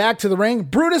on back to the ring,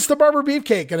 Brutus the Barber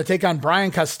Beefcake going to take on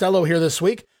Brian Costello here this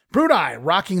week. Brudi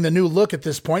rocking the new look at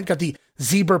this point. Got the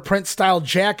zebra print style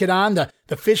jacket on,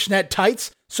 the fishnet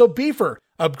tights. So Beefer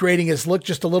upgrading his look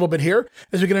just a little bit here.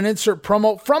 As we get an insert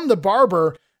promo from the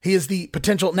Barber. He is the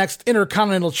potential next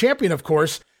Intercontinental Champion, of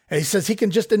course. And he says he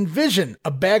can just envision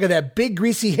a bag of that big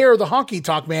greasy hair of the Honky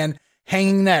Tonk Man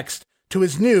hanging next to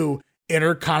his new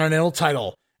Intercontinental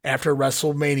title after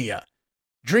WrestleMania.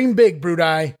 Dream big,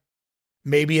 Brudi.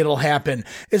 Maybe it'll happen.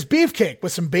 As Beefcake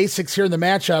with some basics here in the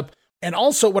matchup, and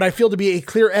also what I feel to be a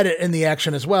clear edit in the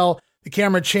action as well. The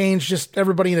camera changed, just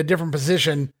everybody in a different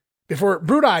position, before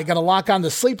Brudi going to lock on the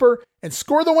sleeper and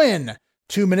score the win.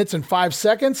 2 minutes and 5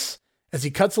 seconds as he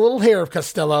cuts a little hair of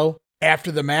Costello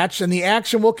after the match. And the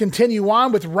action will continue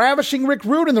on with Ravishing Rick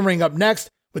Rude in the ring up next,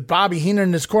 with Bobby Heenan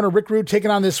in his corner. Rick Rude taking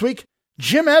on this week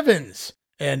Jim Evans.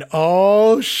 And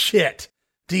oh shit.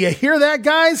 Do you hear that,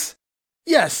 guys?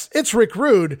 Yes, it's Rick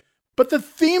Rude, but the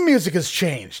theme music has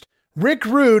changed. Rick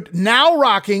Rude now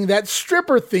rocking that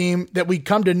stripper theme that we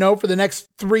come to know for the next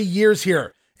 3 years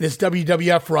here in his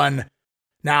WWF run.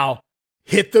 Now,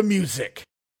 hit the music.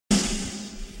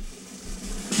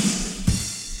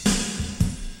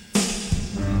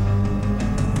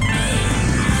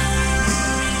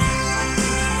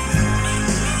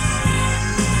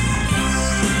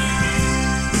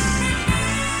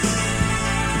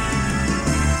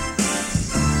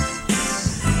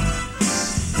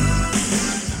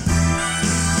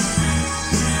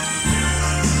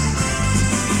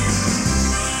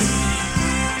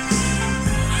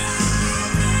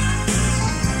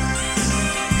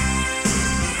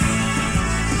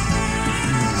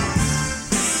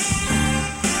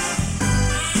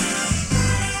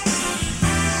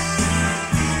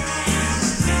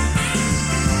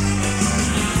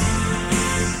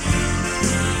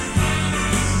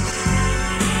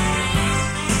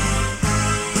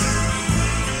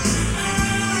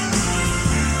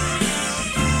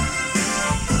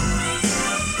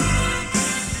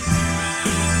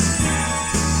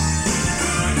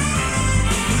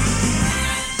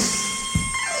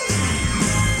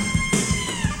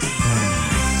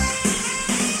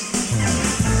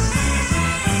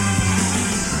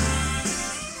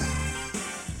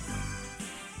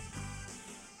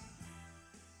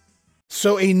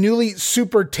 So a newly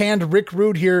super tanned Rick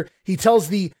Rude here. He tells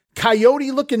the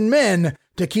coyote-looking men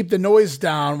to keep the noise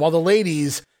down while the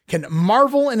ladies can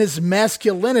marvel in his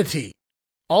masculinity.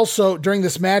 Also, during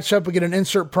this matchup, we get an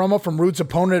insert promo from Rude's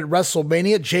opponent at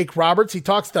WrestleMania, Jake Roberts. He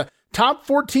talks the top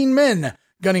 14 men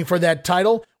gunning for that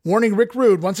title, warning Rick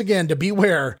Rude once again to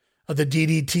beware of the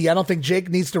DDT. I don't think Jake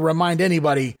needs to remind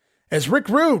anybody, as Rick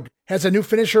Rude has a new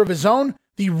finisher of his own,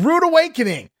 the Rude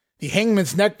Awakening. The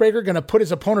Hangman's Neckbreaker going to put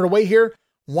his opponent away here.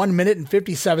 1 minute and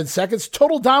 57 seconds.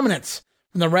 Total dominance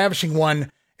from the Ravishing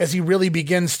One as he really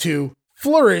begins to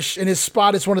flourish in his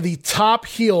spot as one of the top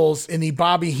heels in the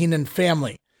Bobby Heenan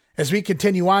family. As we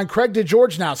continue on, Craig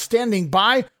DeGeorge now standing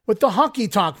by with the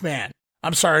Honky Tonk Man.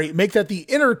 I'm sorry, make that the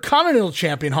Intercontinental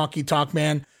Champion Honky Tonk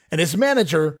Man and his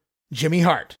manager, Jimmy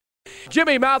Hart.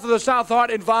 Jimmy Mouth of the South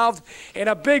Heart involved in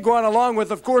a big one, along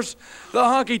with, of course, the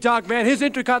Honky Tonk Man. His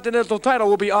Intercontinental title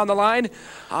will be on the line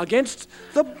against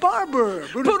the Barber.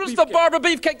 Brutus the Barber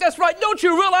Beefcake, that's right. Don't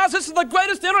you realize this is the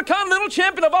greatest Intercontinental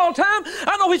Champion of all time?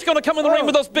 I know he's going to come in the ring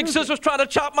with those big scissors trying to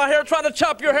chop my hair, trying to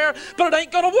chop your hair, but it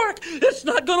ain't going to work. It's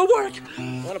not going to work.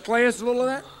 Want to play us a little of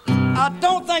that? I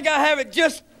don't think I have it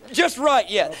just right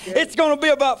yet. Okay. It's going to be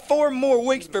about 4 more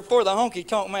weeks before the Honky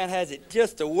Tonk Man has it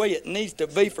just the way it needs to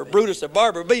be for Brutus the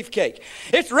Barber Beefcake.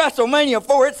 It's WrestleMania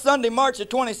 4. It's Sunday, March the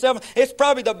 27th. It's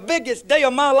probably the biggest day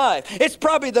of my life. It's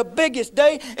probably the biggest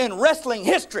day in wrestling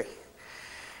history.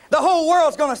 The whole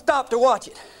world's going to stop to watch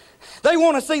it. They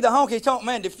want to see the Honky Tonk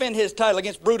Man defend his title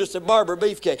against Brutus the Barber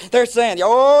Beefcake. They're saying,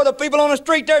 oh, the people on the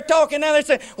street, they're talking now. They're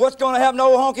saying, what's going to happen to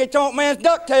old Honky Tonk Man's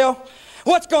ducktail?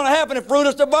 What's going to happen if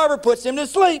Brutus the Barber puts him to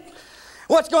sleep?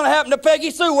 What's going to happen to Peggy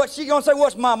Sue? What's she going to say?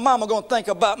 What's my mama going to think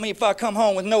about me if I come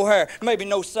home with no hair, maybe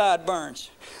no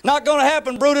sideburns? Not going to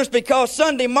happen, Brutus, because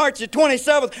Sunday, March the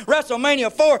 27th,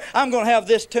 WrestleMania 4, I'm going to have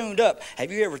this tuned up.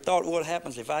 Have you ever thought what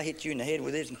happens if I hit you in the head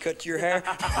with this and cut your hair?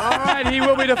 All right, he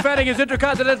will be defending his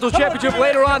Intercontinental Championship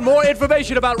later on. More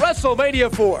information about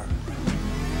WrestleMania 4.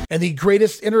 And the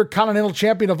greatest Intercontinental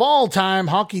Champion of all time,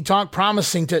 Honky Tonk,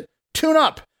 promising to tune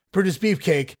up Brutus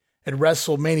Beefcake at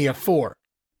WrestleMania 4.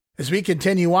 As we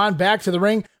continue on, back to the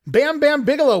ring, Bam Bam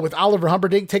Bigelow with Oliver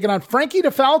Humperdinck taking on Frankie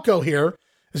DeFalco here,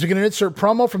 as we get an insert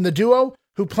promo from the duo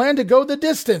who plan to go the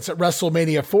distance at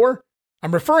WrestleMania 4.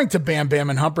 I'm referring to Bam Bam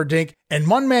and Humperdinck, and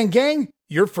One Man Gang,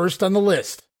 you're first on the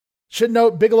list. Should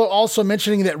note, Bigelow also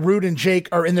mentioning that Rude and Jake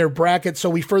are in their bracket, so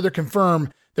we further confirm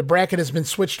the bracket has been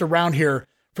switched around here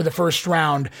for the first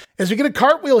round. As we get a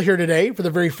cartwheel here today for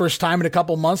the very first time in a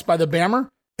couple months by the Bammer,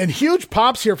 and huge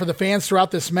pops here for the fans throughout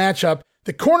this matchup.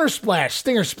 The corner splash,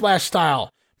 Stinger splash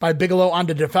style by Bigelow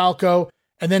onto DeFalco,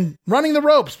 and then running the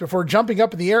ropes before jumping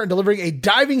up in the air and delivering a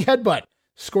diving headbutt,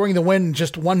 scoring the win in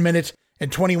just 1 minute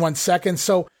and 21 seconds.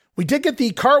 So we did get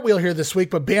the cartwheel here this week,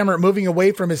 but Bammer moving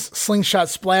away from his slingshot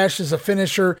splash as a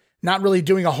finisher, not really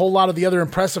doing a whole lot of the other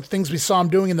impressive things we saw him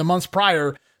doing in the months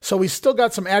prior. So we still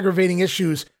got some aggravating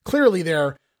issues clearly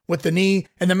there with the knee,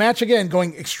 and the match again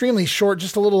going extremely short,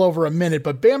 just a little over a minute,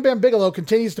 but Bam Bam Bigelow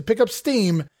continues to pick up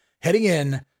steam heading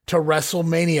in to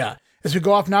WrestleMania. As we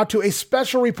go off now to a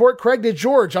special report, Craig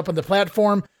DeGeorge up on the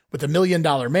platform with the $1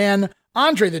 Million Man,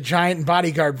 Andre the Giant, and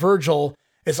bodyguard Virgil,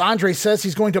 as Andre says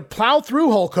he's going to plow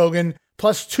through Hulk Hogan,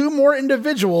 plus 2 more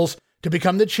individuals to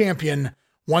become the champion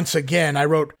once again. I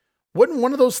wrote, wouldn't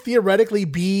one of those theoretically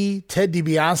be Ted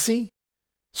DiBiase?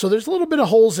 So there's a little bit of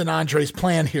holes in Andre's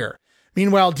plan here.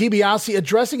 Meanwhile, DiBiase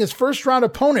addressing his first-round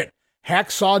opponent,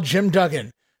 Hacksaw Jim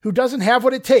Duggan, who doesn't have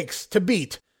what it takes to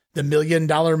beat the $1 Million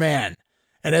Man.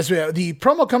 And as the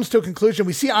promo comes to a conclusion,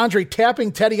 we see Andre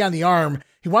tapping Teddy on the arm.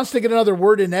 He wants to get another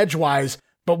word in edgewise,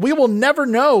 but we will never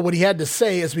know what he had to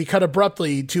say as we cut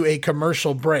abruptly to a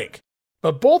commercial break.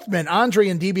 But both men, Andre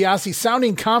and DiBiase,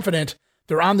 sounding confident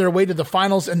they're on their way to the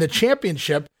finals and the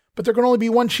championship, but there can only be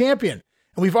one champion.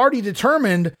 And we've already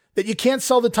determined that you can't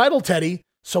sell the title, Teddy.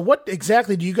 So what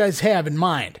exactly do you guys have in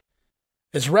mind?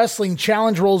 As Wrestling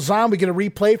Challenge rolls on, we get a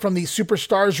replay from the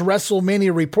Superstars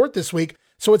WrestleMania report this week.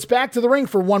 So it's back to the ring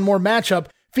for one more matchup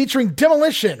featuring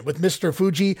Demolition with Mr.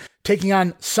 Fuji taking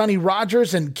on Sonny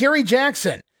Rogers and Gary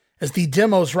Jackson, as the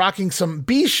Demos rocking some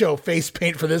B-Show face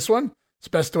paint for this one. It's the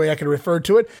best way I could refer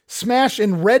to it. Smash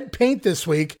in red paint this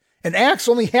week, and Axe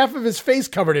only half of his face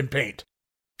covered in paint.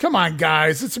 Come on,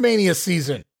 guys, it's Mania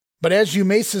season. But as you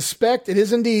may suspect, it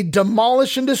is indeed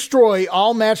demolish and destroy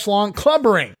all match long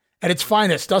clubbering at its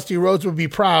finest. Dusty Rhodes would be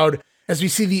proud as we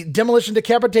see the Demolition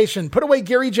Decapitation put away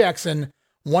Gary Jackson.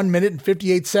 1 minute and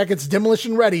 58 seconds,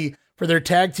 Demolition ready for their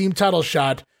tag team title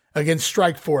shot against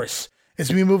Strikeforce.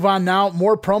 As we move on now,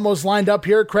 more promos lined up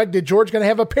here. Craig DeGeorge going to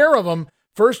have a pair of them.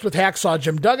 First with Hacksaw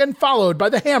Jim Duggan, followed by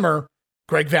the Hammer,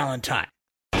 Greg Valentine.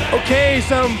 Okay,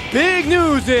 some big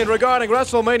news in regarding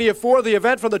WrestleMania 4, the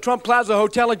event from the Trump Plaza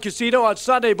Hotel and Casino on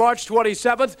Sunday, March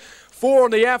 27th, 4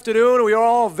 in the afternoon. We are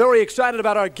all very excited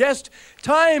about our guest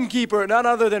timekeeper, none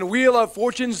other than Wheel of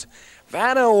Fortune's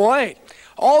Vanna White.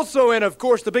 Also in, of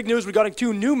course, the big news regarding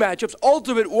 2 new matchups,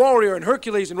 Ultimate Warrior and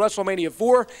Hercules in WrestleMania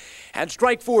 4, and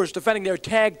Strikeforce defending their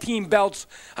tag team belts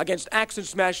against Axe and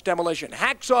Smash Demolition.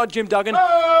 Hacksaw Jim Duggan,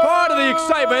 part of the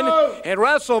excitement in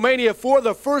WrestleMania 4,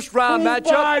 the first round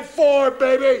matchup. 4,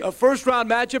 baby. A first round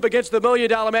matchup against the $1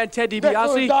 Million Man, Ted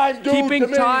DiBiase.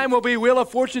 Keeping time will be Wheel of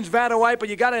Fortune's Vanna White, but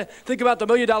you got to think about the $1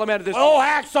 Million Man at this point. Oh,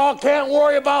 Hacksaw can't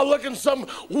worry about looking some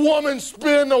woman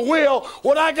spin the wheel.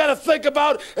 What I got to think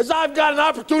about is I've got an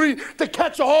opportunity to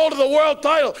catch a hold of the world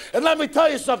title. And let me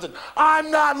tell you something.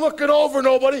 I'm not looking over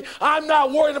nobody. I'm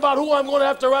not worried about who I'm going to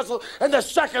have to wrestle in the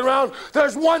second round.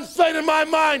 There's one thing in my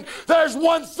mind. There's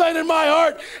one thing in my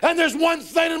heart. And there's one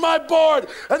thing in my board.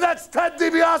 And that's Ted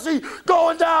DiBiase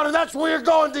going down. And that's where you're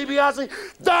going, DiBiase.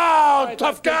 Down, right,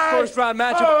 tough guy. First round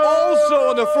matchup.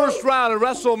 Also in the first round of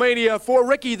WrestleMania 4,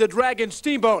 Ricky the Dragon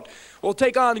Steamboat will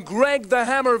take on Greg the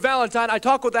Hammer Valentine. I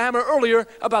talked with the Hammer earlier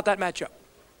about that matchup.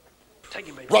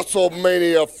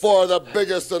 WrestleMania 4, the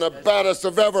biggest and the baddest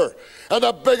of ever. And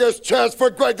the biggest chance for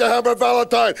Greg the Hammer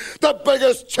Valentine. The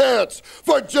biggest chance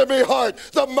for Jimmy Hart,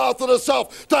 the mouth of the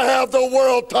South, to have the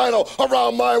world title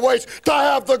around my waist, to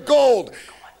have the gold.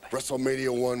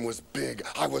 WrestleMania 1 was big.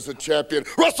 I was a champion.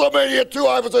 WrestleMania 2,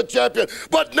 I was a champion.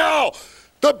 But now,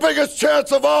 the biggest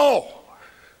chance of all.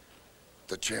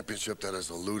 The championship that has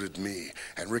eluded me.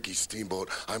 And Ricky Steamboat,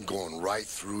 I'm going right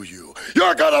through you.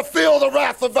 You're going to feel the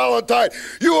wrath of Valentine.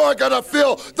 You are going to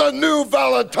feel the new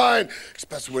Valentine.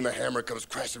 Especially when the Hammer comes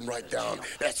crashing right down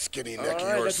that skinny neck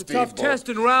of yours, Steamboat. That's a tough test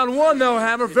in round 1, though,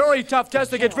 Hammer. Very tough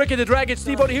test against Ricky the Dragon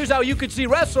Steamboat. Here's how you can see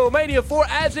WrestleMania 4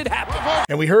 as it happens.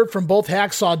 And we heard from both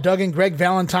Hacksaw Doug and Greg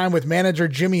Valentine with manager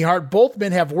Jimmy Hart. Both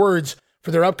men have words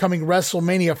for their upcoming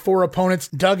WrestleMania 4 opponents.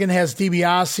 Duggan has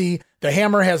DiBiase. The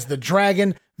Hammer has the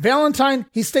Dragon. Valentine,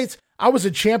 he states, I was a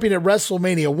champion at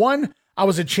WrestleMania 1. I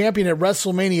was a champion at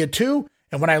WrestleMania 2.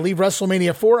 And when I leave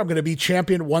WrestleMania 4, I'm going to be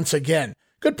champion once again.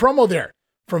 Good promo there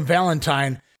from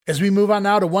Valentine. As we move on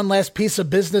now to one last piece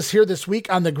of business here this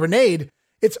week on The Grenade,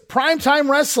 it's Primetime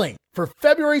Wrestling for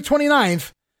February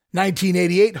 29th,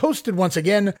 1988, hosted once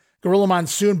again, Gorilla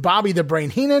Monsoon, Bobby the Brain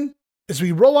Heenan. As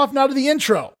we roll off now to the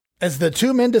intro, as the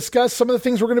two men discuss some of the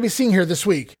things we're going to be seeing here this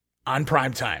week on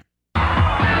Primetime.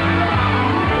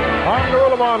 I'm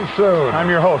Gorilla Monsoon. I'm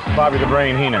your host, Bobby the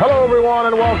Brain Heenan. Hello, everyone,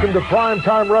 and welcome to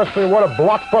Primetime Wrestling. What a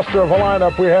blockbuster of a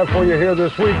lineup we have for you here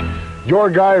this week. Your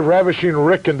guy, Ravishing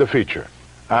Rick, in the feature.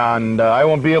 And I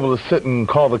won't be able to sit and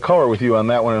call the color with you on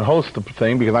that one and host the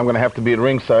thing because I'm going to have to be at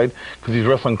ringside because he's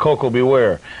wrestling Coco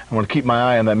Beware. I'm going to keep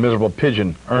my eye on that miserable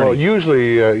pigeon, Ernie. Well,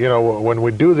 usually, when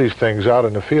we do these things out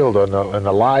in the field and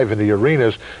the live in the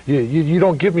arenas, you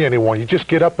don't give me anyone. You just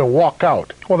get up and walk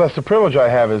out. Well, that's the privilege I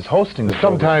have is hosting the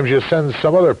Sometimes you send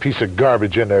some other piece of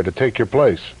garbage in there to take your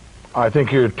place. I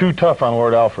think you're too tough on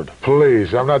Lord Alfred.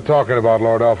 Please, I'm not talking about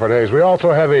Lord Alfred Hayes. We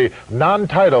also have a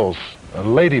non-titles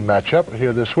lady matchup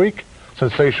here this week.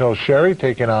 Sensational Sherry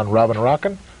taking on Rockin'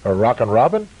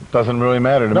 Robin. Doesn't really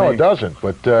matter to me. No, it doesn't.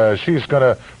 But she's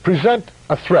going to present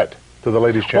a threat to the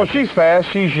ladies' champion. Well, she's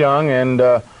fast, she's young,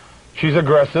 and she's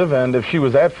aggressive. And if she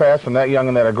was that fast and that young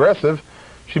and that aggressive,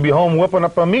 she'd be home whipping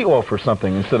up a meatloaf or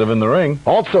something instead of in the ring.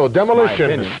 Also,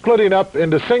 Demolition splitting up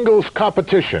into singles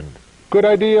competition. Good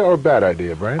idea or bad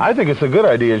idea, Brian? I think it's a good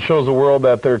idea. It shows the world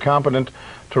that they're competent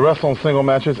to wrestle in single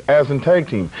matches as in tag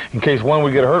team. In case one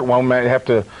would get hurt, one might have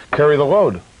to carry the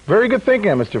load. Very good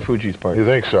thinking on Mr. Fuji's part. You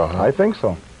think so? Huh? I think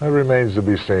so. That remains to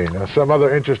be seen. Some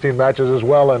other interesting matches as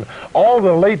well, and all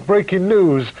the late-breaking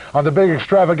news on the big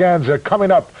extravaganza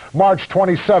coming up March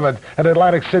 27th in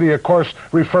Atlantic City, of course,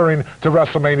 referring to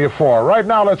WrestleMania 4. Right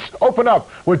now, let's open up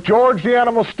with George the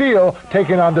Animal Steel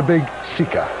taking on the Big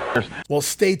Sika. Well,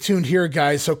 stay tuned here,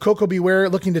 guys. So Coco Beware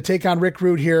looking to take on Rick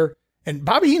Rude here. And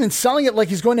Bobby Heenan selling it like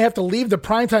he's going to have to leave the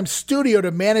Primetime studio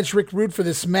to manage Rick Rude for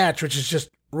this match, which is just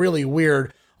really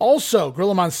weird. Also,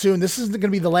 Gorilla Monsoon, this isn't going to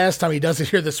be the last time he does it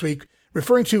here this week,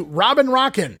 referring to Robin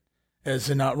Rockin', as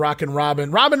in Rockin'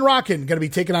 Robin. Robin Rockin' going to be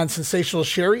taking on Sensational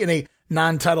Sherry in a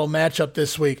non-title matchup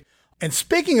this week. And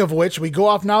speaking of which, we go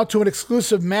off now to an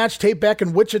exclusive match tape back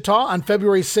in Wichita on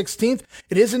February 16th.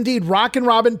 It is indeed Rockin'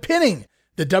 Robin pinning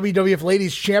the WWF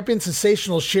Ladies Champion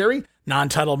Sensational Sherry,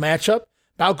 non-title matchup.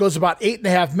 Bout goes about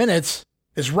 8.5 minutes.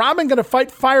 Is Robin going to fight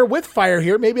fire with fire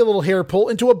here? Maybe a little hair pull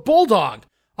into a bulldog.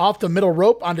 Off the middle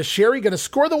rope onto Sherry, going to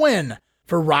score the win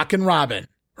for Rockin' Robin.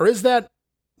 Or is that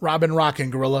Robin Rockin',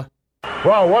 Gorilla?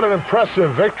 Wow, what an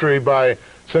impressive victory by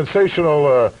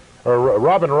Sensational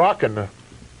Robin Rockin'.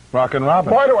 Rockin'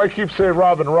 Robin. Why do I keep saying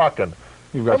Robin Rockin'?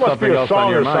 You've got there must something be a else song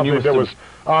on your or mind. something that was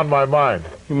on my mind.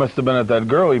 You must have been at that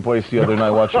girly place the other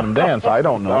night watching them dance. I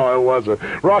don't know. No, I wasn't.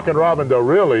 Rockin' Robin, though,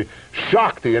 really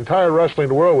shocked the entire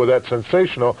wrestling world with that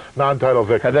sensational non-title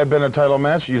victory. Had that been a title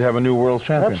match, you'd have a new world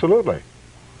champion. Absolutely.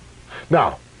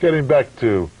 Now, getting back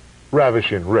to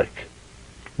Ravishing Rick.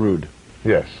 Rude.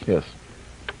 Yes. Yes.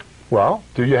 Well,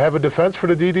 do you have a defense for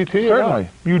the DDT? Certainly.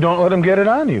 You don't let him get it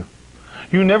on you.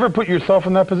 You never put yourself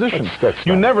in that position.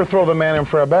 You never throw the man in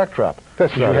for a backdrop. You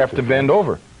have to bend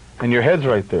over, and your head's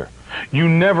right there. You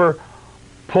never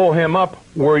pull him up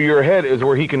where your head is,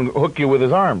 where he can hook you with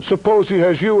his arms. Suppose he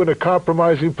has you in a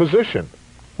compromising position.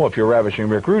 Well, if you're Ravishing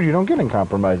Rick Rude, you don't get in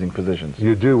compromising positions.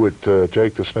 You do with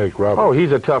Jake the Snake Roberts. Oh,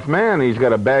 he's a tough man. He's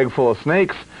got a bag full of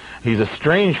snakes. He's a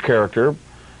strange character.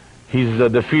 He's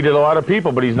defeated a lot of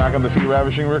people, but he's not going to defeat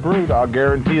Ravishing Rick Rude. I'll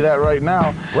guarantee that right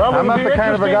now. Well, I'm not the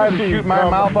kind of a guy to shoot my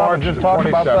mouth off and just talk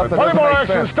about stuff that doesn't make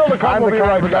sense. Still to come. I'm the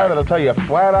kind of a guy that'll tell you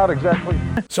flat out exactly.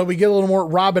 So we get a little more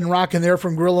Robin Rock in there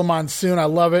from Gorilla Monsoon. I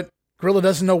love it. Gorilla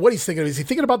doesn't know what he's thinking of. Is he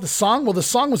thinking about the song? Well, the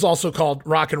song was also called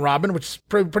Rockin' Robin, which is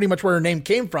pretty much where her name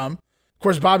came from. Of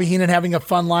course, Bobby Heenan having a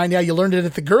fun line. Yeah, you learned it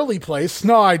at the girly place.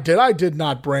 No, I did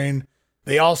not, Brain.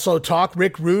 They also talk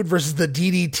Rick Rude versus the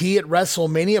DDT at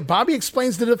WrestleMania. Bobby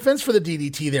explains the defense for the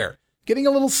DDT there, getting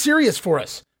a little serious for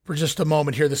us for just a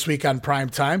moment here this week on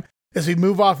Primetime. As we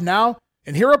move off now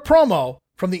and hear a promo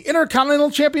from the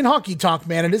Intercontinental Champion Honky Tonk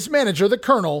Man and his manager, the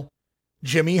Colonel,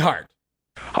 Jimmy Hart.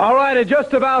 All right, in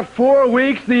just about 4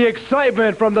 weeks, the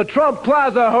excitement from the Trump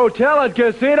Plaza Hotel and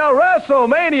Casino,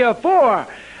 WrestleMania 4.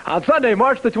 On Sunday,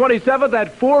 March the 27th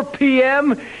at 4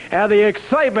 p.m., and the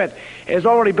excitement is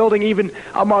already building even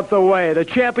a month away. The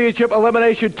Championship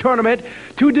Elimination Tournament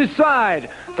to decide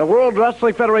the World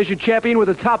Wrestling Federation champion with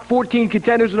the top 14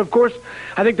 contenders. And, of course,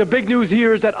 I think the big news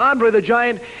here is that Andre the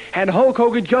Giant and Hulk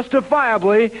Hogan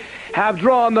justifiably have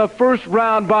drawn the first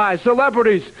round bye.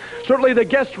 Celebrities, certainly the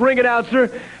guest ring announcer,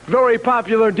 very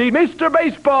popular indeed, Mr.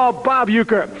 Baseball, Bob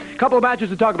Uecker. A couple of matches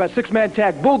to talk about, six-man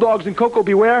tag, Bulldogs and Coco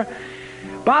Beware.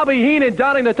 Bobby Heenan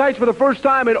donning the tights for the first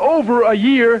time in over a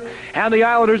year, and the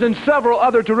Islanders, and several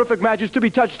other terrific matches to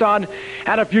be touched on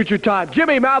at a future time.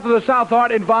 Jimmy Mouth of the South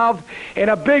Heart involved in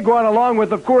a big one, along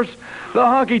with, of course, the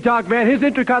Honky Tonk Man. His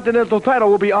Intercontinental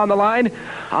title will be on the line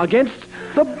against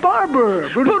the Barber.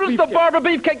 Brutus the Barber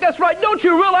Beefcake, that's right. Don't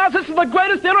you realize this is the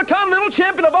greatest Intercontinental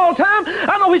Champion of all time?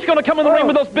 I know he's going to come in the ring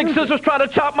with those big scissors trying to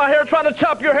chop my hair, trying to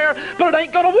chop your hair, but it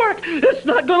ain't going to work. It's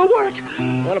not going to work.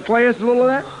 Want to play us a little of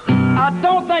that? I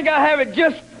don't think I have it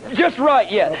just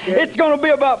right yet. Okay. It's going to be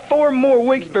about 4 more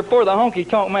weeks before the Honky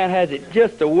Tonk Man has it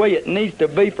just the way it needs to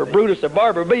be for Brutus the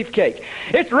Barber Beefcake.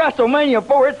 It's WrestleMania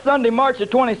 4. It's Sunday, March the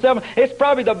 27th. It's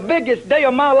probably the biggest day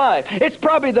of my life. It's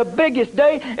probably the biggest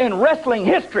day in wrestling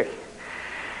history.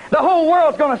 The whole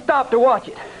world's going to stop to watch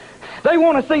it. They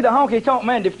want to see the Honky Tonk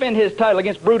Man defend his title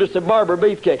against Brutus the Barber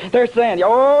Beefcake. They're saying,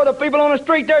 oh, the people on the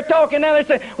street, they're talking now. They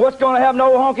say, what's going to happen to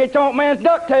old Honky Tonk Man's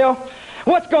ducktail?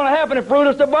 What's going to happen if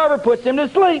Brutus the Barber puts him to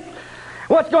sleep?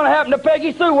 What's going to happen to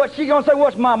Peggy Sue? What's she going to say?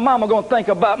 What's my mama going to think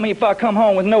about me if I come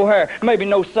home with no hair, maybe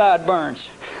no sideburns?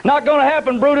 Not going to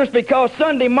happen, Brutus, because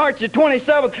Sunday, March the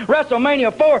 27th,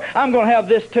 WrestleMania 4, I'm going to have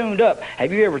this tuned up.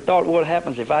 Have you ever thought what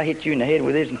happens if I hit you in the head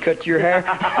with this and cut your hair?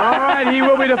 All right, he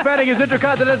will be defending his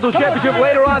Intercontinental Championship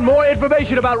later on. More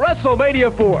information about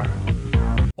WrestleMania 4.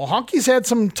 Well, Honky's had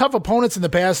some tough opponents in the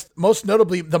past, most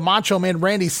notably the Macho Man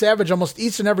Randy Savage almost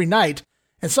each and every night,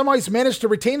 and somehow he's managed to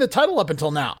retain the title up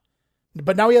until now.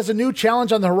 But now he has a new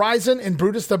challenge on the horizon in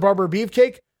Brutus the Barber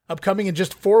Beefcake, upcoming in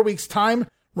just 4 weeks' time,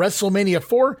 WrestleMania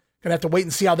 4. Gonna have to wait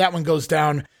and see how that one goes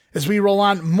down as we roll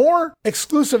on more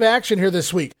exclusive action here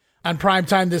this week. On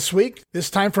Primetime this week,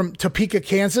 this time from Topeka,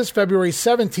 Kansas, February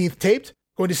 17th taped.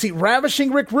 Going to see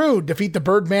Ravishing Rick Rude defeat the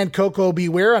Birdman Coco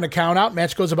Beware on a countout.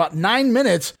 Match goes about 9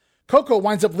 minutes. Coco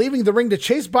winds up leaving the ring to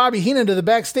chase Bobby Heenan to the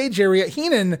backstage area.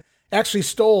 Heenan actually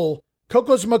stole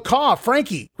Coco's macaw.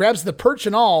 Frankie grabs the perch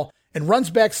and all and runs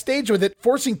backstage with it,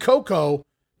 forcing Coco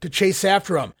to chase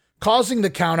after him, causing the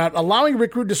countout, allowing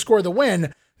Rick Rude to score the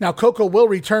win. Now Coco will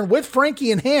return with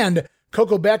Frankie in hand.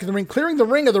 Coco back in the ring, clearing the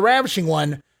ring of the Ravishing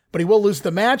One, but he will lose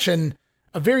the match, and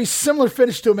a very similar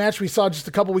finish to a match we saw just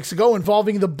a couple weeks ago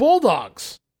involving the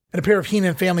Bulldogs and a pair of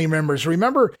Heenan family members.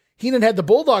 Remember, Heenan had the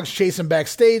Bulldogs chase him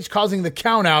backstage, causing the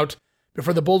countout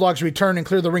before the Bulldogs return and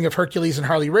clear the ring of Hercules and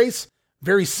Harley Race.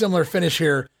 Very similar finish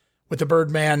here with the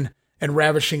Birdman and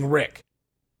Ravishing Rick.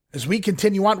 As we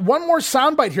continue on, one more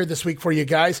soundbite here this week for you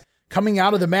guys. Coming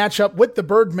out of the matchup with the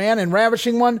Birdman and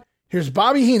Ravishing One, here's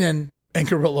Bobby Heenan and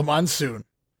Gorilla Monsoon.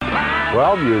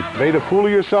 Well, you made a fool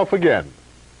of yourself again.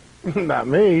 Not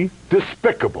me.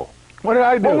 Despicable. What did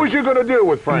I do? What was you going to do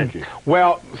with Frankie?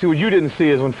 Well, see, what you didn't see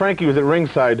is when Frankie was at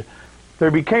ringside,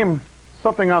 there became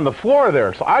something on the floor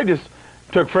there. So I just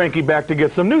took Frankie back to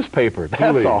get some newspaper.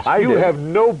 That's all I did. You have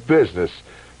no business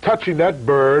touching that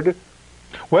bird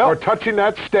or touching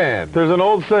that stand. There's an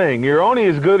old saying, you're only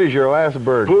as good as your last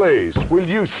bird. Please, will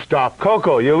you stop?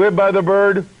 Coco, you live by the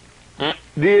bird,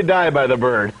 do you die by the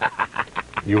bird?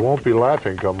 You won't be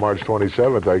laughing come March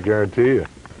 27th, I guarantee you.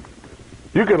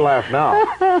 You can laugh now.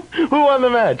 Who won the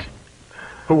match?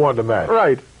 Who won the match?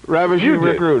 Right. Ravishing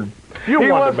Rick Rude. He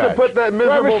wants to put that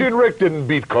miserable... Ravishing Rick didn't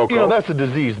beat Coco. You know, that's a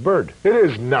diseased bird. It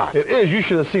is not. It is. You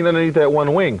should have seen underneath that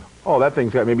one wing. Oh, that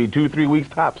thing's got maybe 2-3 weeks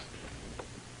tops.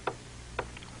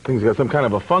 Thing's got some kind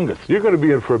of a fungus. You're going to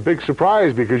be in for a big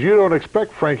surprise because you don't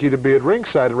expect Frankie to be at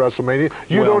ringside at WrestleMania.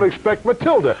 You don't expect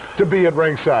Matilda to be at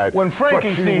ringside. When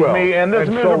Frankie sees me and this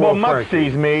miserable mutt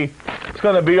sees me, it's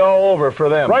going to be all over for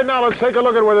them. Right now, let's take a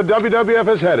look at where the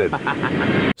WWF is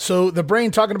headed. So the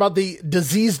Brain talking about the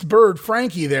diseased bird,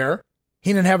 Frankie there.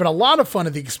 Heenan having a lot of fun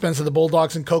at the expense of the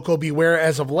Bulldogs and Coco Beware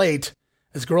as of late,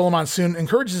 as Gorilla Monsoon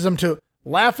encourages them to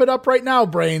laugh it up right now,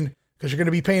 Brain, because you're going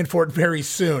to be paying for it very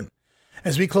soon.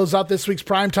 As we close out this week's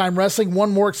Primetime Wrestling, one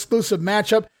more exclusive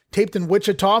matchup taped in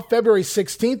Wichita, February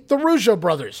 16th, the Rougeau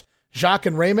brothers. Jacques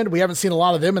and Raymond, we haven't seen a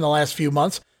lot of them in the last few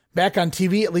months. Back on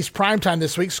TV, at least primetime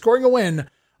this week, scoring a win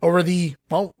over the,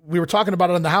 well, we were talking about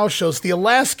it on the house shows, the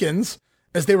Alaskans,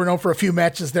 as they were known for a few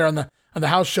matches there on the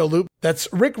house show loop. That's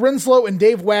Rick Renslow and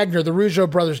Dave Wagner, the Rougeau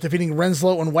brothers, defeating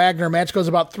Renslow and Wagner. Match goes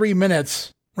about 3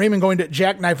 minutes. Raymond going to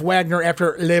jackknife Wagner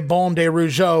after Le Bon de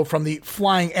Rougeau from the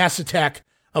flying ass attack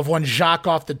of one Jacques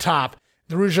off the top.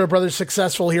 The Rougeau brothers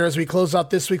successful here as we close out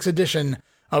this week's edition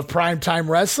of Primetime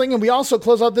Wrestling. And we also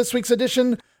close out this week's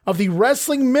edition of the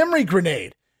Wrestling Memory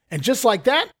Grenade. And just like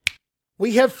that,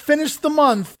 we have finished the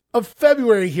month of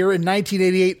February here in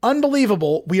 1988.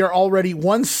 Unbelievable. We are already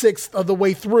 1/6 of the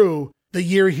way through the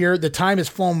year here. The time has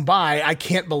flown by. I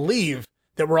can't believe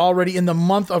that we're already in the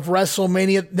month of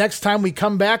WrestleMania. Next time we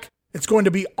come back, it's going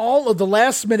to be all of the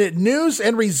last-minute news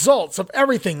and results of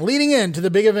everything leading into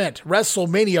the big event,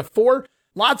 WrestleMania 4.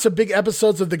 Lots of big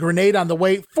episodes of The Grenade on the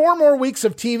way. 4 more weeks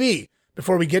of TV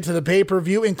before we get to the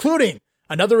pay-per-view, including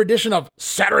another edition of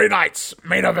Saturday Night's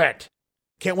Main Event.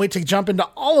 Can't wait to jump into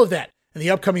all of that in the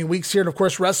upcoming weeks here. And, of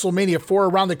course, WrestleMania 4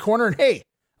 around the corner. And, hey,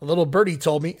 a little birdie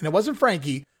told me, and it wasn't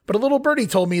Frankie, but a little birdie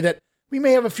told me that we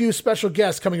may have a few special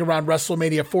guests coming around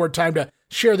WrestleMania 4 time to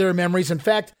share their memories. In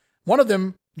fact, one of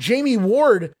them, Jamie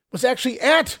Ward, was actually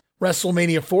at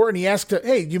WrestleMania 4, and he asked,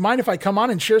 hey, do you mind if I come on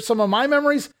and share some of my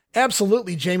memories?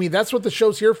 Absolutely, Jamie. That's what the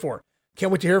show's here for.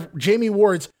 Can't wait to hear Jamie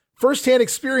Ward's firsthand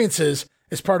experiences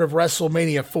as part of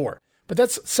WrestleMania 4. But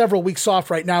that's several weeks off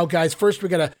right now, guys. First, we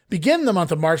got to begin the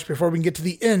month of March before we can get to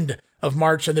the end of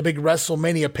March and the big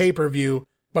WrestleMania pay-per-view.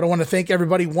 But I want to thank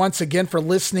everybody once again for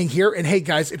listening here. And hey,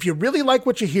 guys, if you really like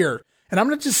what you hear, and I'm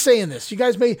not just saying this, you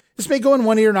guys this may go in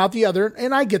one ear and out the other,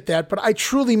 and I get that, but I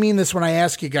truly mean this when I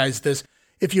ask you guys this.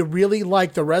 If you really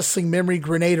like the Wrestling Memory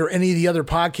Grenade or any of the other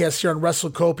podcasts here on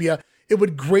WrestleCopia, it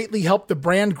would greatly help the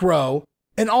brand grow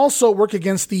and also work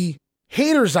against the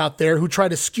haters out there who try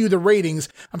to skew the ratings.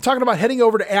 I'm talking about heading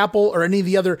over to Apple or any of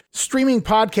the other streaming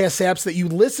podcast apps that you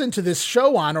listen to this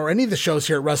show on, or any of the shows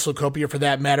here at WrestleCopia for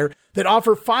that matter, that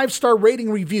offer 5-star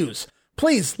rating reviews.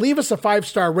 Please leave us a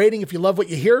 5-star rating if you love what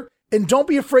you hear, and don't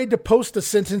be afraid to post a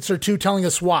sentence or two telling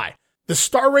us why. The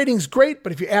star rating's great,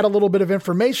 but if you add a little bit of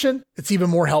information, it's even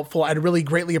more helpful. I'd really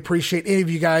greatly appreciate any of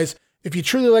you guys. If you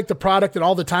truly like the product and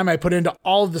all the time I put into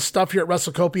all of the stuff here at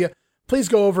WrestleCopia, please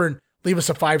go over and leave us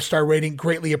a 5-star rating.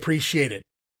 Greatly appreciated.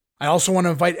 I also want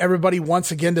to invite everybody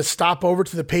once again to stop over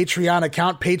to the Patreon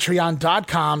account,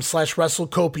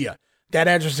 patreon.com/WrestleCopia. That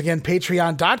address again,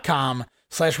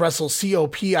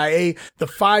 patreon.com/WrestleCopia. The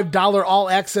 $5 all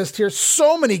access tier.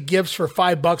 So many gifts for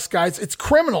 $5, guys. It's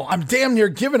criminal. I'm damn near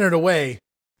giving it away.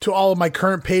 To all of my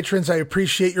current patrons, I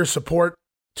appreciate your support.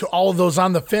 To all of those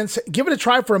on the fence, give it a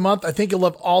try for a month. I think you'll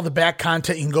love all the back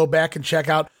content. You can go back and check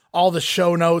out all the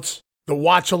show notes, the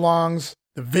watch-alongs,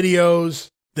 the videos.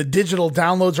 The digital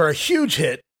downloads are a huge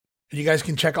hit. And you guys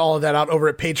can check all of that out over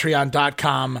at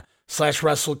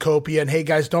patreon.com/WrestleCopia. And hey,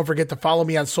 guys, don't forget to follow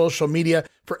me on social media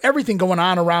for everything going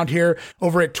on around here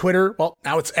over at Twitter. Well,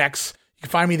 now it's X. You can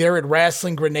find me there at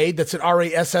Wrestling Grenade. That's at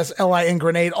RASSLIN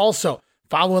Grenade. Also,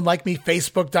 follow and like me,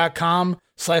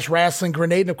 Facebook.com/Wrestling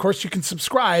Grenade. And of course, you can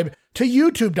subscribe to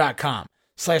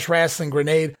YouTube.com/Wrestling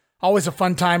Grenade. Always a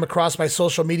fun time across my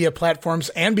social media platforms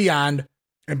and beyond.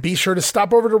 And be sure to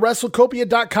stop over to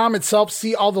WrestleCopia.com itself,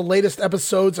 see all the latest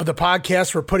episodes of the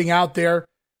podcast we're putting out there.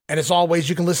 And as always,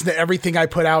 you can listen to everything I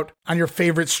put out on your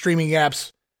favorite streaming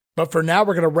apps. But for now,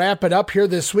 we're going to wrap it up here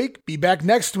this week. Be back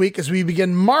next week as we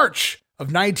begin March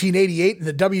of 1988 in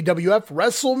the WWF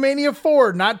WrestleMania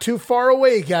 4. Not too far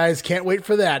away, guys. Can't wait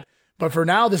for that. But for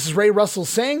now, this is Ray Russell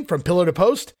saying from pillar to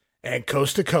post and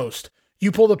coast to coast.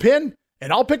 You pull the pin,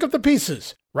 and I'll pick up the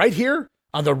pieces right here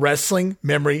on the Wrestling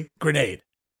Memory Grenade.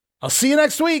 I'll see you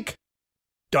next week.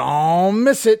 Don't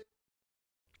miss it.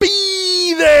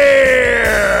 Be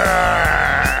there!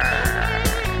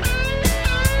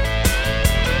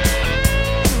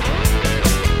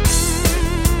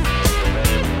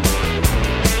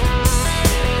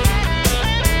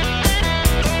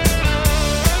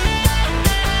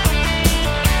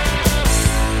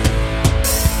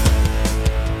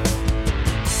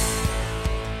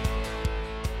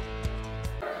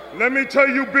 Let me tell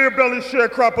you beer belly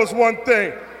sharecroppers one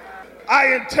thing.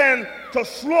 I intend to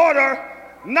slaughter,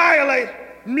 annihilate,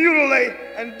 mutilate,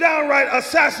 and downright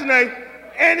assassinate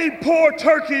any poor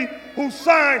turkey who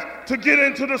signs to get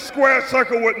into the square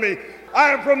circle with me. I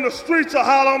am from the streets of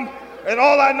Harlem, and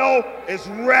all I know is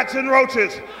rats and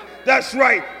roaches. That's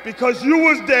right, because you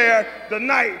was there the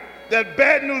night that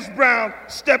Bad News Brown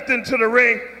stepped into the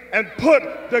ring and put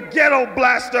the ghetto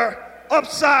blaster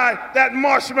upside that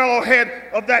marshmallow head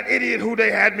of that idiot who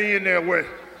they had me in there with.